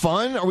not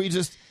fun? Are we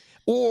just...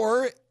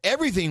 Or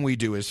everything we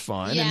do is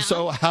fun, Yeah. and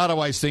so how do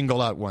I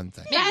single out one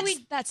thing?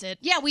 That's it.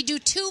 Yeah, we do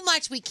too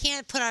much. We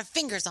can't put our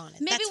fingers on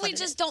it. Maybe we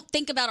just don't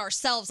think about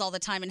ourselves all the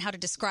time and how to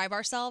describe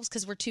ourselves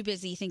because we're too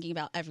busy thinking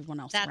about everyone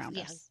else around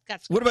us.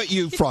 What about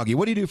you, Froggy?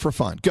 What do you do for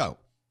fun? Go.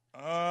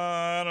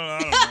 I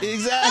don't know.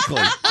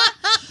 Exactly.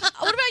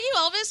 What about you,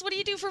 Elvis? What do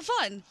you do for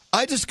fun?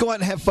 I just go out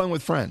and have fun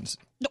with friends.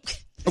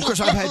 Of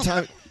course,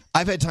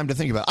 I've had time to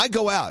think about it.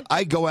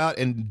 I go out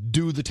and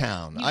do the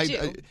town.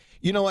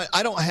 You know what?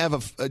 I don't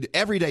have an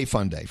everyday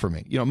fun day for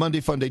me.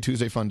 Monday fun day,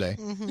 Tuesday fun day,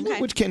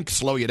 which can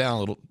slow you down a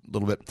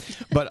little bit.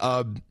 But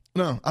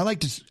no, I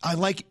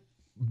like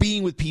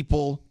being with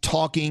people,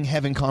 talking,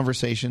 having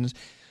conversations.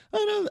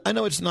 I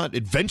know it's not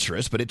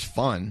adventurous, but it's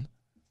fun,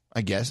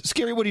 I guess.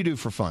 Scary, what do you do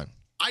for fun?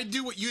 I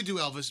do what you do,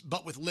 Elvis,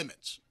 but with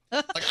limits.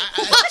 What are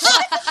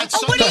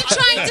you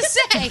trying to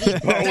say?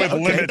 With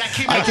limits.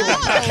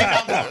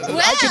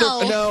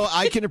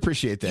 I can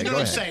appreciate that. You know Go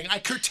what I'm ahead. saying? I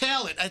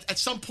curtail it. At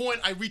some point,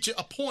 I reach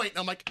a point, and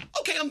I'm like,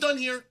 okay, I'm done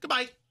here.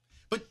 Goodbye.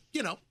 But,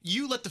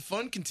 you let the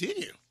fun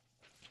continue.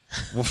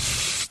 Well,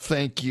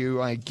 thank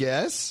you, I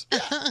guess.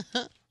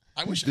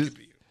 I wish it could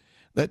be.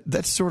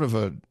 That's sort of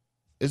a.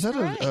 Is that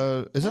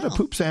a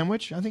poop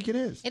sandwich? I think it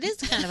is. It is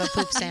kind of a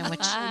poop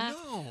sandwich.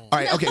 All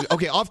right.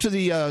 Okay. Off to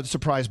the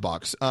surprise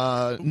box.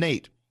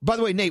 Nate. By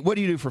the way, Nate, what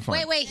do you do for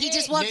fun? Wait. He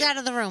just walked out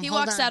of the room. He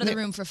Hold walks on. out of the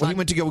room for Well, fun. he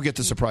went to go get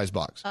the surprise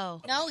box.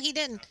 Oh no, he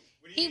didn't.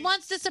 He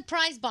wants the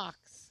surprise box.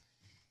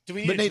 Do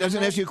we But Nate, I was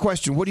going to ask you a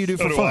question. What do you do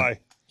for fun?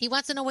 He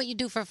wants to know what you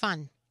do for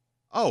fun.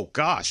 Oh,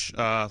 gosh.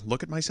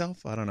 Look at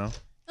myself? I don't know.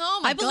 Oh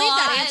my I believe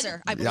that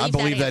answer. I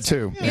believe that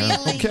too. Yeah.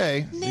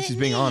 Okay. At least he's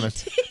being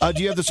honest.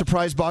 Do you have the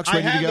surprise box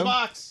ready I have to go? the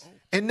box.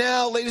 And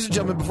now, ladies and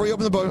gentlemen, before you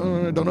open the box,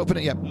 don't open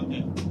it yet.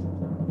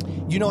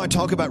 You know, I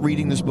talk about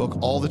reading this book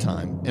all the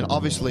time. And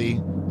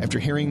obviously, after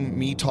hearing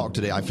me talk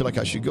today, I feel like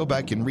I should go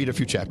back and read a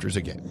few chapters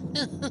again.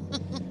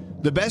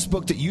 The best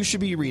book that you should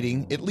be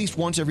reading at least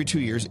once every 2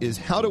 years is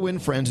How to Win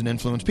Friends and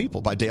Influence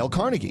People by Dale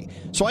Carnegie.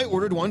 So I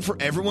ordered one for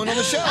everyone on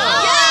the show. You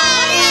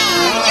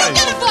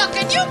get a book,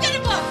 and you get a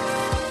book.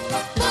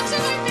 Books are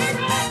my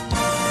favorite.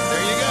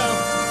 There you go.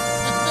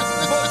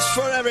 Books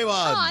for everyone.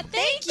 Aw,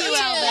 thank you,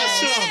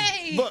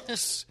 Elvis. Yay.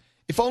 Books.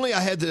 If only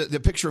I had the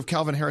picture of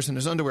Calvin Harris in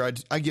his underwear,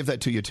 I'd give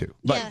that to you too.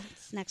 But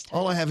it's next time.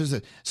 all I have is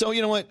it. So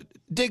you know what?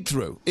 Dig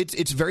through.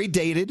 It's very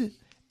dated,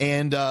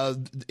 and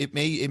it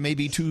may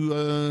be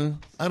too.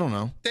 I don't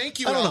know. Thank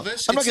you, I don't know.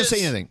 Elvis. I'm not It going to say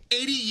says anything.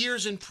 80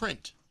 years in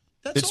print.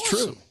 That's It's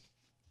awesome. true.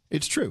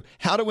 It's true.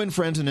 How to win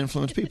friends and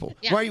influence people.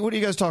 Yeah. What are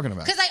you guys talking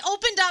about? Because I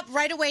opened up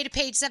right away to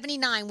page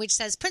 79, which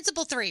says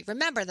Principle 3.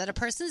 Remember that a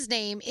person's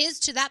name is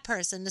to that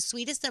person the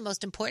sweetest and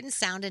most important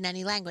sound in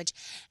any language.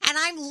 And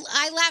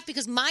I laugh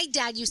because my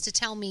dad used to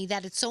tell me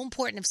that it's so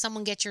important if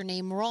someone gets your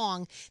name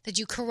wrong that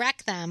you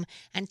correct them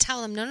and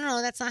tell them, no,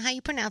 that's not how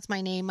you pronounce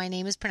my name. My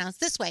name is pronounced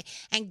this way.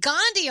 And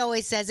Gandhi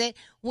always says it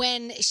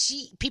when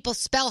people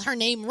spell her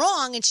name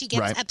wrong and she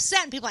gets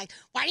upset. And people are like,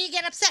 why do you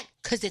get upset?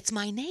 Because it's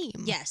my name.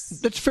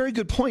 Yes. That's a very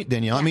good point,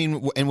 Danielle. I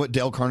mean, and what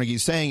Dale Carnegie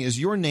is saying is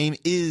your name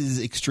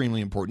is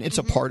extremely important. It's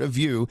a part of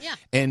you,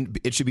 and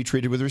it should be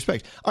treated with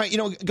respect. All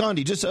right,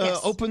 Gandhi, just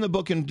open the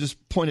book and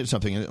just point at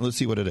something, and let's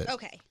see what it is.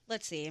 Okay,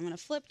 let's see. I'm going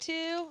to flip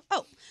to,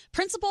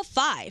 Principle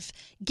 5.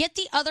 Get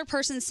the other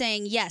person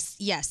saying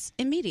yes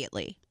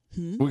immediately.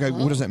 What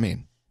does that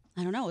mean?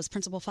 I don't know. It was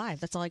Principle 5.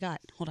 That's all I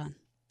got. Hold on.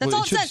 That's Well,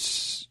 all it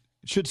says.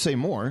 It should say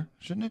more,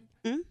 shouldn't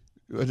it?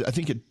 I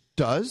think it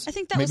does. I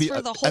think that was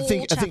for the whole I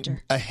think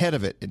chapter. ahead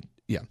of it.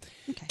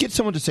 Get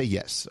someone to say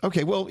yes.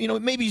 Okay, well,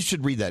 maybe you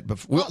should read that.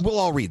 Before. We'll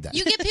all read that.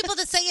 You get people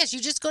to say yes. You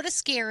just go to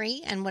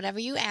Scary, and whatever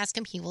you ask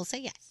him, he will say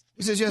yes.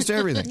 He says yes to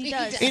everything. He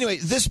does. Anyway,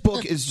 this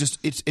book is just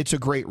it's a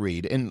great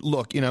read. And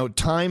look,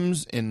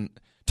 times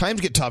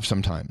get tough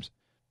sometimes.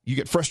 You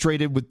get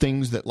frustrated with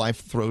things that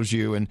life throws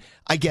you, and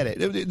I get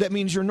it. That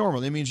means you're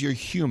normal. That means you're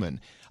human.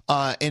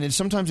 And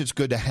sometimes it's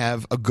good to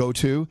have a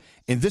go-to.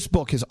 And this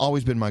book has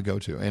always been my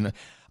go-to. And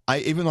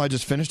even though I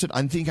just finished it,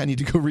 I think I need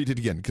to go read it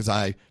again because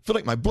I feel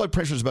like my blood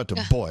pressure is about to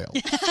boil.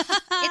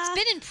 It's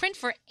been in print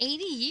for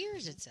 80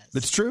 years, it says.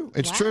 It's true.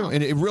 It's Wow. true.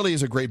 And it really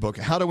is a great book.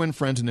 How to Win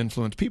Friends and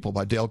Influence People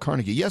by Dale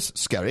Carnegie. Yes,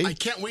 Scary. I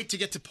can't wait to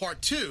get to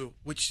part 2,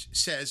 which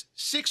says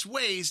 6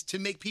 ways to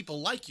make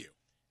people like you.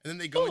 And then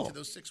they go into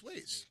those 6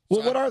 ways.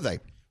 Well, what are they?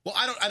 Well,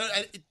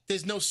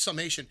 there's no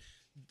summation.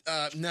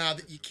 Now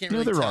that you can't No,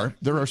 really there tell. are.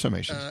 There are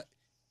summations.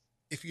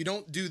 If you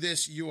don't do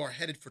this, you are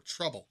headed for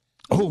trouble.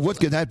 Oh, what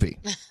could that be?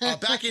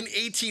 Back in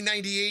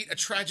 1898, a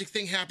tragic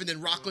thing happened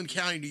in Rockland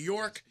County, New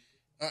York.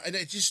 And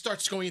it just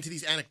starts going into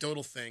these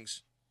anecdotal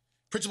things.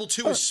 Principle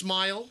 2 is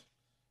smile.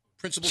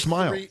 Principle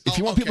Smile. 3. If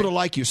you want people to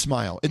like you,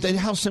 smile.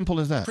 How simple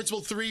is that?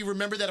 Principle 3,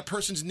 remember that a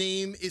person's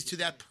name is to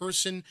that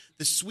person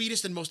the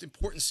sweetest and most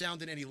important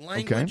sound in any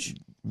language.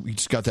 Okay. We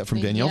just got that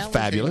from Danielle.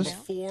 Fabulous.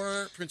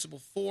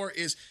 Principle 4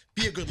 is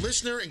be a good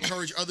listener,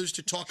 encourage others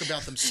to talk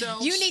about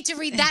themselves. You need to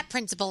read that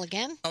principle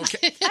again.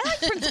 Okay. I like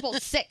Principle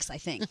 6, I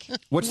think.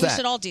 What's we that?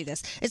 should all do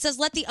this. It says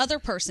let the other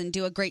person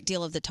do a great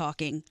deal of the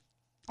talking.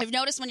 I've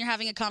noticed when you're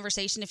having a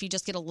conversation, if you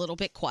just get a little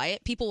bit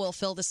quiet, people will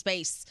fill the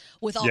space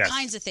with all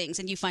kinds of things,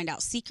 and you find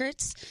out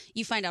secrets.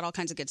 You find out all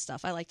kinds of good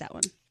stuff. I like that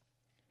one.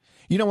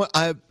 You know what?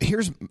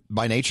 Here's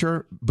by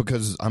nature,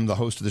 because I'm the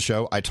host of the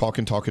show, I talk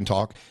and talk and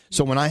talk.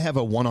 So when I have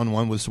a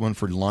one-on-one with someone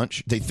for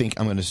lunch, they think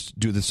I'm going to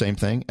do the same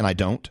thing, and I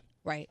don't.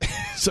 Right.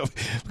 So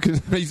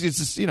because it's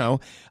just,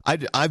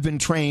 I've been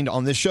trained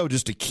on this show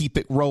just to keep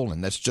it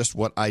rolling. That's just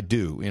what I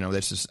do.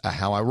 That's just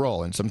how I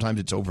roll. And sometimes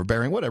it's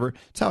overbearing, whatever.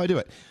 It's how I do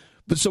it.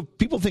 But so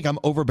people think I'm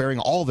overbearing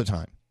all the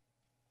time.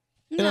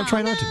 And I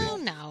try not to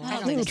be. No,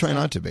 I will try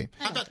not to be.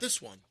 How about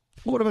this one?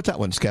 Well, what about that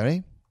one,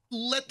 Scary?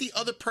 Let the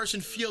other person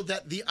feel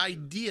that the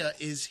idea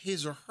is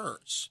his or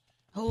hers.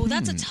 Oh,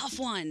 that's a tough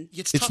one.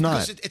 It's It's tough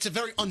not. because it's a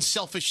very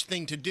unselfish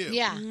thing to do.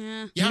 Yeah.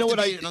 You You have know to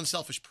what be an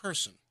unselfish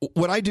person.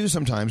 What I do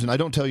sometimes, and I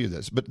don't tell you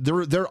this, but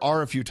there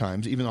are a few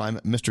times, even though I'm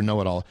Mr.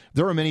 Know-It-All,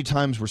 there are many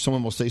times where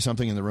someone will say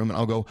something in the room and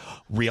I'll go,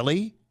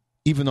 really?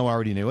 even though I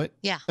already knew it.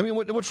 Yeah. I mean,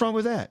 what's wrong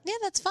with that? Yeah,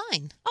 that's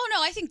fine. Oh,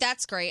 no, I think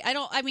that's great. I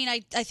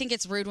think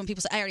it's rude when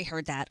people say, I already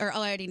heard that, or,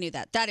 oh, I already knew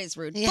that. That is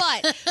rude. Yeah.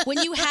 But when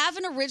you have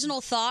an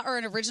original thought or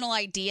an original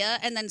idea,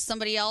 and then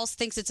somebody else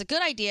thinks it's a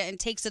good idea and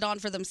takes it on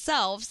for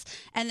themselves,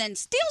 and then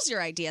steals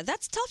your idea,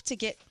 that's tough to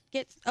get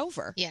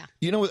over. Yeah.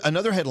 You know,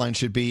 another headline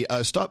should be,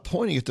 stop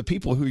pointing at the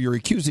people who you're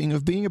accusing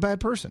of being a bad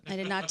person. I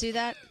did not do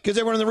that. Because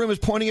everyone in the room is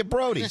pointing at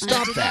Brody.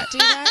 Stop I did that. not do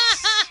that.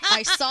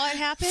 I saw it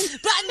happen.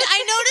 But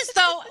I noticed,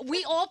 though,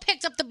 we all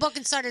picked up the book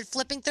and started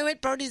flipping through it.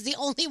 Brody's the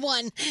only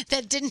one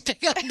that didn't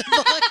pick up the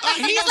book.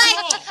 He's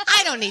like,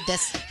 I don't need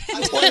this.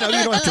 Well, you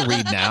don't have to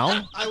read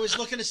now. I was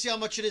looking to see how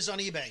much it is on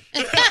eBay.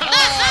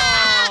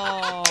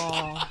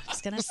 Oh,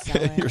 he's going to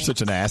sell it. You're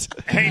such an ass.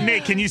 Hey,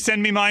 Nick, can you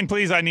send me mine,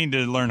 please? I need to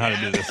learn how to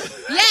do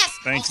this. Yes.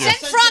 Thank you.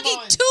 Send Froggy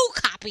 2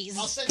 copies.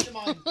 I'll send you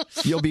mine.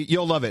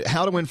 You'll love it.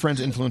 How to Win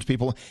Friends, Influence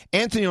People.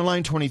 Anthony on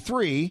line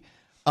 23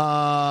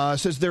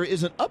 says there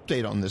is an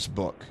update on this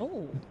book.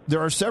 Oh. There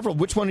are several.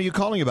 Which one are you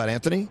calling about,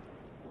 Anthony?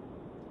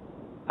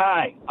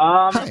 Hi.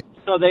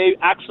 So they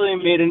actually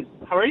made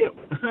how are you?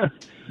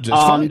 Just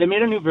fine. They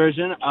made a new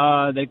version.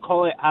 They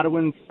call it How to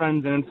Win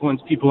Friends and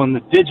Influence People in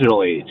the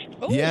Digital Age.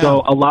 Yeah.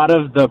 So a lot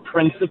of the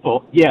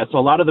principles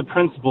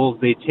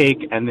they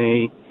take and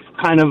they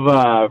kind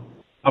of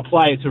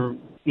apply it to,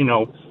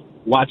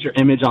 watch your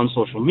image on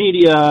social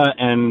media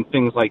and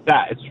things like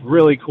that. It's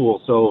really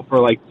cool. So for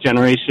like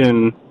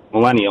Generation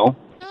Millennial,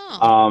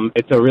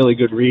 it's a really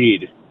good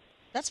read.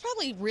 That's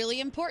probably really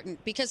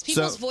important because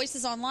people's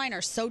voices online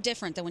are so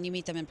different than when you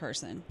meet them in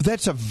person.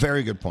 That's a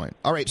very good point.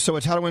 All right, so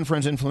it's How to Win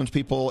Friends, Influence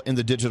People in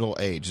the Digital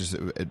Age is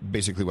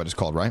basically what it's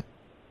called, right?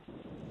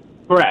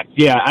 Correct.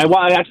 Yeah,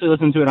 I actually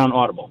listened to it on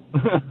Audible.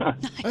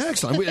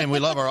 Excellent. And we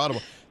love our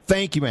Audible.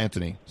 Thank you,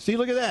 Anthony. See,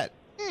 look at that.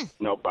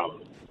 No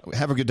problem.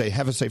 Have a good day.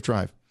 Have a safe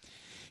drive.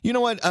 You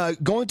know what?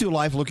 Going through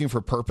life looking for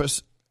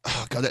purpose,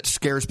 oh God, that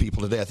scares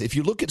people to death. If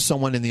you look at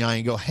someone in the eye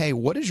and go, hey,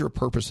 what is your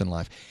purpose in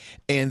life?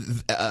 And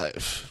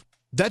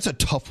that's a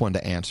tough one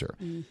to answer.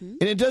 Mm-hmm.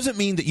 And it doesn't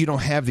mean that you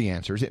don't have the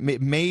answers. It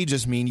may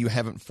just mean you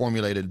haven't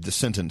formulated the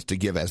sentence to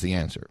give as the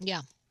answer.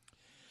 Yeah.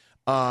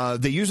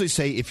 They usually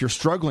say if you're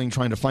struggling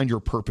trying to find your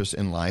purpose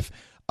in life,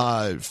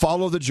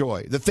 follow the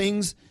joy, the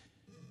things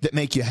that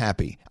make you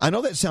happy. I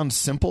know that sounds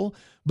simple,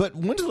 but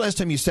when's the last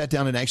time you sat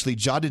down and actually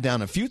jotted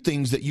down a few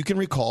things that you can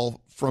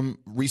recall from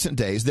recent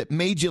days that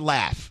made you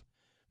laugh,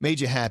 made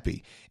you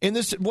happy? And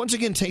this, once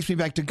again, takes me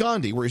back to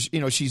Gandhi, where,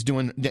 she's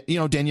doing,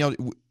 Danielle,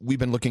 we've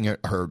been looking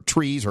at her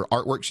trees, her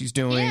artwork she's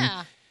doing.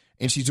 Yeah.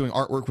 And she's doing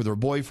artwork with her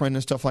boyfriend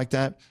and stuff like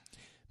that.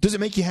 Does it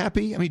make you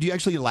happy? I mean, do you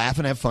actually laugh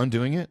and have fun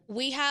doing it?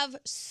 We have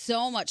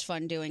so much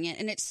fun doing it,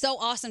 and it's so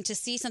awesome to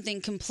see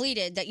something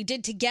completed that you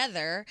did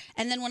together,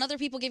 and then when other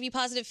people give you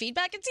positive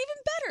feedback, it's even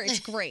better.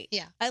 It's great.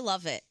 Yeah. I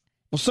love it.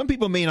 Well, some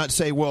people may not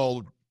say,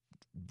 well,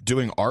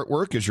 doing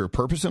artwork is your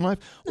purpose in life.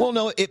 Well,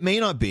 no, it may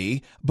not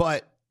be,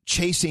 but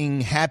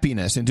chasing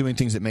happiness and doing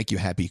things that make you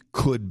happy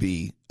could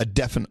be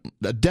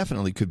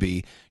definitely could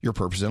be your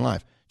purpose in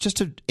life. Just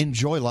to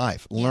enjoy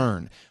life,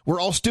 learn. We're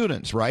all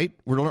students, right?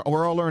 We're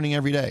all learning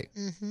every day.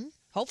 Mm-hmm.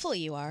 Hopefully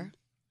you are.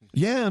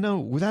 Yeah, no,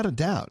 without a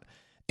doubt.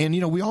 And,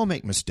 we all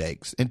make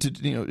mistakes. And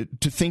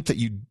to think that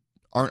you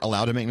aren't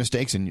allowed to make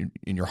mistakes and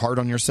you're hard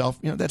on yourself,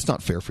 that's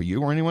not fair for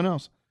you or anyone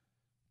else.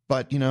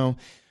 But,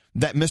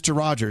 that Mr.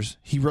 Rogers,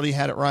 he really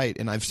had it right.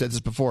 And I've said this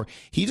before.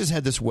 He just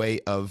had this way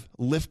of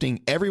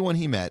lifting everyone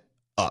he met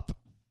up.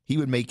 He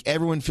would make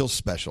everyone feel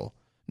special,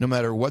 no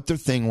matter what their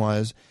thing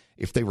was.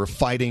 If they were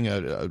fighting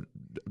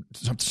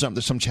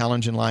some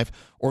challenge in life,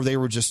 or they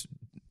were just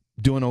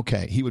doing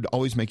okay, he would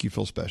always make you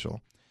feel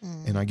special.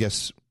 And I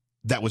guess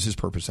that was his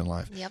purpose in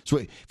life. Yep. So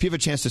if you have a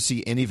chance to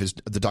see any of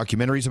the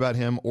documentaries about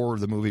him or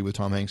the movie with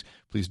Tom Hanks,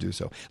 please do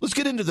so. Let's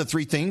get into the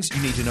 3 things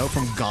you need to know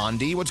from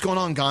Gandhi. What's going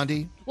on,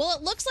 Gandhi? Well,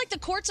 it looks like the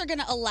courts are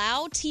going to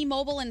allow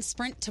T-Mobile and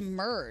Sprint to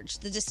merge.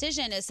 The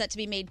decision is set to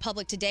be made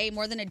public today.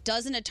 More than a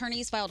dozen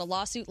attorneys filed a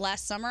lawsuit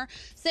last summer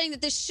saying that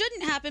this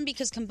shouldn't happen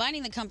because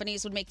combining the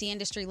companies would make the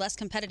industry less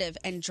competitive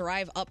and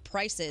drive up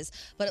prices.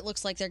 But it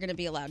looks like they're going to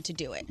be allowed to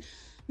do it.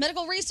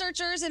 Medical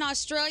researchers in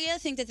Australia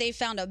think that they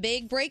found a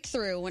big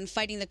breakthrough when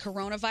fighting the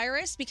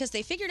coronavirus because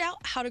they figured out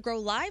how to grow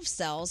live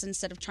cells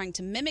instead of trying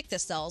to mimic the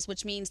cells,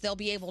 which means they'll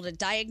be able to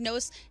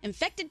diagnose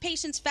infected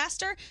patients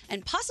faster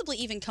and possibly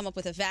even come up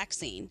with a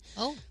vaccine.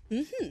 Oh.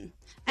 Mm-hmm.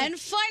 And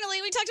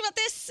finally, we talked about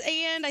this,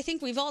 and I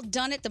think we've all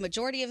done it. The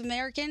majority of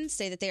Americans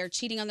say that they are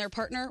cheating on their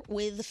partner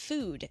with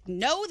food.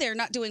 No, they're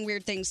not doing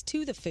weird things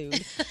to the food.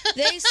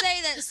 They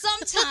say that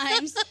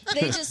sometimes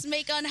they just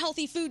make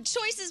unhealthy food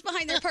choices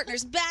behind their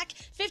partner's back.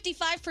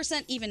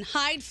 55% even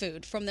hide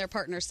food from their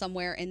partner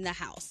somewhere in the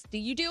house. Do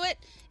you do it?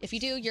 If you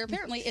do, you're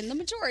apparently in the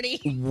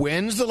majority.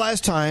 When's the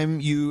last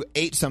time you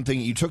ate something,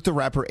 you took the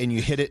wrapper, and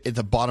you hit it at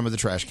the bottom of the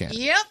trash can?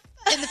 Yep.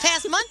 In the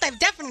past month, I've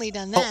definitely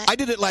done that. Oh, I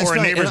did it last night. Or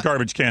a neighbor's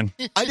garbage can.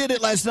 I did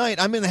it last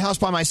night. I'm in the house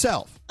by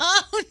myself.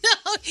 Oh,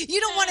 no. You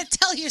don't want to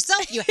tell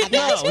yourself you have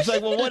No, that. it's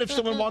like, well, what if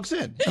someone walks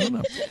in? I don't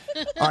know.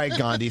 All right,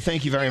 Gandhi,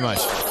 thank you very much.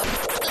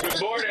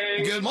 Good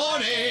morning. Good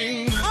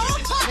morning.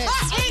 Oh,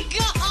 my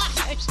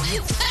God. gosh.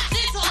 That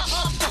is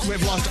awful.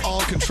 We've lost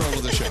all control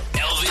of the show.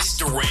 Elvis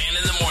Duran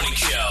in the Morning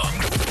Show.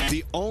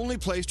 The only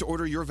place to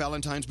order your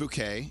Valentine's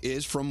bouquet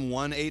is from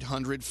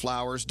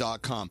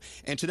 1-800-Flowers.com.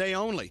 And today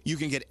only, you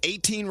can get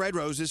 18 red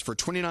roses for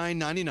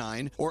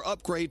 $29.99 or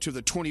upgrade to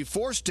the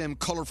 24-stem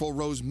colorful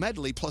rose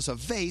medley plus a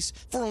vase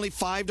for only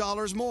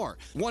 $5 more.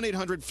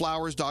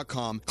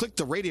 1-800-Flowers.com. Click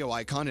the radio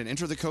icon and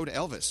enter the code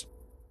Elvis.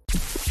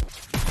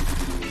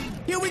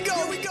 Here we go.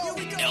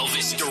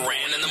 Elvis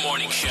Duran in the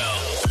Morning Show.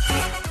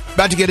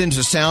 About to get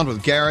into sound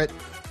with Garrett.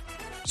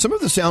 Some of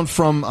the sound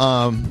from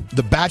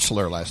The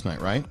Bachelor last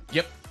night, right?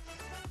 Yep.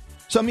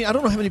 So, I mean, I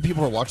don't know how many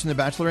people are watching The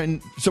Bachelor,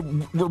 and so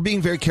we're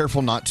being very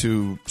careful not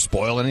to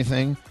spoil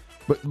anything,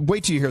 but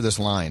wait till you hear this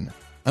line.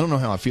 I don't know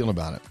how I feel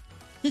about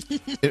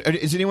it.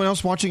 Is anyone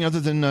else watching other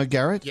than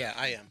Garrett? Yeah,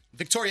 I am.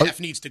 Victoria F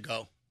needs to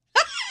go.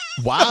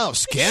 Wow,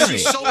 scary.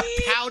 She's so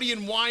pouty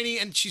and whiny,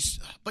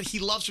 but he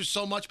loves her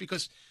so much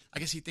because I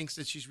guess he thinks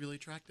that she's really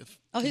attractive.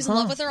 Oh, he's in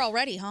love with her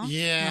already, huh?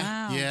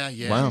 Yeah, Wow.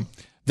 yeah. Wow.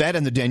 That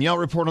and the Danielle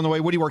report on the way.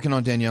 What are you working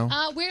on, Danielle?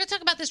 We're going to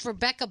talk about this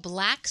Rebecca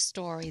Black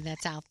story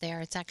that's out there.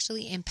 It's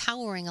actually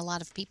empowering a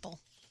lot of people.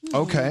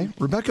 Okay.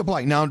 Rebecca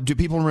Black. Now, do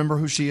people remember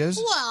who she is?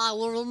 Well, I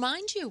will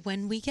remind you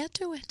when we get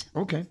to it.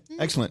 Okay.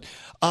 Excellent.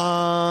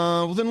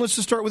 Well, then let's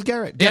just start with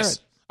Garrett.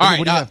 Yes. Garrett, All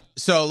what do you right, have?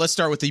 so let's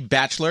start with The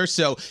Bachelor.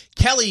 So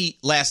Kelly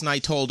last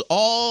night told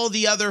all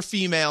the other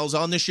females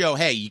on the show,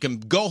 hey, you can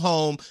go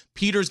home.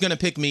 Peter's going to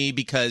pick me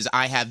because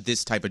I have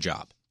this type of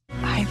job.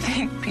 I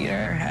think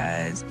Peter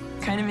has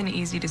kind of an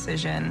easy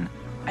decision.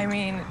 I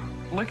mean,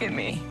 look at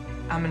me.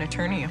 I'm an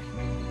attorney.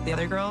 The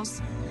other girls,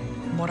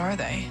 what are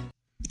they?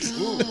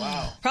 Ooh,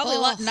 wow. Probably a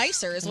lot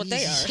nicer is what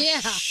they are. Yeah.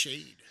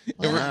 Shade.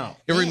 It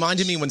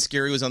reminded me when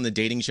Scary was on the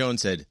dating show and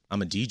said,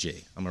 I'm a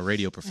DJ. I'm a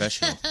radio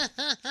professional.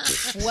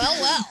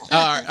 Well.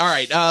 All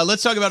right.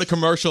 Let's talk about a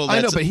commercial.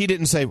 I know, but he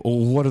didn't say, well,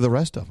 what are the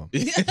rest of them?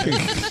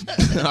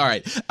 All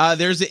right.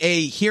 There's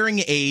a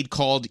hearing aid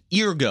called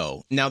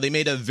Eargo. Now, they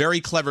made a very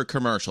clever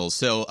commercial.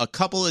 So a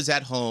couple is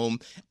at home,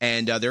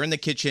 and they're in the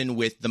kitchen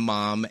with the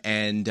mom,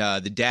 and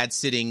the dad's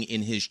sitting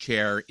in his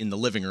chair in the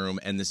living room,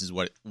 and this is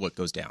what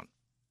goes down.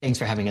 Thanks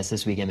for having us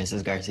this weekend,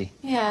 Mrs. Garcia.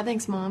 Yeah,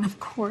 thanks, Mom.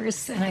 Of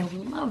course. And I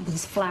love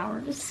those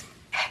flowers.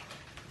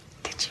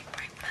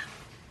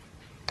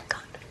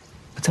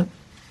 What's up?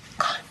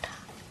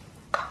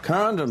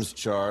 Condoms,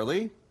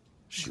 Charlie.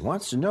 She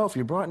wants to know if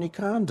you brought any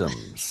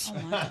condoms.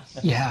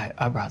 Yeah,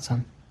 I brought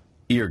some.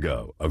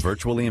 Eargo, a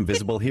virtually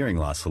invisible hearing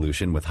loss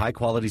solution with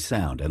high-quality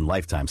sound and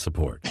lifetime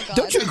support.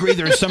 Don't you agree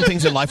there are some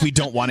things in life we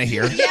don't want to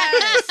hear?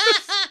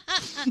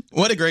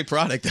 What a great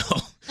product, though.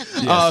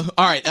 Yes.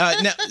 All right.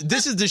 Now,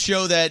 this is the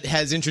show that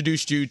has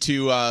introduced you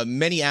to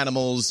many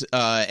animals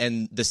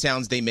and the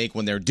sounds they make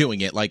when they're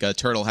doing it, like a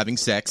turtle having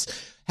sex.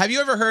 Have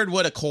you ever heard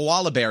what a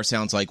koala bear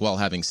sounds like while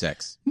having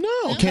sex?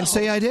 No, can't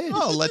say I did.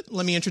 Oh,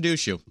 let me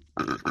introduce you.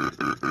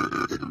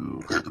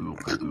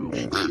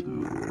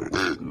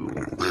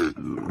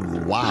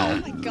 Wow.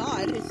 Oh, my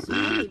God.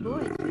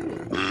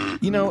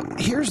 You know,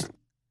 here's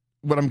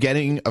what I'm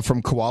getting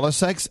from koala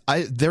sex.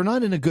 They're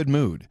not in a good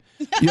mood.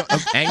 You know,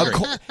 Angry.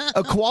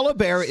 A koala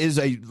bear is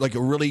a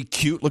really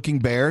cute looking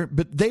bear,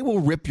 but they will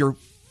rip your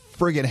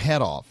friggin'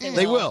 head off.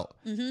 They will.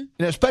 Mm-hmm. You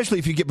know, especially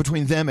if you get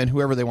between them and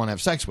whoever they want to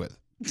have sex with.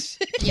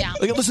 Yeah.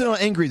 Like, listen to how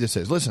angry this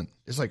is. Listen.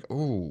 It's like,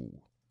 oh.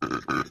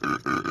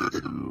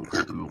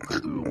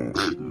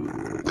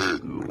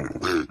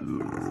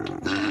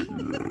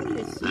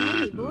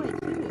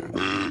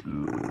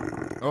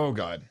 Oh,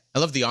 God. I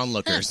love the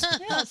onlookers.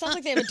 Yeah, it sounds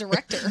like they have a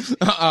director.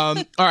 All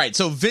right,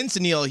 so Vince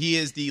Neil, he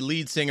is the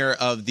lead singer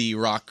of the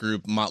rock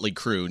group Motley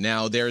Crue.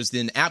 Now, there's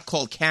an app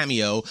called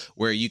Cameo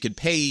where you could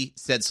pay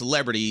said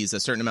celebrities a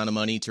certain amount of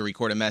money to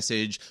record a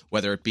message,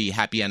 whether it be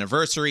happy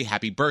anniversary,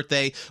 happy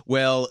birthday.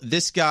 Well,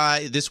 this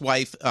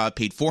wife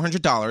paid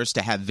 $400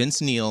 to have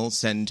Vince Neil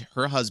send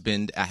her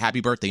husband a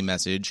happy birthday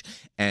message,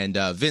 and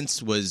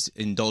Vince was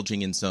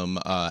indulging in some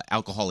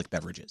alcoholic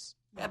beverages.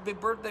 Happy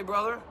birthday,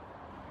 brother.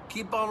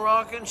 Keep on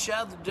rocking,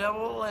 shout the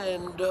devil,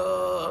 and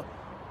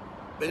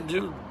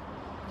do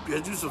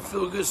some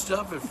feel good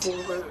stuff in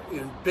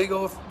big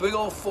old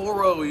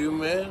 4-0, you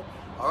man.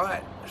 All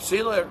right, see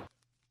you later.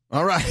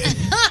 All right. $400.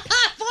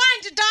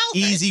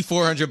 Easy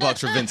 $400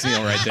 for Vince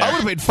Neil right there. I would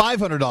have paid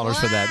 $500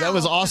 for that. That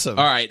was awesome.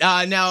 All right.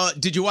 Now,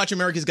 did you watch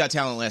America's Got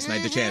Talent last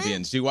night, the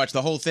champions? Did you watch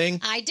the whole thing?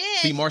 I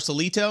did. See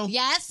Marcelito?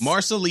 Yes.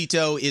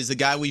 Marcelito is the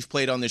guy we've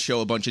played on the show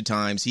a bunch of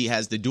times. He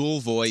has the dual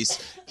voice.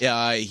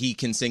 He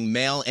can sing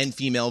male and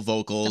female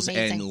vocals.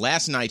 And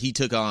last night he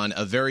took on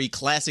a very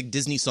classic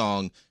Disney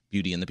song,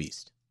 Beauty and the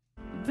Beast.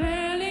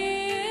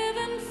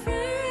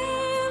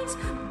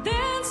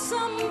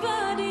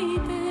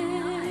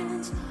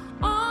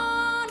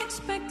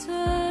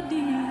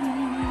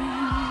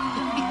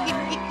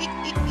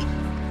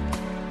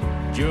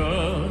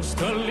 Just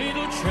a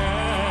little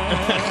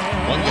child.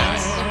 One guy.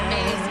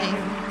 Amazing.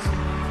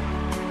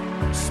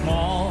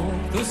 Small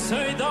to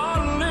say the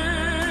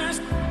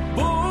least,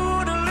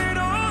 but a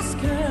little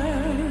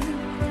scared.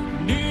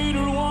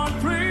 Neither one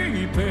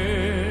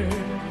prepared.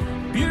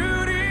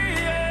 Beauty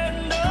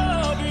and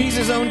the Beast. He's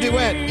his own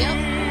duet.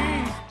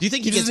 Yep. Do you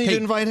think he You gets just need paid?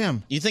 to invite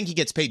him. You think he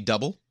gets paid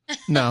double?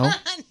 No,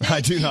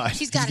 I do not.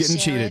 He's gotta getting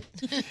share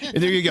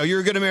cheated. There you go. You're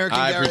a good American.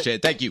 I Garrett. appreciate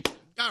it. Thank you.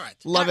 All right.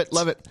 Love it.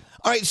 Love it.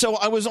 All right. So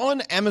I was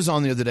on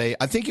Amazon the other day.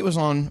 I think it was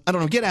on, I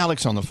don't know, get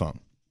Alex on the phone.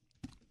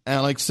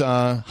 Alex,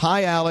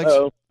 hi, Alex.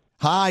 Hello.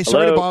 Hi.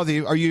 Sorry to Hello. bother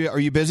you. Are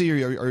you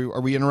busy? Are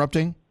we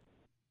interrupting?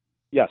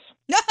 Yes.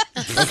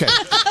 Okay.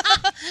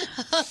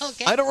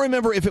 I don't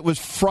remember if it was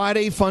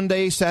Friday Fun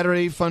Day,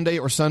 Saturday Fun Day,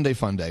 or Sunday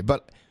Fun Day,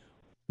 but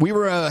we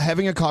were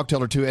having a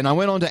cocktail or two, and I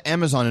went on to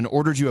Amazon and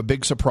ordered you a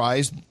big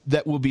surprise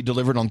that will be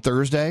delivered on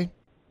Thursday.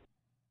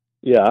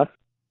 Yeah.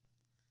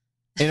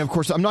 And, of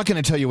course, I'm not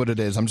going to tell you what it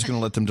is. I'm just going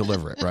to let them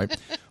deliver it, right?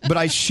 But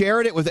I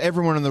shared it with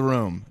everyone in the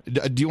room.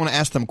 Do you want to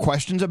ask them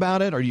questions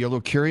about it? Are you a little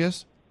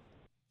curious?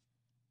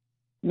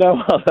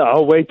 No,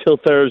 I'll wait till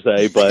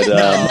Thursday, but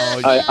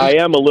I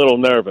am a little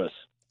nervous.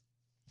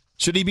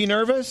 Should he be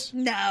nervous?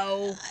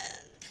 No.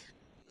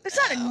 It's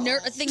not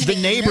a thing to The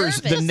be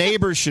neighbors, nervous. the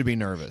neighbors should be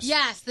nervous.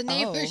 Yes, the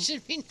neighbors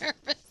should be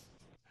nervous.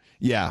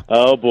 Yeah.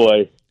 Oh,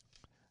 boy.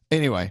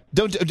 Anyway,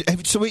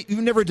 you've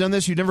never done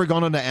this? You've never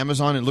gone onto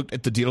Amazon and looked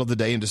at the deal of the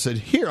day and just said,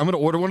 "Here, I'm going to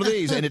order one of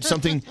these," and it's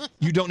something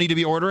you don't need to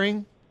be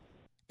ordering?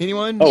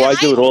 Anyone? Oh, I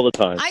do it all the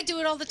time. I do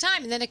it all the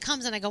time, and then it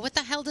comes, and I go, "What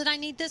the hell did I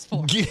need this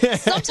for?" Yeah.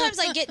 Sometimes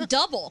I get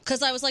double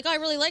because I was like, oh, I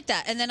really like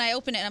that. And then I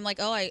open it, and I'm like,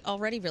 oh, I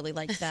already really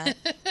liked that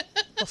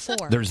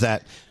before. There's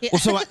that. Yeah. Well,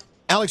 so,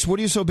 Alex, what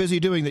are you so busy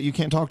doing that you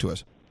can't talk to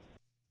us?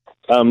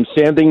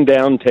 Sanding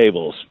down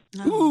tables.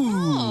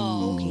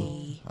 Ooh.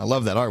 I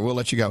love that. All right, we'll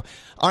let you go.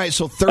 All right,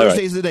 so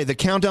Thursday's the day. The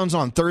countdown's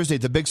on. Thursday,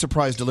 the big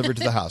surprise delivered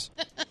to the house.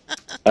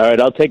 All right,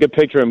 I'll take a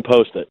picture and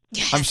post it.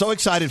 I'm so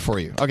excited for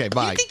you. Okay,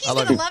 bye. You think he's I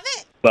love gonna you. love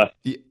it? Bye.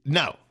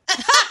 No.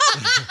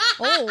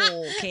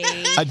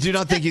 Okay. I do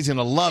not think he's going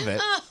to love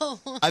it. Oh.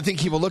 I think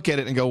he will look at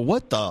it and go,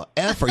 "What the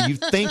F are you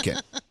thinking?"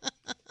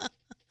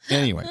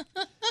 Anyway.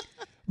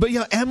 But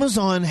yeah,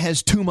 Amazon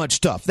has too much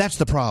stuff. That's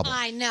the problem.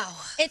 I know.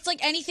 It's like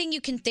anything you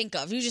can think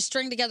of. You just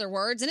string together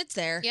words, and it's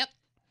there. Yep.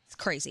 It's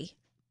crazy.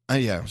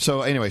 Yeah.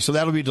 So anyway, so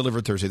that'll be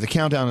delivered Thursday. The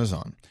countdown is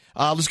on.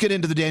 Let's get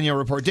into the Danielle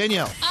report.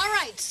 Danielle. All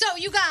right, so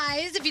you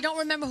guys, if you don't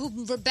remember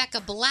who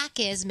Rebecca Black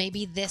is,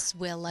 maybe this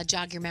will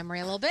jog your memory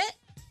a little bit.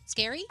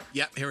 Scary?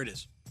 Yep, here it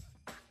is.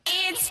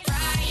 It's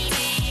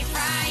Friday,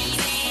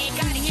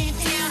 gotta get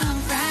down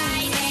on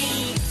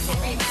Friday.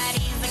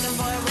 Everybody's looking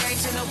forward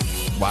to the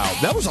week. Wow,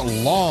 that was a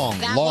long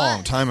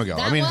That time ago.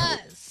 That I mean,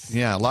 was.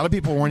 yeah, a lot of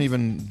people weren't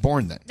even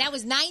born then. That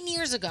was 9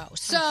 years ago.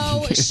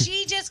 So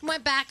she just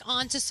went back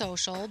onto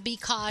social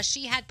because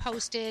she had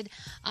posted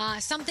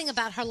something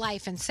about her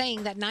life and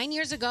saying that 9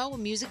 years ago, a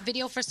music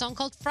video for a song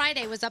called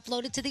Friday was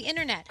uploaded to the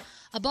internet.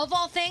 Above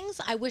all things,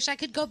 I wish I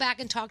could go back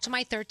and talk to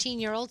my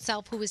 13-year-old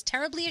self who was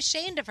terribly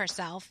ashamed of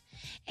herself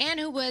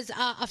and who was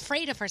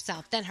afraid of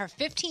herself. Then her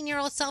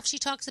 15-year-old self, she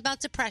talks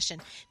about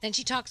depression. Then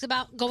she talks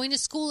about going to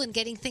school and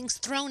getting things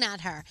thrown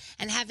at her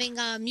and having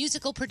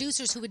musical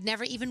producers who would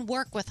never even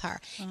work with her.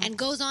 And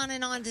goes on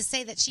and on to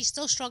say that she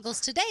still struggles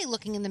today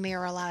looking in the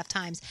mirror a lot of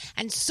times.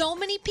 And so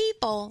many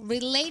people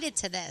related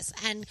to this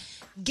and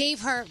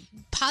gave her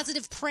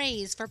positive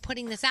praise for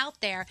putting this out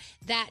there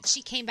that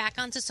she came back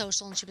onto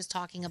social and she was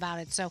talking about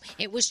it. So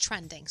it was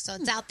trending. So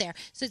it's out there.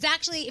 So it's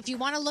actually, if you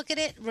want to look at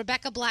it,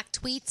 Rebecca Black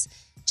tweets,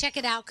 check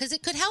it out because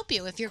it could help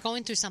you if you're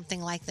going through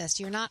something like this.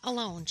 You're not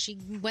alone. She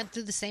went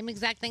through the same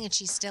exact thing and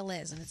she still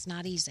is, and it's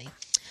not easy.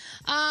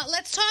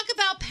 Let's talk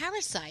about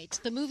Parasite,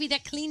 the movie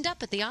that cleaned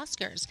up at the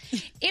Oscars.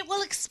 It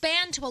will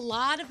expand to a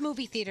lot of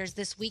movie theaters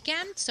this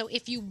weekend, so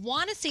if you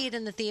want to see it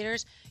in the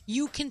theaters,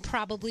 you can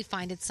probably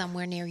find it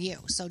somewhere near you.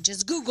 So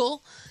just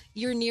Google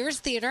your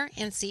nearest theater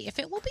and see if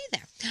it will be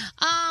there.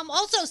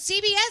 Also,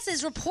 CBS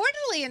is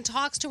reportedly in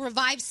talks to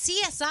revive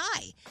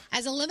CSI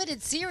as a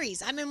limited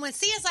series. I mean, when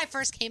CSI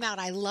first came out,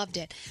 I loved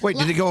it. Wait,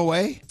 did it go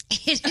away? I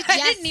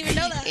didn't even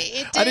know that.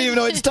 I didn't even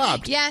know it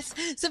stopped. Yes.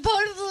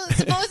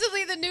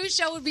 Supposedly the new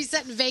show would be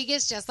set in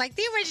Vegas, just like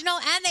the original,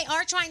 and they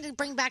are trying to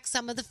bring back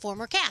some of the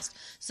former cast.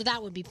 So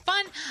that would be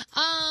fun.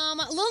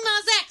 Lil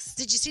Nas X,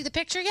 did you see the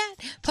picture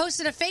yet?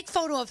 Posted a fake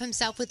photo of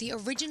himself with the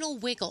original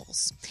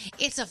Wiggles.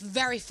 It's a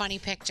very funny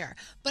picture.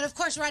 But of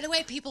course, right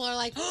away, people are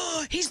like,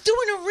 oh, he's doing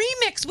a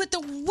remix with the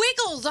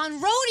Wiggles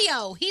on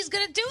Rodeo. He's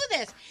going to do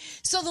this.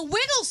 So the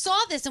Wiggles saw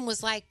this and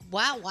was like,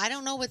 wow, I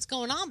don't know what's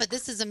going on, but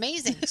this is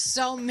amazing.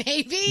 So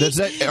maybe...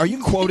 Are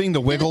you quoting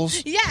the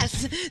Wiggles?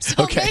 Yes.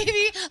 So Okay.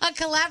 maybe a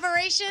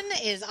collaboration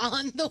is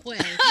on the way.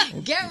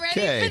 Get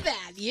ready Okay. for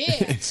that.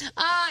 Yeah.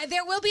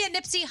 There will be a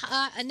Nipsey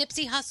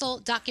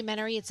Hussle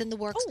documentary. It's in the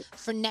works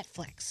for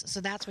Netflix.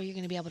 So that's where you're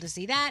going to be able to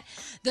see that.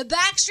 The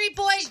Backstreet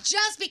Boys,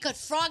 just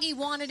because Froggy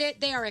wanted it,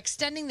 they are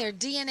extending their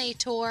DNA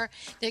tour.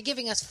 They're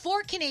giving us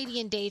 4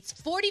 Canadian dates,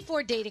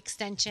 44 date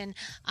extension.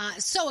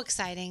 So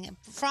exciting.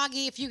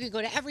 Froggy, if you could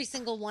go to every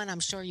single one, I'm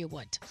sure you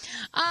would.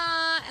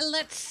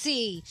 Let's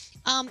see.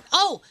 Gandhi.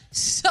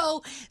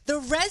 So the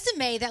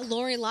resume that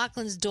Lori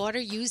Loughlin's daughter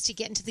used to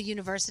get into the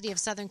University of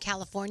Southern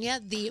California,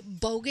 the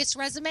bogus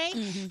resume,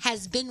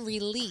 has been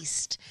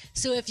released.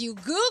 So if you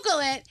Google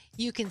it,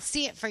 you can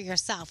see it for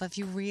yourself if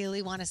you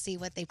really want to see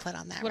what they put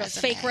on that What a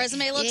resume. fake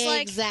resume looks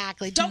like?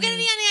 Exactly. Don't get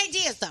any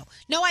ideas, though.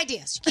 No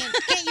ideas. You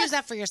can't use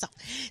that for yourself.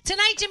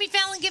 Tonight, Jimmy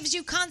Fallon gives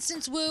you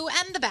Constance Wu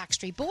and the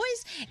Backstreet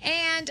Boys.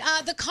 And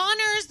the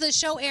Connors, the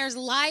show airs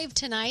live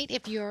tonight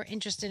if you're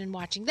interested in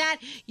watching that.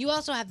 You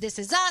also have This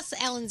Is Us,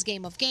 Ellen's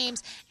Game of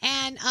Games,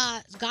 and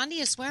Gandhi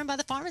is Swearing by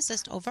the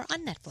Pharmacist over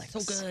on Netflix.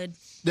 So good.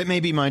 That may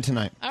be mine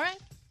tonight. All right.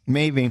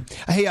 Maybe.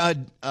 Hey,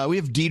 we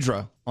have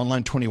Deidre on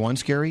line 21,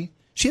 Scary.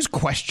 She has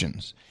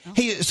questions.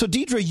 Hey, so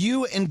Deidre,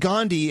 you and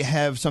Gandhi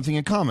have something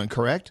in common,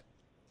 correct?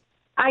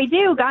 I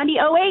do. Gandhi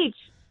OH.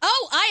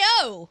 Oh,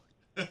 I-O.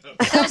 No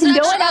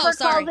one ever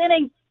calls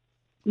in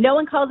no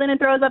one calls in and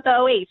throws up the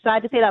OH. So I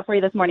had to say that for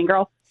you this morning,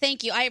 girl.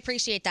 Thank you. I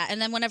appreciate that. And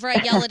then whenever I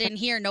yell it in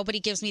here, nobody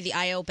gives me the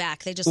I-O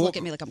back. They just look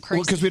at me like I'm crazy.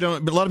 Well, because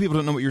a lot of people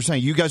don't know what you're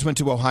saying. You guys went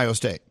to Ohio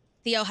State.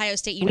 The Ohio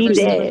State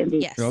University. did.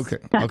 Yes. Okay,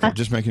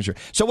 just making sure.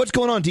 So what's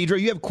going on, Deidre?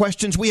 You have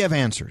questions. We have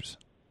answers.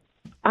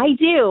 I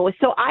do.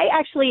 So I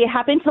actually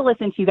happened to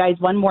listen to you guys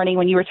one morning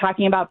when you were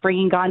talking about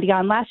bringing Gandhi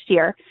on last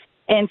year.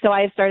 And so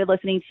I've started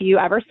listening to you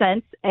ever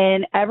since.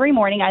 And every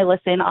morning I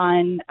listen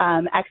on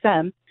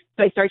XM.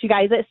 So I start you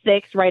guys at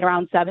 6, right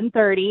around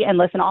 7:30, and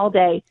listen all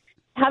day.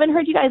 Haven't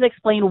heard you guys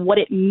explain what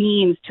it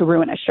means to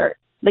ruin a shirt.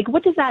 Like,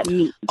 what does that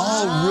mean?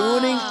 Oh,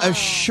 ruining a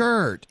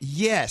shirt.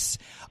 Yes.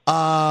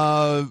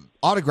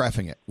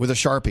 Autographing it with a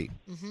Sharpie.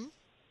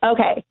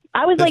 Okay.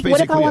 I was That's like,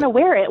 what if I basically want to it.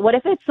 wear it? What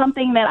if it's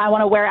something that I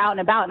want to wear out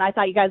and about? And I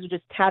thought you guys would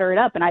just tatter it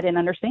up, and I didn't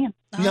understand.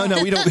 No,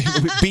 we don't. We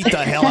beat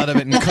the hell out of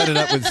it and cut it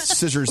up with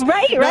scissors.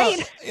 Right.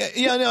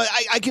 No,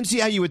 I can see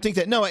how you would think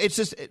that. No, it's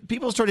just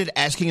people started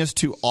asking us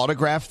to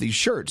autograph these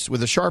shirts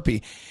with a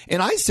Sharpie.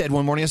 And I said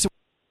one morning, I said,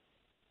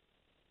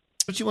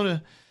 what you want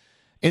to...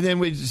 And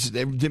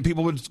then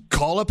people would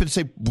call up and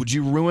say, would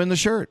you ruin the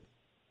shirt?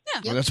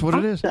 Yeah. Well, that's what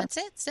it is. That's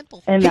it.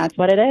 Simple. And that's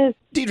what it is.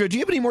 Deidre, do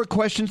you have any more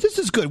questions? This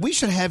is good. We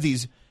should have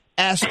these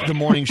Ask the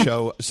Morning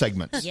Show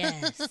segments.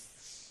 Yes.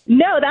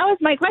 No, that was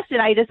my question.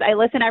 I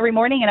listen every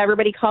morning, and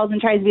everybody calls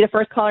and tries to be the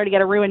first caller to get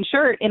a ruined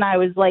shirt. And I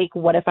was like,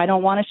 what if I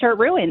don't want a shirt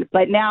ruined?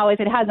 But now if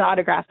it has an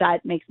autograph,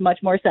 that makes much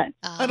more sense.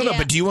 I don't know,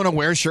 but do you want to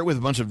wear a shirt with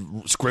a bunch of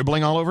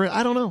scribbling all over it?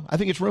 I don't know. I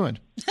think it's ruined.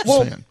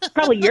 Well,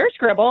 probably your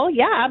scribble.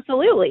 Yeah,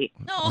 absolutely.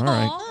 All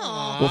right.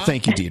 Well,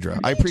 thank you,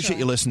 Deidre. I appreciate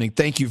you listening.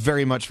 Thank you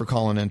very much for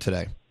calling in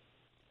today.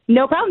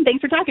 No problem.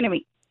 Thanks for talking to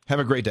me. Have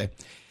a great day.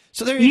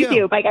 So there you go.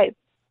 You too. Bye, guys.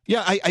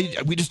 Yeah,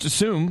 we just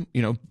assume,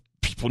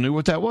 people knew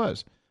what that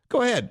was.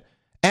 Go ahead.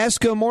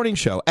 Ask a morning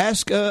show.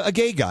 Ask a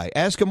gay guy.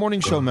 Ask a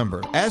morning show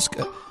member. Ask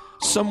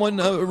someone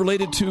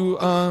related to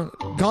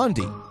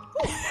Gandhi.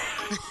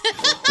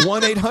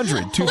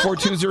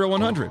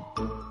 1-800-242-0100.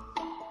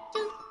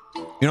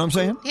 You know what I'm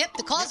saying? Yep,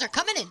 the calls are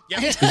coming in.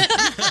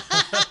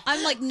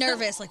 I'm like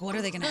nervous. Like, what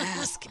are they going to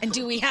ask? And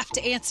do we have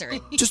to answer?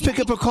 Just pick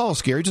up a call,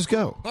 Scary. Just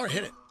go. All right,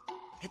 hit it.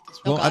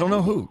 Well, I don't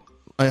know who.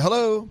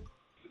 Hello?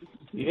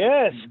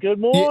 Yes, good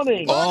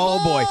morning.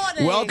 Oh, boy.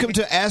 Welcome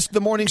to Ask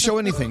the Morning Show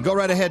Anything. Go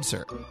right ahead,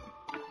 sir.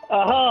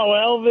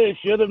 Oh, Elvis,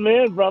 you're the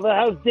man, brother.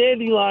 How's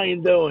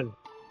Dandelion doing?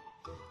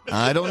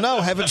 I don't know.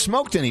 Haven't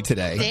smoked any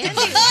today.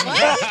 Dandelion.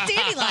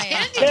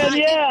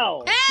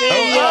 Danielle.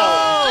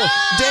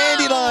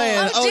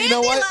 Dandelion. Oh, you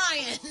know what?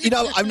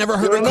 I've never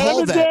heard her Remember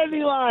called that.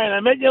 Dandelion. I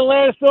met you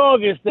last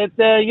August at,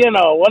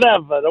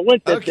 whatever, the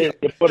winter thing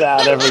you put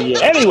out every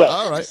year. Anyway.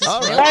 All right.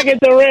 Back at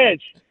the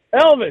ranch.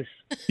 Elvis.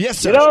 Yes,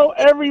 sir.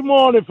 Every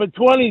morning for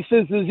 20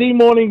 since the Z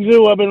Morning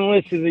Zoo, I've been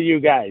listening to you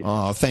guys.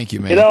 Oh, thank you,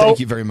 man.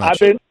 Thank you very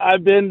much. I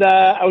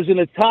was in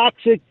a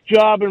toxic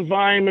job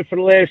environment for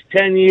the last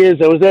 10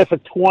 years. I was there for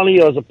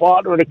 20. I was a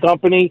partner in a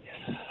company.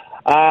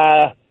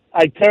 I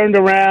turned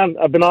around.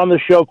 I've been on the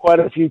show quite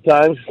a few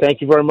times.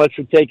 Thank you very much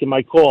for taking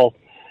my call.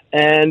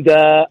 And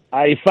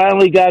I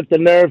finally got the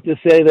nerve to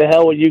say the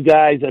hell with you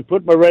guys. I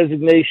put my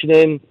resignation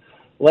in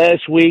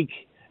last week,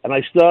 and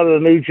I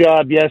started a new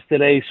job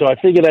yesterday. So I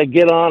figured I'd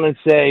get on and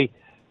say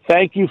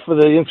thank you for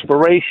the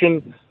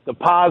inspiration, the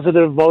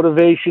positive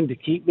motivation to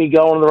keep me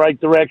going in the right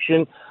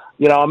direction.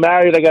 I'm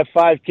married. I got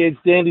 5 kids.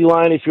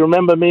 Dandelion, if you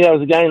remember me, I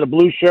was the guy in the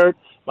blue shirt.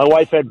 My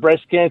wife had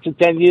breast cancer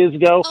 10 years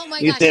ago. Oh, my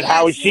You gosh, said,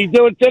 how is yes. she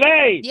doing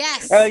today?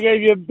 Yes. And I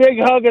gave you a big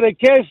hug and a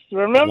kiss.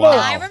 Remember? Wow.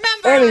 I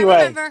remember. Anyway. I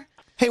remember.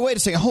 Hey, wait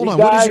a second. Hold You on.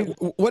 guys-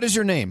 What is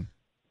your name?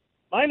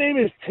 My name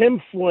is Tim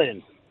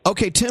Flynn.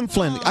 Okay, Tim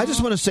Flynn. I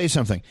just want to say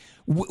something.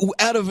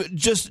 Out of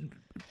just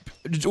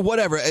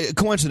whatever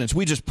coincidence,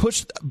 we just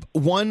pushed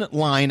one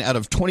line out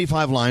of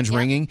 25 lines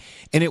ringing,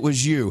 and it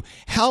was you.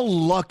 How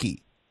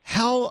lucky,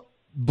 how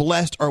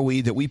blessed are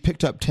we that we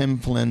picked up Tim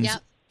Flynn's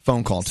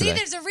phone call See, today?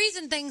 there's a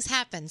reason things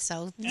happen.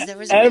 So there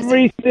was a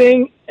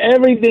reason.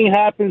 Everything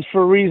happens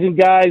for a reason,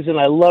 guys, and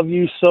I love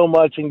you so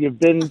much, and you've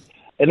been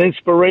an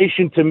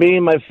inspiration to me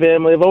and my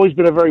family. I've always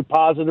been a very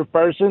positive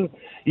person.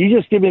 You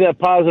just give me that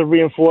positive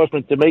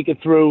reinforcement to make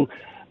it through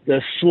the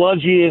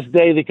sludgiest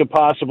day that could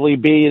possibly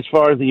be as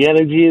far as the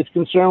energy is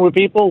concerned with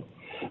people.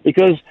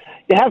 because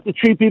you have to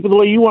treat people the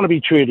way you want to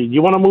be treated.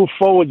 You want to move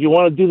forward. You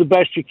want to do the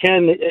best you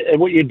can at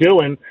what you're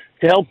doing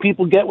to help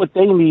people get what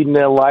they need in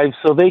their lives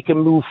so they can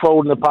move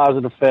forward in a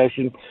positive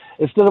fashion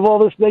instead of all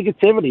this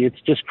negativity.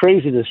 It's just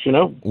craziness, you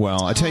know?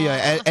 Well, I tell you,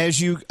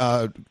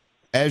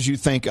 as you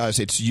thank us,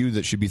 it's you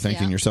that should be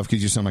thanking yourself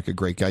because you sound like a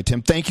great guy.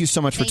 Tim, thank you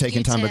so much for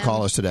taking time to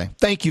call us today.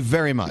 Thank you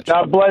very much.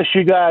 God bless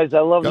you guys.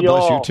 I love God you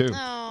all. bless you, too.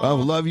 Oh,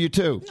 love you,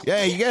 too.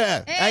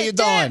 Yeah. How you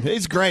doing?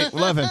 He's great.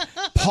 Love him.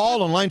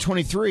 Paul on line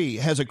 23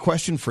 has a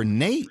question for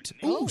Nate.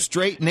 Ooh,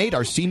 straight Nate,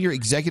 our senior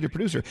executive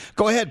producer.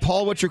 Go ahead,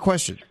 Paul. What's your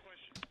question?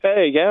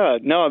 Hey,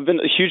 no, I've been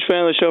a huge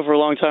fan of the show for a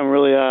long time.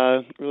 Really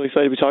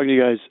excited to be talking to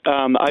you guys.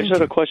 I just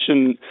had a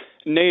question,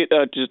 Nate.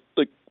 Just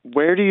like,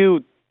 where do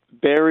you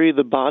bury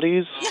the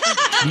bodies?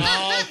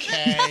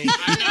 Okay.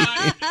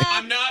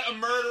 I'm not a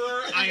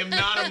murderer. I am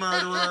not a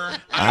murderer.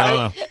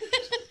 I don't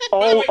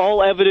know.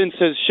 All evidence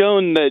has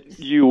shown that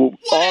you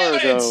are,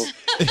 though.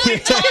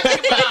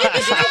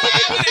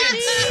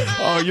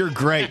 Oh, you're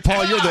great,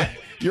 Paul.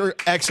 You're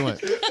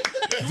excellent.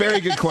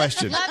 Very good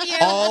question. Love you.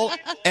 All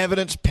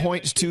evidence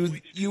points to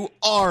you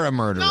are a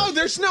murderer. No,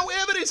 there's no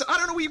evidence. I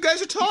don't know what you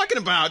guys are talking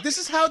about. This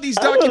is how these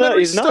I don't know. documentaries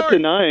He's not start.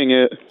 denying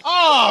it.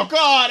 Oh,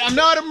 God, I'm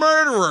not a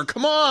murderer.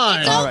 Come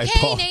on. It's All right, okay,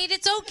 Paul. Nate.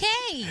 It's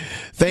okay.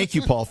 Thank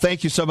you, Paul.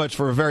 Thank you so much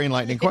for a very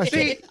enlightening question.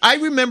 See, I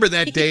remember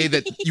that day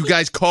that you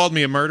guys called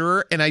me a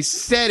murderer, and I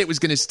said it was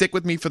going to stick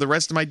with me for the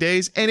rest of my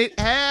days, and it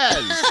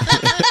has.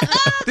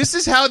 This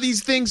is how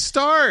these things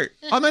start.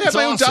 I might have It's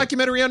my own awesome.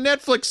 documentary on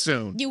Netflix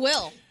soon. You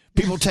will.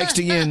 People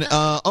texting in,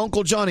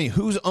 Uncle Johnny,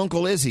 whose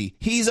uncle is he?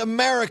 He's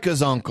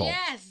America's uncle.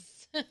 Yes.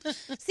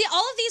 See,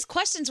 all of these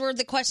questions were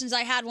the questions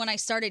I had when I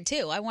started,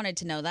 too. I wanted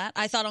to know that.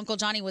 I thought Uncle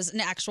Johnny was an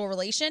actual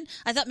relation.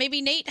 I thought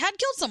maybe Nate had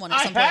killed someone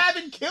at some point.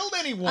 haven't killed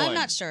anyone. I'm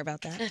not sure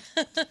about that.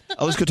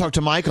 Let's go talk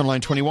to Mike on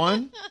line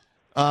 21.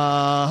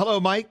 Hello,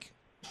 Mike.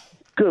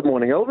 Good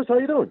morning, Elvis. How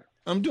you doing?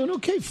 I'm doing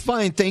okay.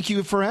 Fine. Thank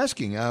you for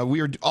asking. We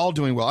are all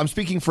doing well. I'm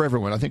speaking for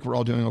everyone. I think we're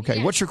all doing okay.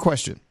 Yes. What's your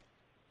question?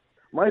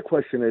 My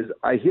question is,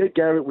 I hear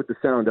Garrett with the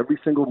sound every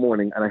single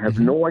morning, and I have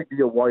no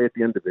idea why at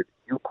the end of it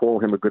you call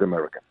him a good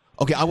American.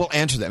 Okay, I will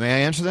answer that. May I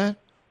answer that?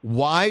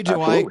 Why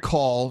do I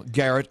call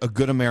Garrett a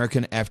good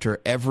American after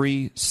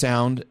every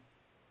sound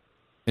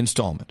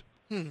installment?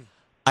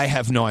 I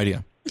have no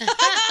idea.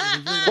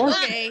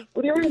 Okay.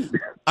 What do you mean?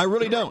 I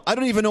really don't. I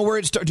don't even know where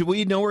it started. Do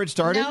we know where it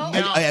started? No.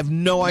 I have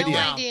no idea.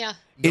 No idea.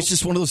 It's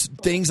just one of those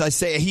things I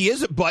say. He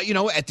is, but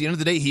at the end of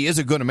the day, he is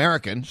a good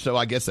American, so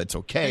I guess that's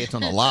okay. It's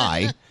not a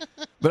lie.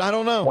 But I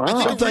don't know. I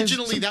think Sometimes-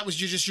 originally that was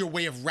just your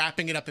way of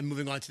wrapping it up and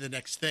moving on to the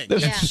next thing.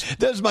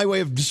 That's my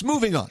way of just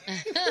moving on.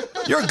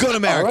 You're a good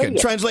American.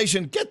 right.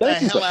 Translation, get the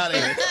hell out of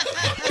here.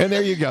 And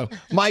there you go.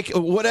 Mike,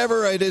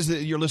 whatever it is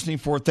that you're listening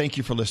for, thank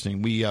you for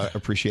listening. We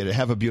appreciate it.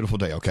 Have a beautiful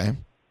day, okay?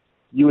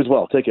 You as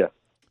well. Take care.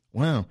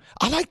 Wow.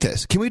 I like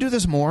this. Can we do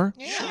this more?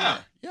 Yeah.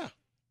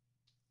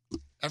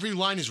 Every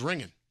line is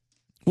ringing.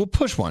 We'll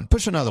push one.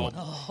 Push another one.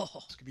 Oh,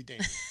 this could be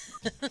dangerous.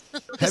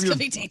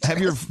 Have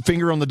your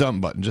finger on the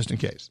dump button, just in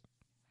case.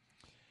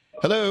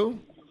 Hello.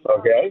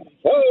 Okay.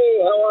 Hey,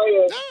 how are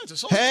you?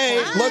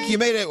 Hey, look, you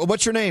made it.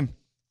 What's your name?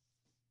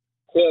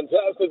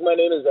 Fantastic. My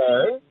name is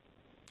Aaron.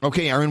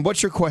 Okay, Aaron,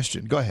 what's your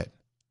question? Go ahead.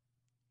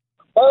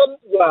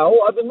 Well,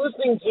 I've been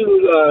listening to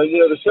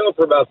the show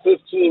for about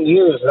 15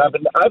 years, and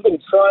I've been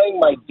trying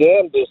my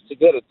damnedest to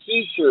get a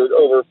T-shirt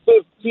over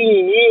 15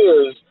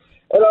 years,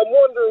 and I'm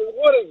wondering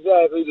what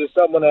exactly does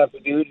someone have to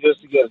do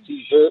just to get a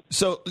T-shirt?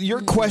 So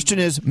your question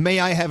is, may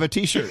I have a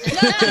T-shirt?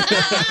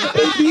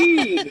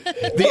 Indeed.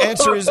 The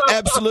answer is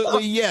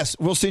absolutely yes.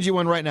 We'll send you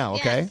one right now,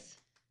 okay?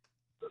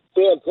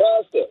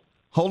 Fantastic.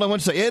 Hold on one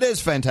second. It is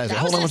fantastic.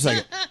 Hold on one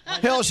second.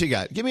 Hell, she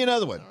got. Give me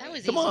another one.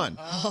 Come on.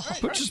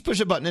 Just push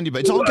a button.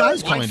 Anybody. It's all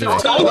guys calling today.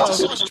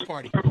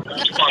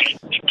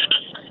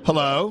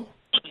 Hello.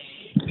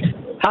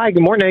 Hi,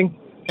 good morning.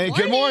 Hey,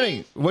 good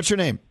morning. What's your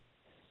name?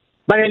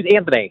 My name's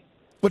Anthony.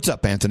 What's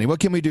up, Anthony? What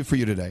can we do for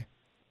you today?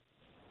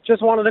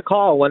 Just wanted to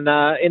call. When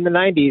in the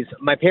 90s,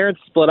 my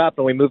parents split up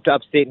and we moved to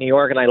upstate New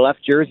York, and I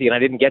left Jersey, and I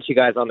didn't get you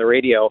guys on the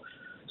radio.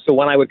 So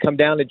when I would come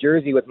down to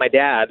Jersey with my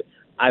dad,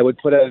 I would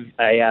put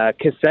a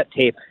cassette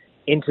tape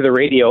into the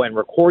radio and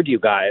record you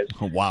guys.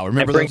 Oh, wow.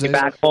 Remember and bring those it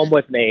days? back home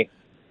with me.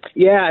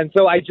 Yeah, and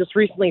so I just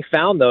recently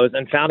found those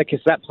and found a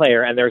cassette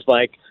player, and there's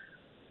like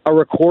a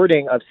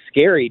recording of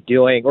Scary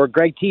doing, or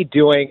Greg T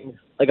doing,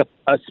 like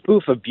a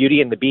spoof of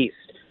Beauty and the Beast.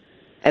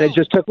 And it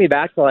just took me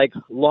back to like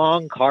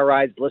long car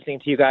rides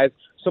listening to you guys.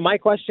 So my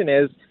question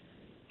is,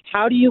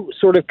 how do you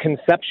sort of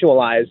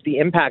conceptualize the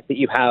impact that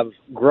you have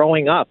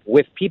growing up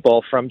with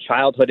people from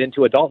childhood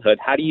into adulthood?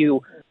 How do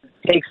you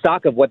take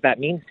stock of what that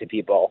means to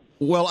people?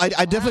 Well, I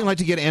definitely like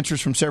to get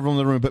answers from several in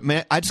the room, but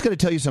man, I just got to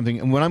tell you something.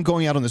 And when I'm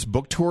going out on this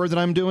book tour that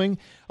I'm doing,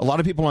 a lot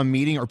of people I'm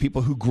meeting are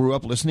people who grew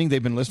up listening.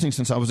 They've been listening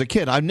since I was a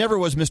kid. I never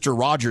was Mr.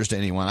 Rogers to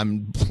anyone. I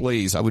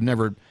would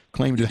never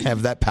claim to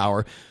have that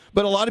power.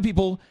 But a lot of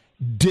people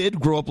did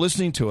grow up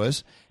listening to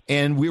us,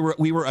 and we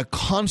were a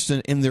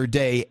constant in their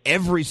day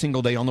every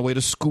single day on the way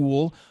to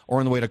school or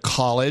on the way to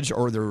college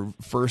or their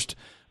first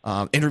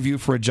interview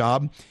for a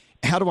job.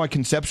 how do I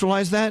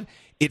conceptualize that?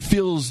 It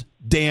feels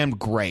damn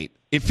great.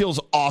 It feels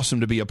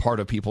awesome to be a part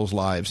of people's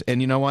lives.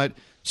 And you know what?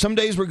 Some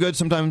days we're good,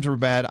 sometimes we're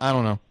bad. I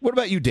don't know. What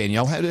about you,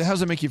 Danielle? How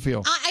does it make you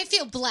feel? I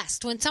feel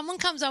blessed when someone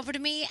comes over to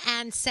me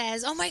and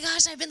says, oh my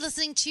gosh, I've been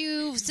listening to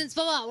you since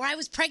blah, blah, where I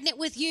was pregnant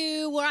with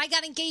you, where I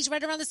got engaged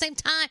right around the same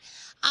time.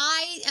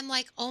 I am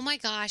like, oh my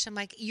gosh. I'm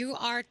like, you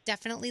are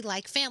definitely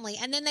like family.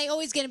 And then they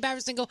always get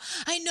embarrassed and go,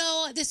 I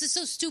know this is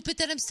so stupid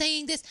that I'm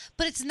saying this,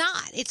 but it's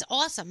not. It's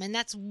awesome. And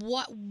that's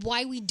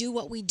why we do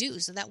what we do,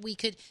 so that we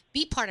could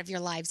be part of your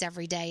lives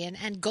every day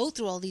and go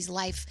through all these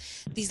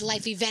life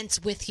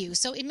events with you.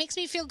 So it makes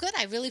me feel good.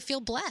 I really feel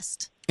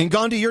blessed. And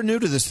Gandhi, you're new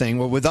to this thing,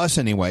 well, with us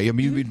anyway. I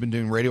mean, you've been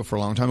doing radio for a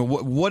long time.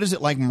 What is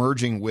it like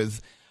merging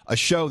with a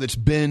show that's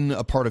been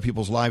a part of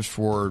people's lives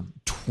for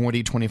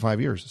 20, 25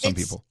 years, some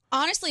people?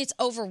 Honestly, it's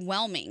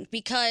overwhelming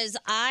because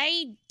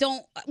when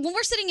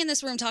we're sitting in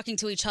this room talking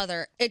to each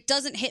other, it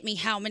doesn't hit me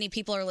how many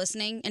people are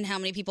listening and how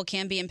many people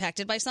can be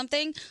impacted by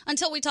something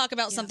until we talk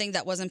about something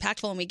that was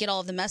impactful and we get all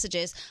of the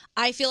messages.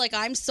 I feel like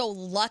I'm so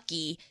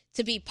lucky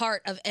to be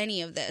part of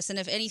any of this. And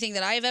if anything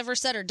that I've ever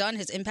said or done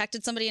has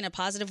impacted somebody in a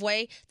positive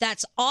way,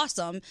 that's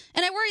awesome.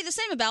 And I worry the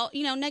same about,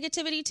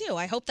 negativity too.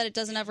 I hope that it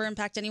doesn't ever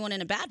impact anyone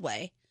in a bad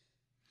way.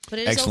 But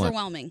it is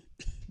overwhelming.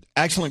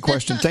 Excellent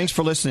question. Thanks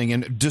for listening.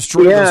 And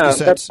destroy those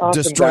cassettes. Awesome,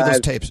 destroy guys.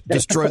 those tapes.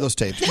 Destroy those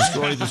tapes.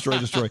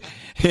 Destroy.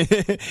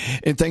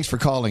 And thanks for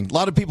calling. A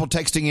lot of people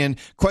texting in.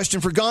 Question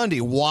for Gandhi.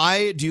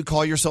 Why do you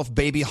call yourself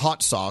Baby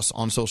Hot Sauce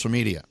on social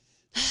media?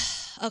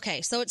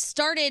 Okay, so it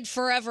started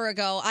forever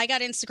ago. I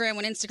got Instagram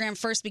when Instagram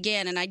first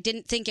began, and I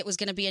didn't think it was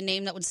going to be a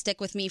name that would stick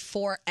with me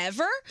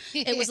forever.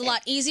 It was a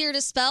lot easier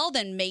to spell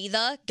than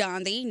Maitha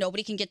Gandhi.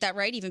 Nobody can get that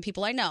right, even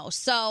people I know.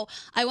 So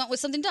I went with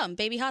something dumb,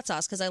 Baby Hot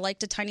Sauce, because I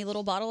liked a tiny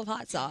little bottle of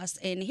hot sauce,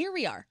 and here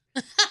we are.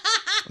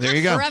 There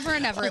you go. Forever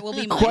and ever, it will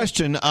be mine.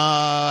 Question,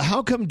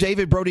 how come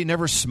David Brody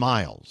never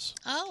smiles?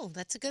 Oh,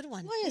 that's a good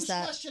one. Why is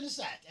that? Question is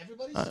that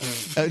everybody?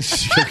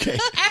 Okay.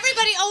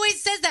 Everybody always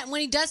says that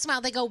when he does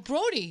smile. They go,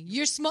 Brody,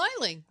 you're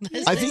smiling.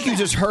 I think you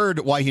just heard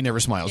why he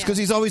never smiles, because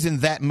he's always in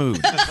that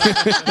mood.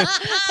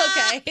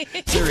 Okay.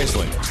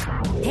 Seriously.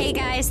 Hey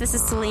guys, this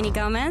is Selena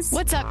Gomez.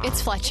 What's up?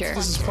 It's Fletcher.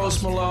 This is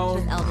Post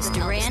Malone. Elvis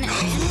Duran.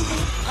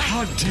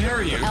 How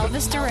dare you?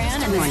 Elvis Duran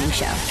and the Morning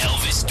Show.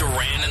 Elvis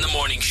Duran and the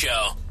Morning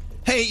Show.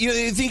 Hey,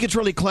 you think it's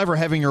really clever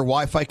having your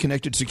Wi-Fi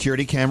connected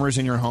security cameras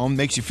in your home?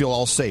 Makes you feel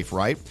all safe,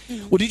 right?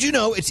 Mm-hmm. Well, did you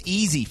know it's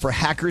easy for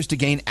hackers to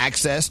gain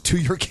access to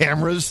your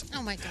cameras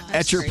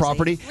at your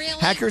property? Really?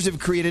 Hackers have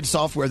created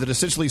software that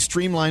essentially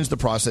streamlines the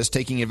process,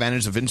 taking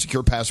advantage of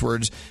insecure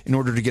passwords in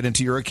order to get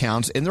into your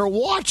accounts, and they're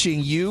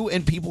watching you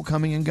and people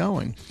coming and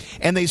going.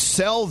 And they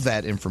sell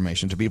that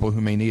information to people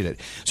who may need it.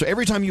 So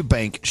every time you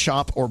bank,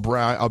 shop, or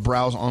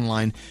browse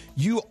online,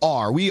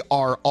 we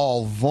are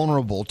all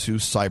vulnerable to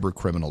cyber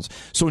criminals.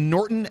 So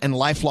Norton and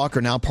LifeLock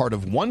are now part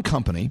of one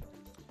company.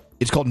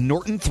 It's called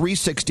Norton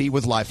 360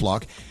 with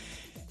LifeLock.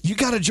 You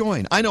got to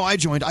join. I know I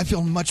joined. I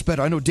feel much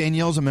better. I know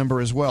Danielle's a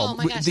member as well. Oh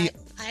my gosh,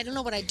 I don't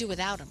know what I'd do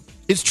without him.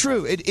 It's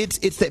true.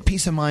 It's that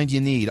peace of mind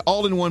you need.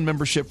 All-in-one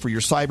membership for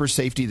your cyber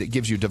safety that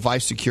gives you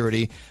device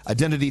security,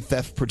 identity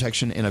theft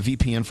protection, and a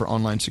VPN for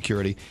online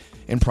security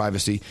and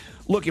privacy.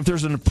 Look, if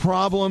there's a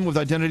problem with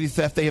identity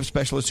theft, they have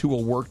specialists who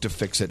will work to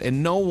fix it.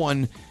 And no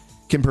one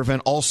can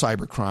prevent all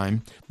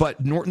cybercrime,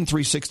 but Norton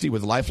 360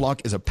 with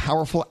LifeLock is a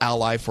powerful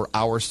ally for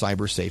our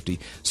cyber safety.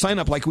 Sign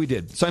up like we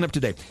did. Sign up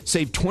today.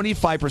 Save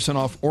 25%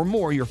 off or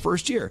more your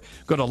first year.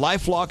 Go to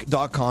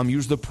LifeLock.com.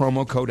 Use the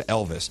promo code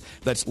Elvis.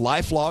 That's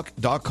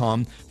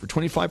LifeLock.com for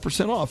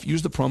 25% off.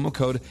 Use the promo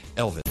code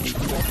Elvis.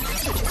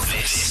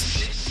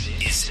 This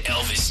is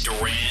Elvis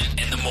Duran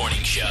and the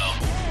Morning Show.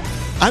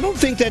 I don't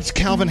think that's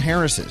Calvin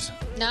Harris's.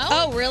 No?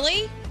 Oh,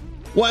 really?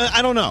 Well,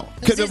 I don't know.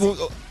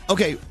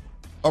 Okay,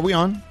 are we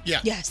on? Yeah.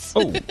 Yes.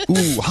 Oh,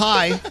 ooh,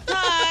 hi.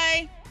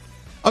 Hi.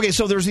 Okay,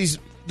 so there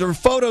are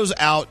photos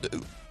out,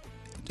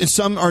 and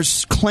some are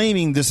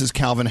claiming this is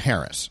Calvin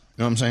Harris.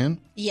 You know what I'm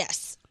saying?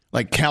 Yes.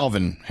 Like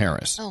Calvin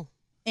Harris. Oh.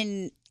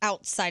 And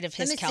outside of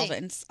his Let me see.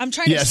 Calvins. I'm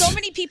trying to, Yes. so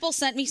many people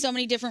sent me so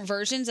many different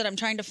versions that I'm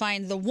trying to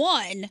find the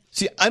one.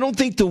 See, I don't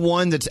think the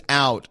one that's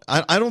out,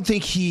 I don't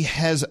think he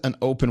has an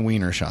open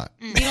wiener shot.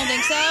 You don't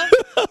think so?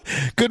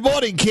 Good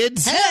morning,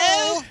 kids.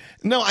 Hello.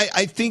 No,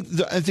 I think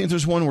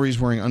there's one where he's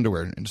wearing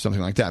underwear and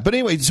something like that. But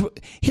anyway, so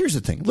here's the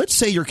thing. Let's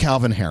say you're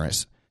Calvin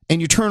Harris and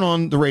you turn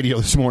on the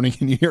radio this morning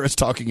and you hear us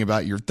talking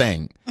about your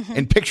thing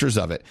and pictures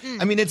of it.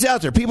 I mean, it's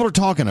out there. People are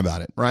talking about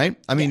it, right?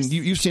 I mean,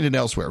 you've seen it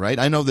elsewhere, right?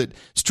 I know that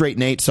Straight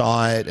Nate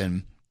saw it.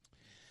 And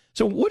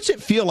so what's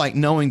it feel like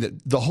knowing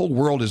that the whole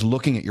world is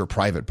looking at your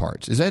private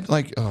parts? Is that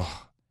like,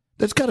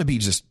 that's got to be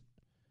just...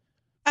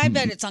 I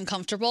bet it's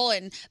uncomfortable.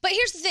 But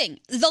here's the thing.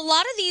 A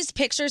lot of these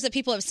pictures that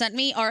people have sent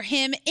me are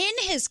him in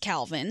his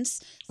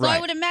Calvins. So I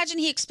Right. would imagine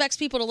he expects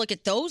people to look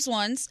at those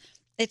ones.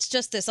 It's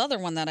just this other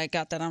one that I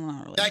got that I'm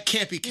not really... That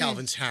can't be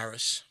Calvin's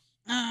Harris.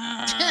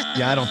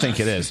 Yeah, I don't think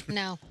it is.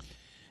 No.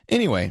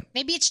 Anyway,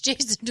 Maybe it's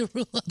Jason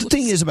Derulo. the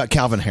thing is about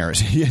Calvin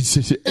Harris.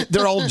 Yes,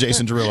 they're all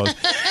Jason Derulos.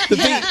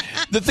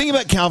 The thing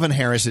about Calvin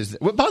Harris is,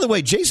 well, by the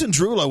way, Jason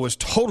Derulo was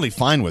totally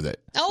fine with it.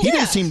 Oh, he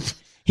yeah.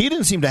 He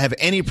didn't seem to have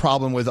any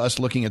problem with us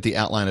looking at the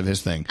outline of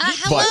his thing.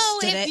 Hello,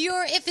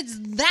 if it's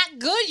that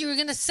good, you're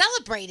going to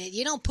celebrate it.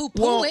 You don't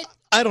poo-poo Well, it.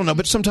 I don't know,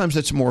 but sometimes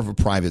that's more of a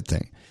private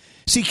thing.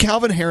 See,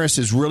 Calvin Harris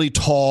is really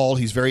tall.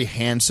 He's very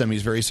handsome.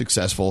 He's very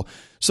successful.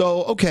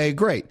 So, okay,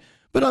 great.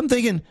 But I'm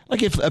thinking,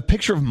 like, if a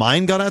picture of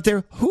mine got out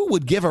there, who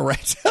would give a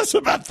rat's ass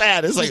about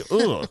that? It's like,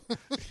 ugh.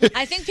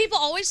 I think people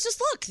always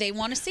just look. They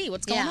want to see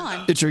what's going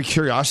on. It's a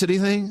curiosity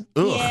thing.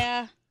 Ugh.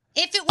 Yeah.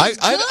 If it was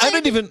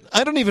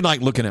I don't even like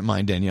looking at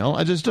mine, Danielle.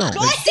 I just don't. See,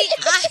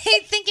 I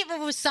think if it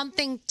was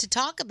something to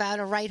talk about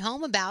or write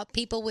home about,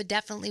 people would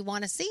definitely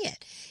want to see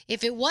it.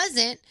 If it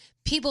wasn't,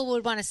 people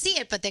would want to see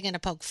it, but they're going to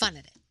poke fun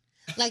at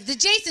it. Like the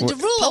Jason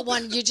Derulo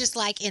one, you're just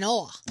like in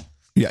awe.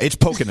 Yeah, it's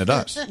poking at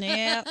us.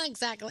 Yeah,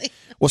 exactly.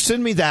 Well,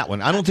 send me that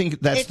one. I don't think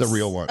that's the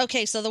real one.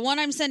 Okay, so the one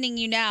I'm sending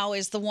you now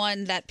is the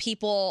one that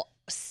people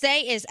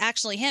say is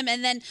actually him.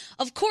 And then,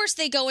 of course,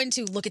 they go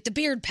into, look at the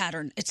beard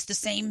pattern. It's the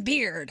same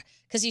beard.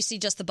 Because you see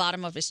just the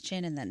bottom of his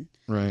chin and then...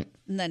 Right.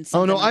 And then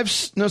Oh, no,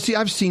 something-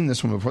 I've seen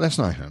this one before. That's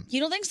not him. You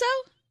don't think so?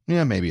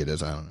 Yeah, maybe it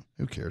is. I don't know.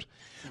 Who cares?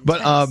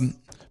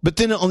 But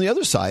then on the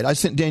other side, I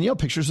sent Danielle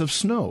pictures of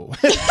snow.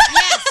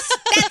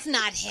 That's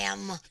not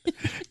him.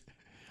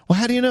 Well,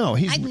 how do you know?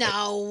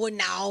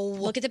 No.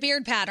 Look at the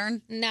beard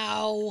pattern.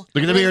 No.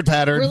 Look at the beard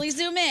pattern. Really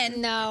zoom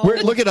in. No.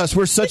 Look at us.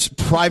 We're such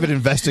private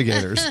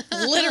investigators.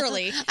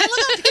 Literally. I love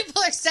how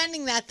people are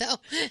sending that, though.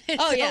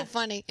 It's so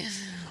funny.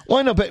 Well,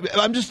 I know, but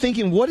I'm just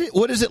thinking, what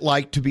is it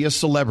like to be a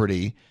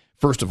celebrity?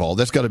 First of all,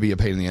 that's got to be a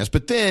pain in the ass.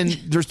 But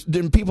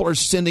then people are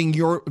sending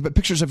your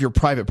pictures of your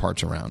private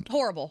parts around.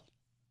 Horrible.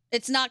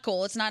 It's not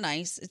cool. It's not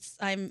nice.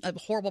 I'm a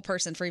horrible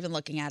person for even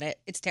looking at it.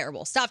 It's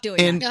terrible. Stop doing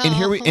And that.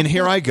 and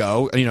here I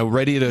go,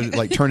 ready to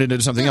like turn it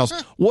into something else.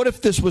 What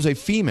if this was a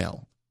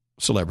female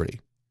celebrity?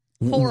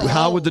 Horrible.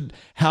 How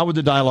would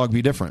the dialogue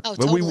be different? Oh,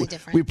 Well, totally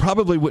different. We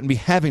probably wouldn't be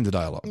having the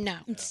dialogue. No,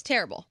 it's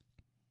terrible.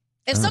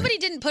 If All somebody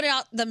didn't put it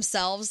out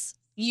themselves,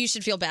 you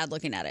should feel bad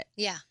looking at it.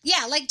 Yeah.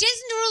 Yeah, like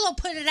Jason Derulo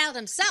put it out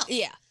himself.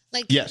 Yeah.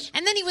 Like, Yes.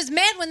 And then he was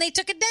mad when they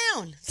took it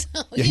down. So,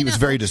 Yeah, he was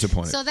very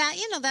disappointed. So that,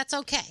 that's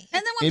okay. And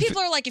then when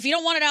people are like, if you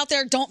don't want it out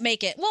there, don't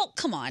make it. Well,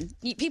 come on.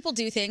 People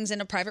do things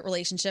in a private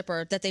relationship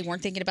or that they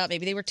weren't thinking about.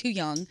 Maybe they were too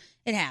young.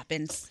 It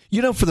happens.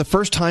 For the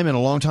first time in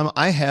a long time,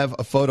 I have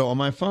a photo on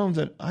my phone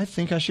that I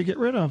think I should get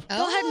rid of. Go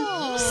ahead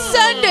and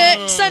send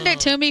it. Send it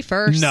to me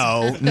first.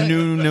 No.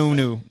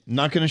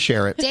 Not going to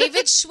share it.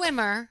 David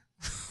Schwimmer,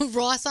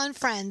 Ross on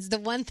Friends, the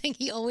one thing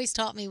he always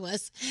taught me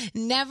was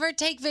never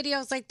take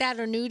videos like that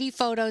or nudie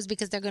photos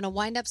because they're going to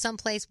wind up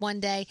someplace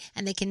one day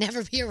and they can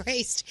never be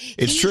erased.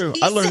 It's true.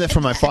 I learned that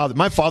from my father.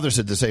 My father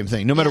said the same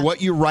thing. No matter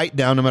what you write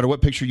down, no matter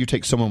what picture you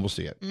take, someone will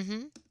see it.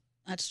 Mm-hmm.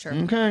 That's true.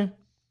 Okay.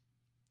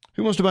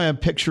 Who wants to buy a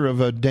picture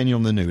of Daniel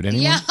in the nude?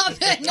 Anyone? Yeah,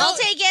 I'll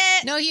take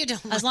it. No, you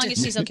don't. As long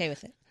as she's okay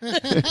with it.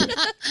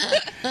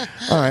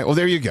 All right. Well,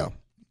 there you go.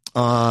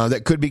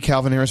 That could be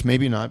Calvin Harris.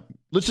 Maybe not.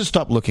 Let's just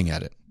stop looking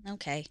at it.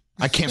 Okay.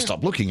 I can't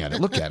stop looking at it.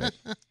 Look at it.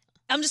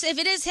 If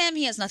it is him,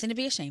 he has nothing to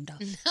be ashamed of.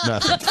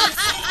 Nothing.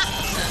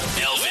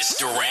 Elvis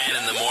Duran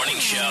in the morning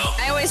show.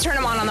 I always turn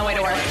him on the way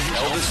to work.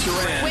 Elvis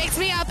Duran. Wakes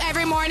me up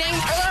every morning.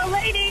 Hello,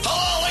 ladies.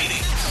 Hello,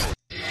 ladies.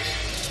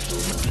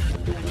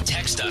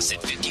 Text us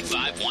at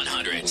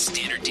 55100.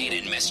 Standard data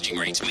and messaging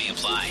rates may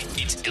apply.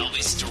 It's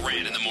Elvis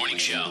Duran in the morning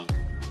show.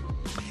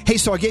 Hey,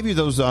 so I gave you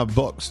those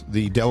books,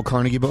 the Dale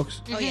Carnegie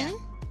books. Oh, yeah.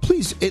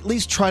 Please at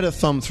least try to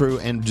thumb through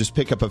and just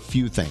pick up a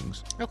few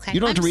things. Okay. You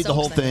don't have to I'm read so the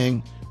whole excited.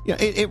 thing. Yeah,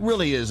 it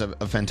really is a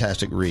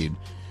fantastic read.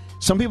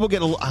 Some people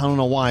get I don't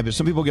know why, but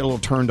some people get a little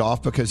turned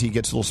off because he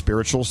gets a little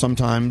spiritual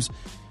sometimes,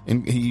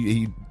 and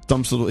he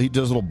does a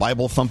little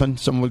Bible thumping,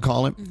 someone would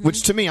call it. Mm-hmm.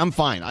 Which to me, I'm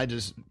fine. I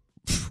just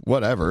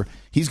whatever.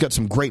 He's got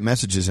some great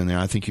messages in there.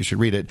 I think you should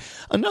read it.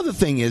 Another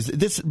thing is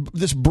this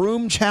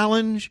broom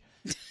challenge.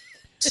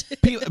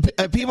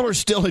 People are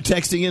still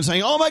texting in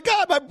saying, "Oh my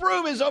God, my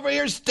broom is over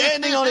here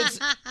standing on its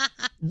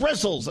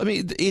bristles." I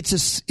mean, it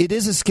is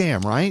a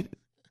scam, right?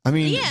 I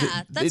mean,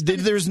 Yeah,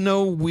 there's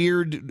no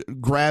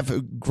weird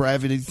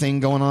gravity thing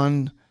going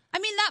on. I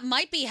mean, that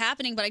might be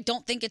happening, but I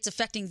don't think it's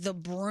affecting the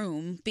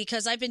broom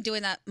because I've been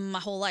doing that my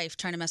whole life,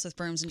 trying to mess with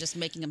brooms and just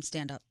making them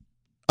stand up.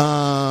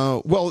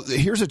 Well,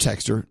 here's a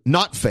texter.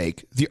 Not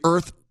fake. The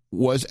Earth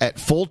was at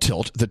full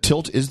tilt. The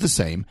tilt is the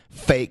same.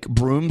 Fake.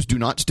 Brooms do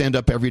not stand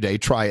up every day.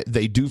 Try it.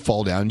 They do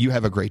fall down. You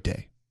have a great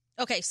day.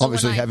 Okay, so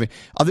Obviously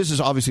this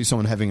is obviously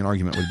someone having an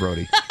argument with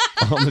Brody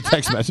on the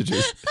text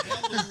messages.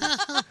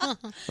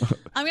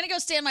 I'm going to go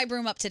stand my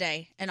broom up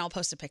today, and I'll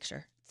post a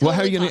picture. Well,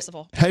 Totally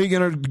possible. how are you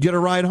gonna get a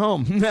ride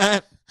home?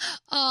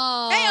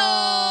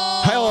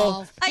 Oh.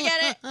 Hello. I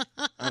get it.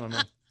 I don't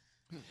know.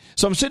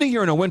 So I'm sitting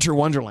here in a winter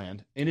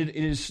wonderland, and it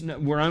is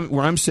where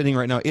I'm sitting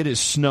right now. It is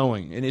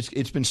snowing, and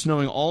it's been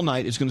snowing all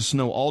night. It's going to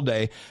snow all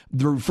day.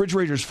 The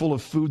refrigerator is full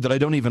of food that I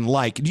don't even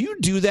like. Do you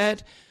do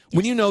that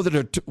when you know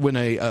that when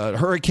a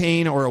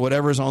hurricane or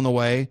whatever is on the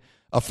way,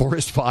 a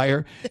forest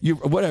fire, you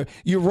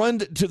run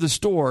to the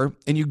store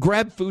and you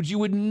grab foods you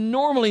would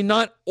normally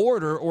not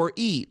order or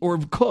eat or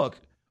cook,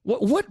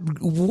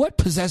 What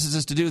possesses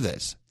us to do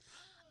this?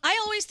 I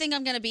always think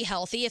I'm going to be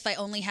healthy if I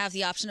only have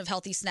the option of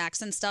healthy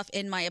snacks and stuff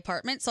in my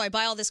apartment. So I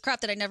buy all this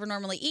crap that I never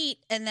normally eat,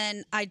 and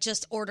then I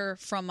just order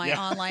from my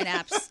online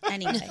apps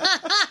anyway.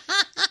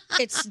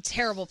 It's a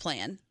terrible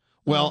plan.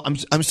 Well,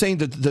 I'm saying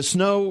that the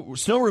snow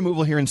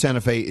removal here in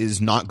Santa Fe is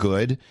not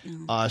good.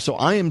 So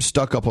I am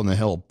stuck up on the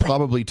hill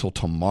probably till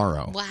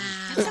tomorrow. Wow.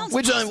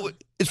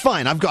 It's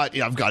fine. I've got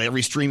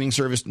every streaming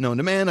service known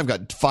to man. I've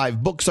got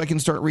 5 books I can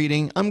start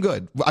reading. I'm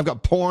good. I've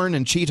got porn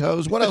and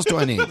Cheetos. What else do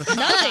I need?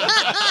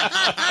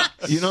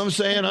 You know what I'm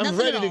saying? I'm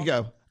ready to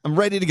go. I'm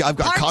ready to go. I've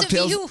got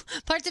cocktails.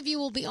 Parts of you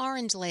will be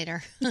orange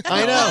later.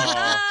 I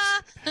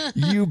know.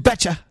 You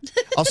betcha.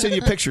 I'll send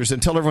you pictures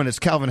and tell everyone it's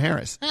Calvin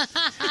Harris.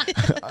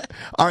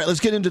 All right, let's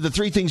get into the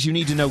 3 things you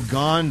need to know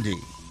Gandhi.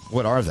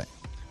 What are they?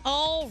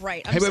 All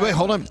right. Wait,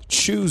 hold on.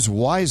 Choose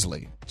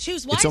wisely.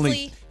 Choose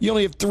wisely. You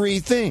only have 3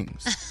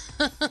 things.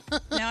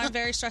 Now I'm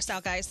very stressed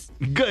out, guys.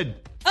 Good.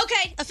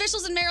 Okay,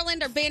 officials in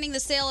Maryland are banning the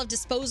sale of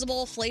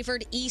disposable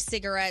flavored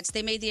e-cigarettes.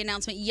 They made the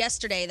announcement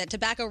yesterday that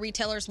tobacco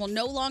retailers will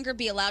no longer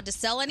be allowed to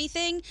sell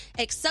anything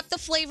except the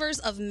flavors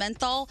of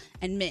menthol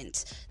and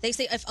mint. They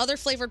say if other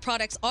flavored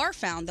products are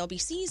found, they'll be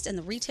seized and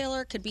the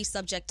retailer could be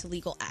subject to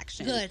legal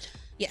action. Good.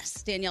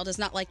 Yes, Danielle does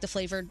not like the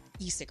flavored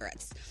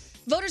e-cigarettes.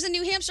 Voters in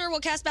New Hampshire will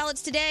cast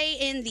ballots today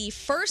in the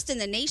first in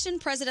the nation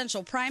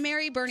presidential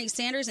primary. Bernie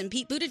Sanders and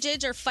Pete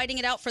Buttigieg are fighting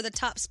it out for the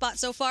top spot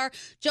so far.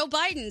 Joe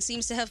Biden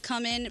seems to have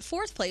come in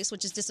 4th place,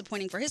 which is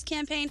disappointing for his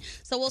campaign.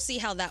 So we'll see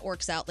how that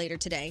works out later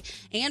today.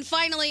 And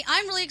finally,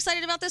 I'm really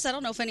excited about this. I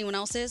don't know if anyone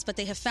else is, but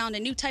they have found a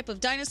new type of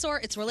dinosaur.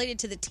 It's related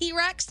to the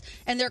T-Rex,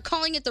 and they're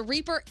calling it the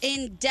Reaper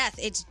in Death.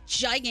 It's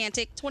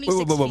gigantic, 26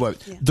 feet.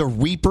 Wait. Yeah. The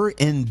Reaper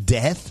in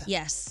Death?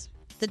 Yes.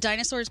 The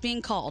dinosaur is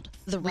being called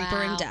the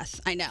Reaper in Death.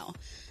 I know.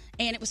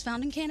 And it was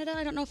found in Canada.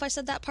 I don't know if I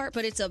said that part,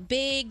 but it's a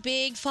big,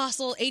 big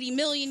fossil, 80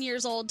 million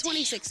years old,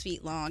 26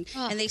 feet long.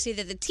 And they say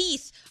that the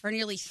teeth are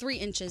nearly 3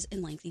 inches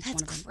in length, each one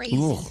of them. Crazy.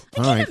 Ooh, I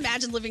can't all right.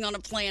 imagine living on a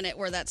planet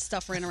where that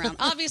stuff ran around.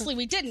 Obviously,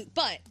 we didn't,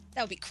 but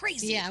that would be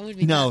crazy. Yeah, it would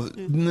be. No,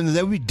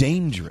 that would be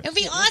dangerous. It would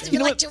be awesome.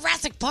 Like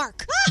Jurassic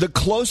Park. The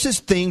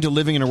closest thing to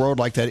living in a world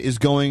like that is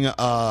going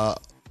to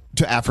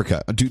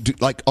Africa,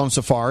 like on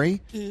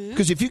safari.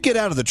 Because if you get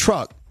out of the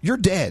truck, you're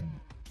dead.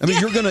 I mean,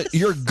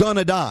 you're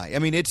gonna die. I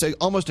mean, it's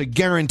almost a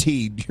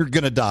guaranteed you're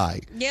gonna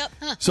die. Yep.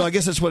 So I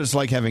guess that's what it's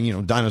like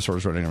having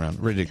dinosaurs running around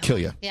ready to kill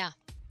you. Yeah.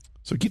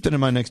 So keep that in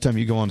mind next time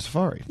you go on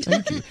safari.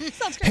 Thank you.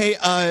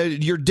 Hey,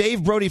 your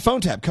Dave Brody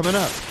phone tap coming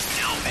up.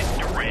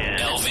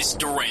 Elvis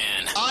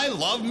Duran. I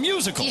love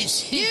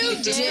musicals. You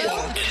do. In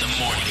the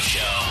morning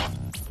show.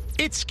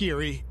 It's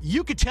scary.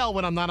 You could tell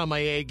when I'm not on my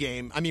A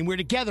game. I mean, we're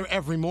together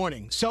every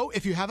morning. So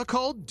if you have a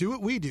cold, do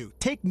what we do.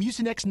 Take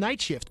Mucinex Night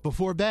Shift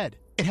before bed.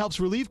 It helps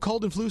relieve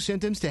cold and flu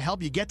symptoms to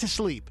help you get to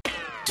sleep.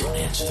 Don't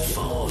answer the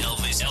phone.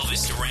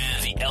 Elvis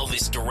Duran. The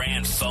Elvis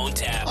Duran phone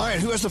tap. All right,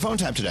 who has the phone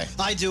tap today?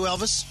 I do,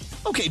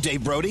 Elvis. Okay,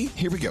 Dave Brody,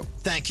 here we go.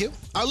 Thank you.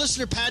 Our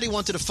listener, Patty,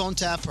 wanted to phone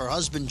tap her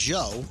husband,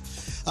 Joe.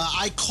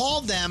 I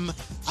called them,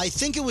 I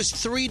think it was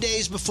 3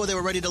 days before they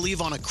were ready to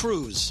leave on a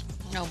cruise.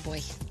 Oh,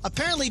 boy.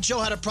 Apparently, Joe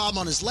had a problem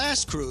on his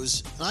last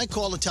cruise, and I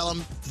called to tell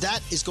him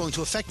that is going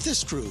to affect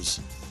this cruise.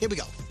 Here we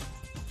go.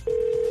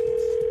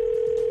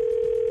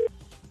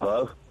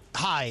 Hello?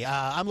 Hi,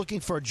 I'm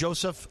looking for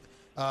Joseph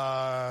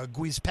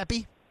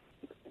Guizpepe.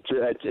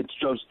 It's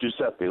Joseph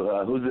Giuseppe.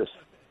 Who's this?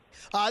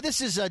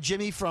 This is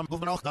Jimmy from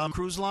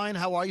Cruise Line.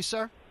 How are you,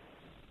 sir?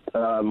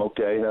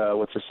 Okay.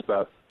 What's this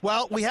about?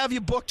 Well, we have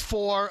you booked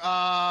for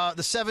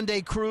the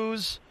 7-day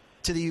cruise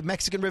to the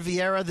Mexican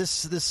Riviera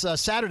this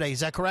Saturday.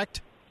 Is that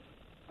correct?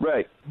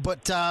 Right.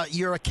 But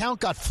your account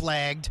got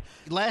flagged.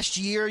 Last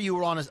year, you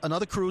were on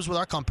another cruise with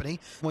our company.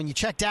 When you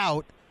checked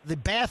out, the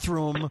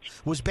bathroom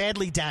was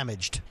badly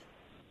damaged.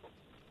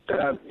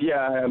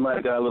 Yeah, I might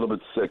have got a little bit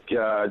sick.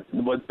 The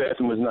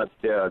bathroom was not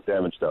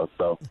damaged, though.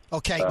 So.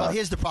 Okay, well,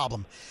 here's the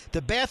problem.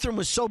 The bathroom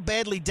was so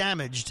badly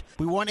damaged,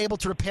 we weren't able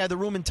to repair the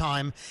room in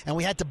time, and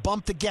we had to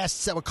bump the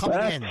guests that were coming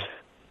in.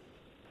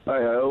 All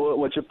right,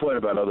 what's your point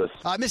about all this?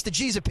 Mr.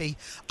 Giuseppe,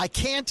 I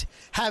can't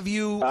have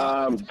you...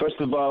 First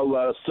of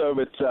all, sir,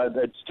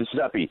 it's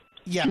Giuseppe.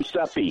 Yeah.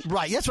 Giuseppe.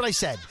 Right, that's what I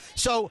said.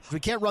 So we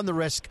can't run the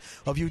risk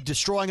of you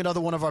destroying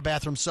another one of our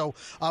bathrooms, so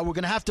we're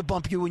going to have to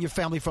bump you and your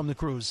family from the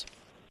cruise.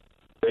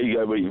 Are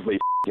you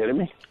kidding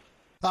me?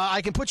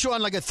 I can put you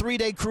on like a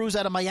 3-day cruise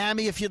out of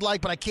Miami if you'd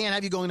like, but I can't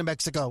have you going to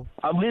Mexico.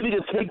 I'm leaving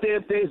in 3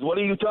 damn days. What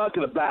are you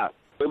talking about?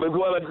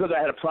 Because I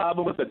had a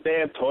problem with the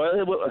damn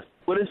toilet?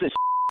 What is this?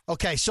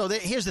 Okay, so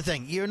here's the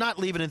thing. You're not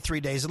leaving in 3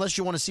 days unless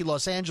you want to see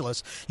Los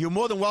Angeles. You're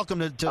more than welcome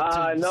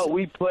to no,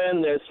 we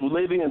planned this. We're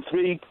leaving in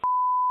 3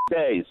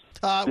 days.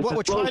 What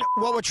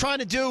we're trying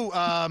to do...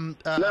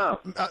 no,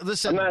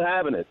 listen, I'm not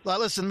having it.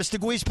 Listen, Mr.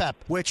 Guizpep,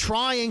 we're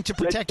trying to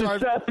protect our...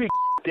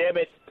 Damn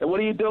it. And what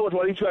are you doing?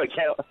 What are you trying to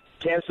kill?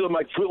 cancel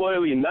my trip? What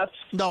are you, nuts?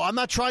 No, I'm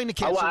not trying to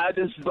cancel. I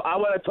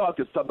want to talk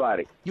to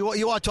somebody.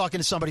 You are talking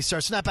to somebody,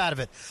 sir. Snap out of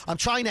it. I'm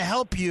trying to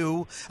help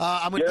you.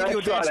 I'm going to You're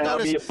give you not trying advance to help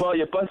notice. me.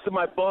 You're busting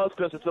my balls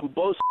because of some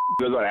bullshit.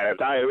 You're going to have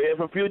diarrhea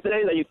for a few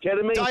days? Are you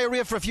kidding me?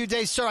 Diarrhea for a few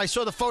days, sir. I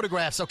saw the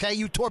photographs, okay?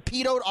 You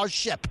torpedoed our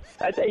ship.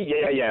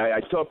 Yeah.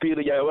 I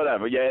torpedo,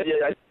 whatever. Yeah.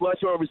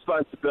 What's your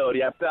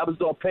responsibility? I was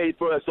all paid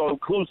for. It's all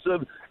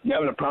inclusive. You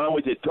having a problem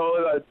with your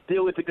toilet?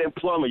 Deal with the damn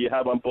plumber you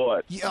have on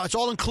board. Yeah, it's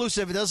all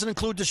inclusive. It doesn't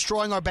include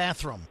destroying our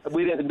bathroom.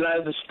 We didn't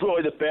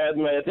destroy the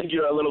bathroom. I think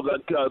you're a little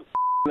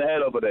in the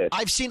head over there.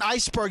 I've seen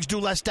icebergs do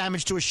less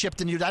damage to a ship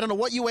than you. I don't know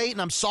what you ate,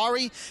 and I'm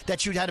sorry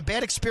that you had a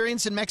bad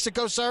experience in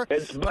Mexico, sir.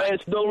 It's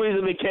no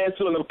reason to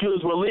cancel, and the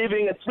crews were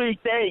leaving in 3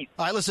 days.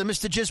 All right, listen,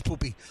 Mr. Jizz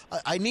Poopy,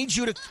 I need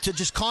you to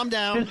just calm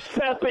down.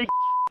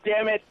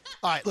 Damn it.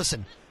 All right,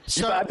 listen,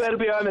 sir. I better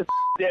be on this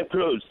damn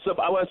cruise. So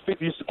I want to speak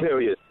to your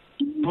superiors.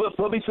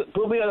 Put me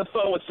on the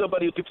phone with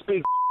somebody who can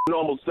speak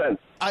normal sense.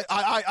 All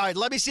right,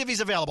 let me see if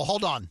he's available.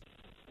 Hold on.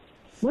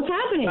 What's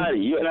happening? Honey,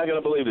 you're not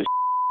going to believe this.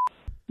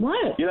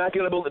 What? You're not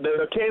going to believe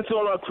they're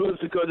canceling our cruise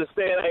because they're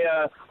saying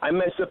I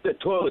messed up the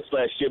toilets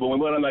last year when we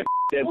went on that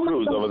damn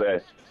cruise over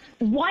there.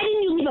 Why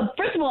didn't you leave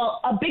first of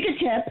all, a bigger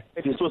tip?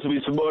 If you're supposed to be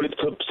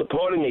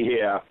supporting me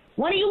here.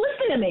 Why don't you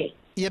listen to me?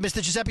 Yeah,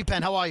 Mr. Giuseppe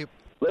Penn, how are you?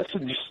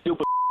 Listen, you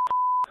stupid.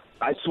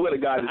 I swear to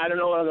God, I don't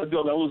know what I'm going to do.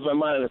 I'm going to lose my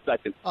mind in a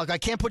second. Look, I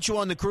can't put you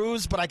on the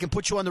cruise, but I can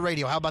put you on the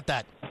radio. How about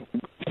that?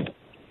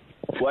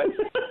 What?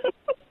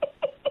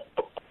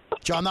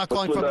 Joe, I'm not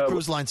calling from the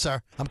cruise line,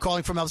 sir. I'm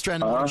calling from Elvis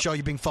Duran in the Morning Show.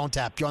 You're being phone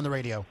tapped. You're on the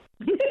radio.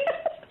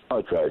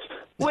 Oh, Christ.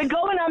 We're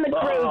going on the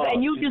cruise,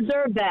 and you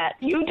deserve that.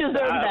 You deserve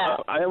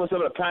that. I almost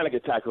having a panic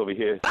attack over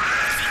here.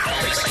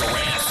 Elvis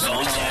Duran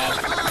phone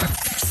tap.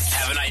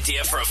 Have an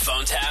idea for a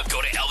phone tap?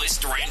 Go to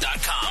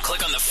ElvisDuran.com.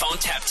 Click on the phone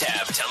tap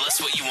tab. Tell us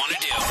what you want to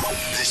do.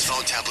 This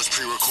phone tap was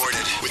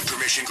pre-recorded with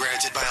permission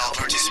granted by all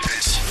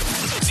participants.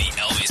 The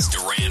Elvis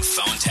Duran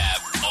phone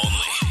tap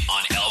only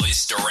on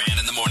Elvis Duran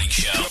in the Morning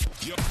Show.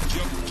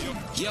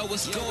 Yo,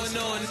 what's going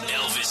on?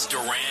 Elvis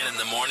Duran in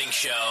the Morning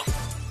Show.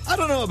 I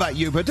don't know about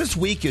you, but this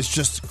week is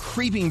just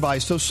creeping by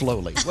so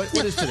slowly. What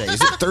is today?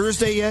 Is it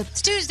Thursday yet?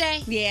 It's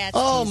Tuesday. Yeah. It's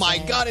Oh, Tuesday. my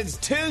God, it's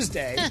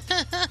Tuesday.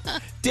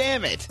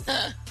 Damn it.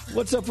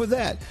 What's up with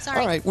that? Sorry.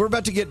 All right, we're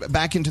about to get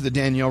back into the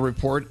Danielle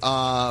report.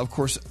 Of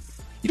course,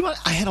 you know what?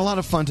 I had a lot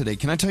of fun today.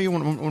 Can I tell you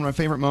one of my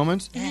favorite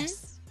moments?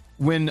 Yes.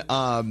 When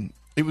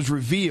it was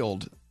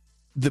revealed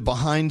the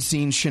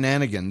behind-scenes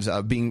shenanigans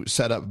being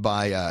set up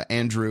by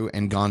Andrew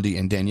and Gandhi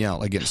and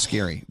Danielle against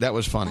Scary. That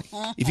was funny.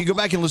 If you go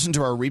back and listen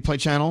to our replay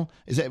channel,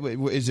 is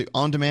it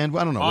on demand?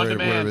 I don't know On where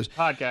demand it is.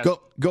 podcast.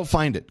 Go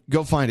find it.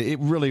 Go find it. It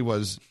really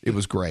was. It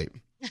was great.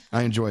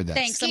 I enjoyed that.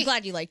 Thanks. I'm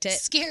glad you liked it.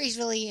 Scary's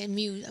really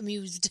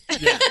amused. You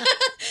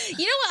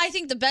know what I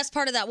think the best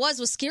part of that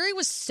was Scary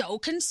was so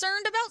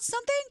concerned about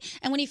something,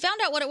 and when he found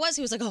out what it was,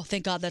 he was like, "Oh,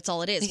 thank God, that's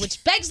all it is."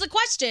 Which begs the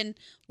question: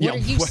 What are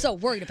you so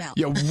worried about?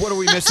 Yeah, what are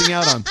we missing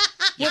out on?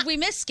 What we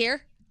miss,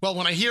 Scare? Well,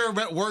 when I hear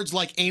words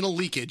like anal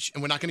leakage,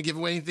 and we're not going to give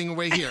anything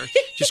away here,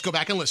 just go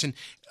back and listen.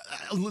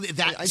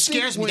 That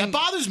scares me. That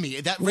bothers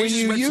me. That When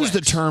raises you red use flags.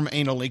 the term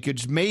anal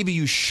leakage, maybe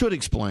you should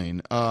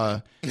explain.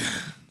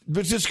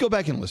 But just go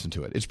back and listen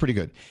to it. It's pretty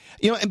good.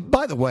 You know, and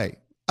by the way,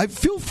 I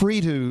feel free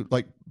to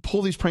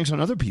pull these pranks on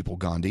other people,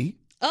 Gandhi.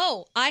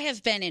 Oh, I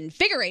have been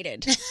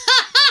invigorated.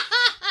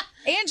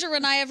 Andrew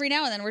and I, every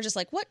now and then, we're just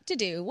like, what to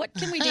do? What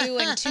can we do?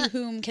 And to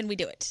whom can we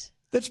do it?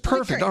 That's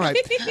perfect. All right.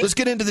 Let's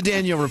get into the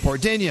Danielle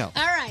report. Danielle.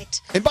 All right.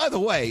 And by the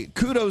way,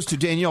 kudos to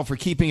Danielle for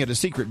keeping it a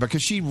secret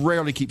because she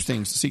rarely keeps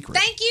things secret.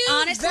 Thank you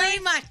very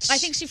much. I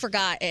think she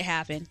forgot it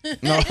happened.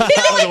 No,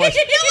 otherwise,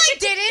 I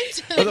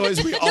didn't.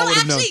 Otherwise we all no, would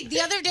have known. actually,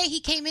 the other day he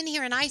came in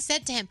here and I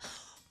said to him,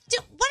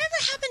 whatever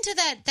happened to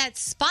that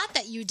spot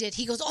that you did?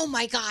 He goes, oh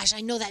my gosh,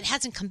 I know that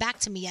hasn't come back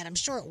to me yet. I'm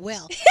sure it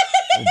will.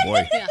 Oh,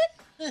 boy. Yeah.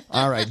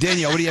 All right.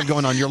 Danielle, what do you have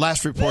going on? Your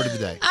last report of the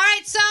day. All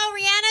right, so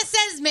Rihanna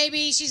says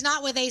maybe she's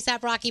not with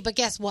A$AP Rocky, but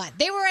guess what?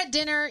 They were at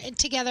dinner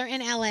together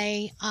in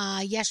L.A.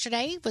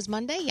 Yesterday. Was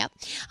Monday? Yep.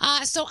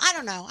 So I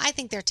don't know. I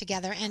think they're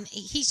together, and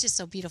he's just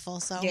so beautiful.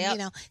 So, you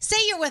know, say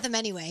you're with him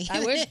anyway.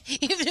 I would.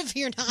 Even if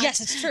you're not. Yes,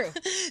 it's true.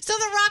 So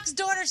The Rock's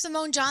daughter,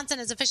 Simone Johnson,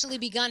 has officially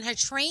begun her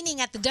training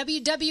at the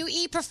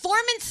WWE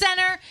Performance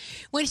Center.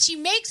 When she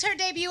makes her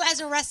debut as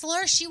a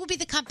wrestler, she will be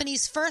the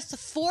company's first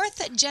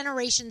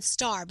fourth-generation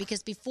star,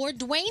 because before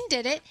Dwayne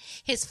did it,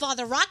 his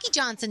father Rocky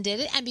Johnson did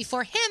it, and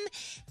before him,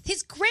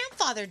 his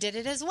grandfather did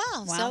it as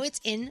well. Wow. So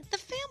it's in the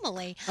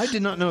family. I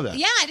did not know that.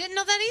 Yeah, I didn't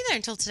know that either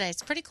until today.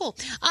 It's pretty cool.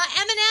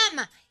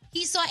 Eminem,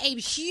 he saw a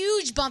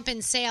huge bump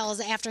in sales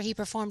after he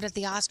performed at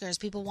the Oscars.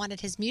 People wanted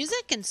his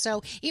music, and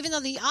so even though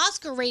the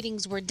Oscar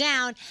ratings were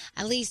down,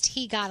 at least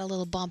he got a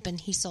little bump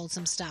and he sold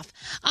some stuff.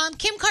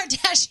 Kim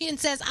Kardashian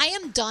says, I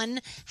am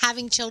done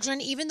having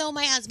children, even though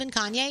my husband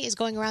Kanye is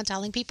going around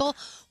telling people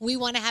we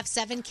want to have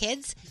 7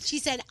 kids. She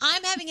said,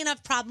 I'm having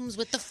enough problems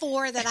with the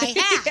 4 that I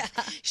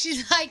have.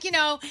 She's like,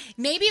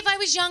 maybe if I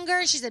was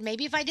younger, she said,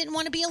 maybe if I didn't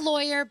want to be a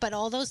lawyer, but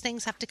all those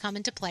things have to come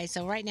into play.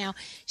 So right now,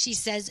 she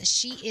says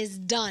she is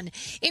done.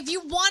 If you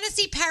want to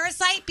see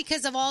Parasite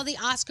because of all the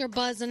Oscar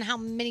buzz and how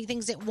many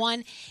things it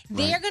won,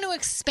 they're going to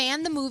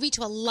expand the movie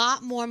to a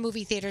lot more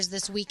movie theaters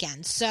this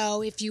weekend.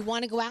 So if you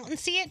want to go out and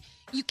see it,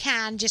 you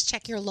can just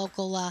check your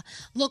local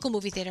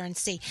movie theater and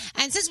see.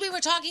 And since we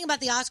were talking about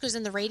the Oscars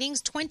and the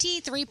ratings,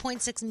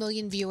 23.6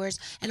 million viewers,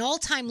 an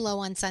all-time low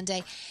on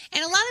Sunday.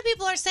 And a lot of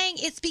people are saying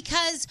it's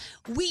because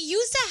we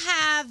used to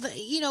have,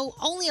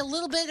 only a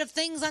little bit of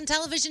things on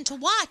television to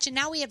watch, and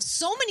now we have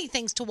so many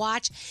things to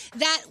watch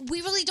that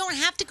we really don't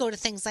have to go to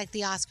things like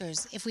the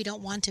Oscars if we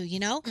don't want to,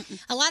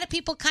 A lot of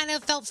people kind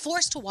of felt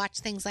forced to watch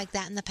things like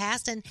that in the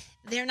past, and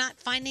they're not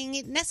finding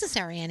it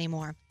necessary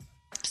anymore.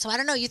 So I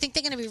don't know. You think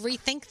they're going to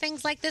rethink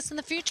things like this in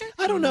the future?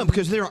 I don't know,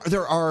 because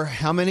there are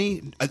how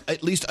many?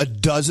 At least a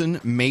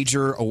dozen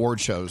major award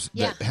shows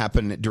that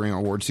happen during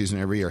award season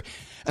every year.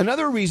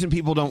 Another reason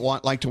people don't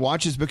like to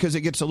watch is because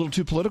it gets a little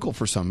too political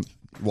for some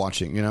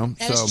watching.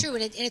 That is true,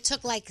 and it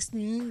took like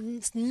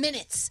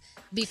minutes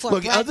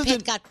before Brad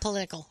Pitt got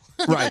political.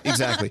 Right,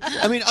 exactly.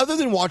 I mean, other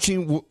than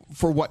watching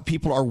for what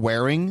people are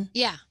wearing,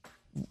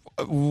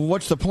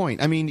 what's the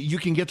point? I mean, you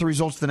can get the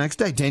results the next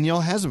day.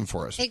 Danielle has them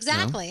for us.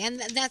 Exactly. And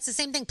that's the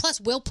same thing.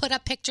 Plus, we'll put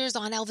up pictures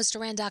on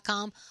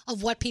ElvisDuran.com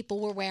of what people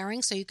were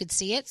wearing so you could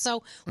see it.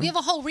 So we have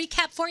a whole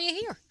recap for you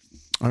here.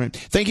 All right.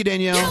 Thank you,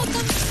 Danielle.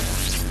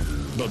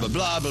 Blah, blah,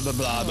 blah, blah, blah,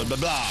 blah, blah,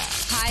 blah.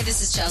 Hi,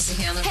 this is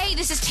Chelsea Handler. Hey,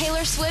 this is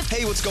Taylor Swift.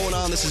 Hey, what's going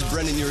on? This is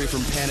Brendan Urie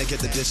from Panic at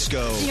the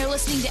Disco. You're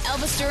listening to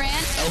Elvis Duran.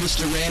 Elvis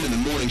Duran in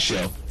the Morning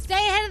Show. Stay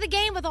ahead of the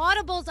game with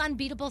Audible's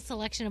unbeatable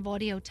selection of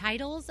audio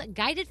titles,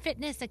 guided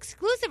fitness,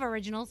 exclusive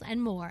originals,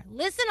 and more.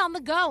 Listen on the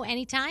go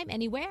anytime,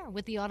 anywhere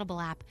with the Audible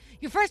app.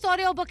 Your first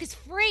audiobook is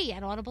free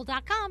at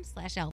audible.com/Elvis.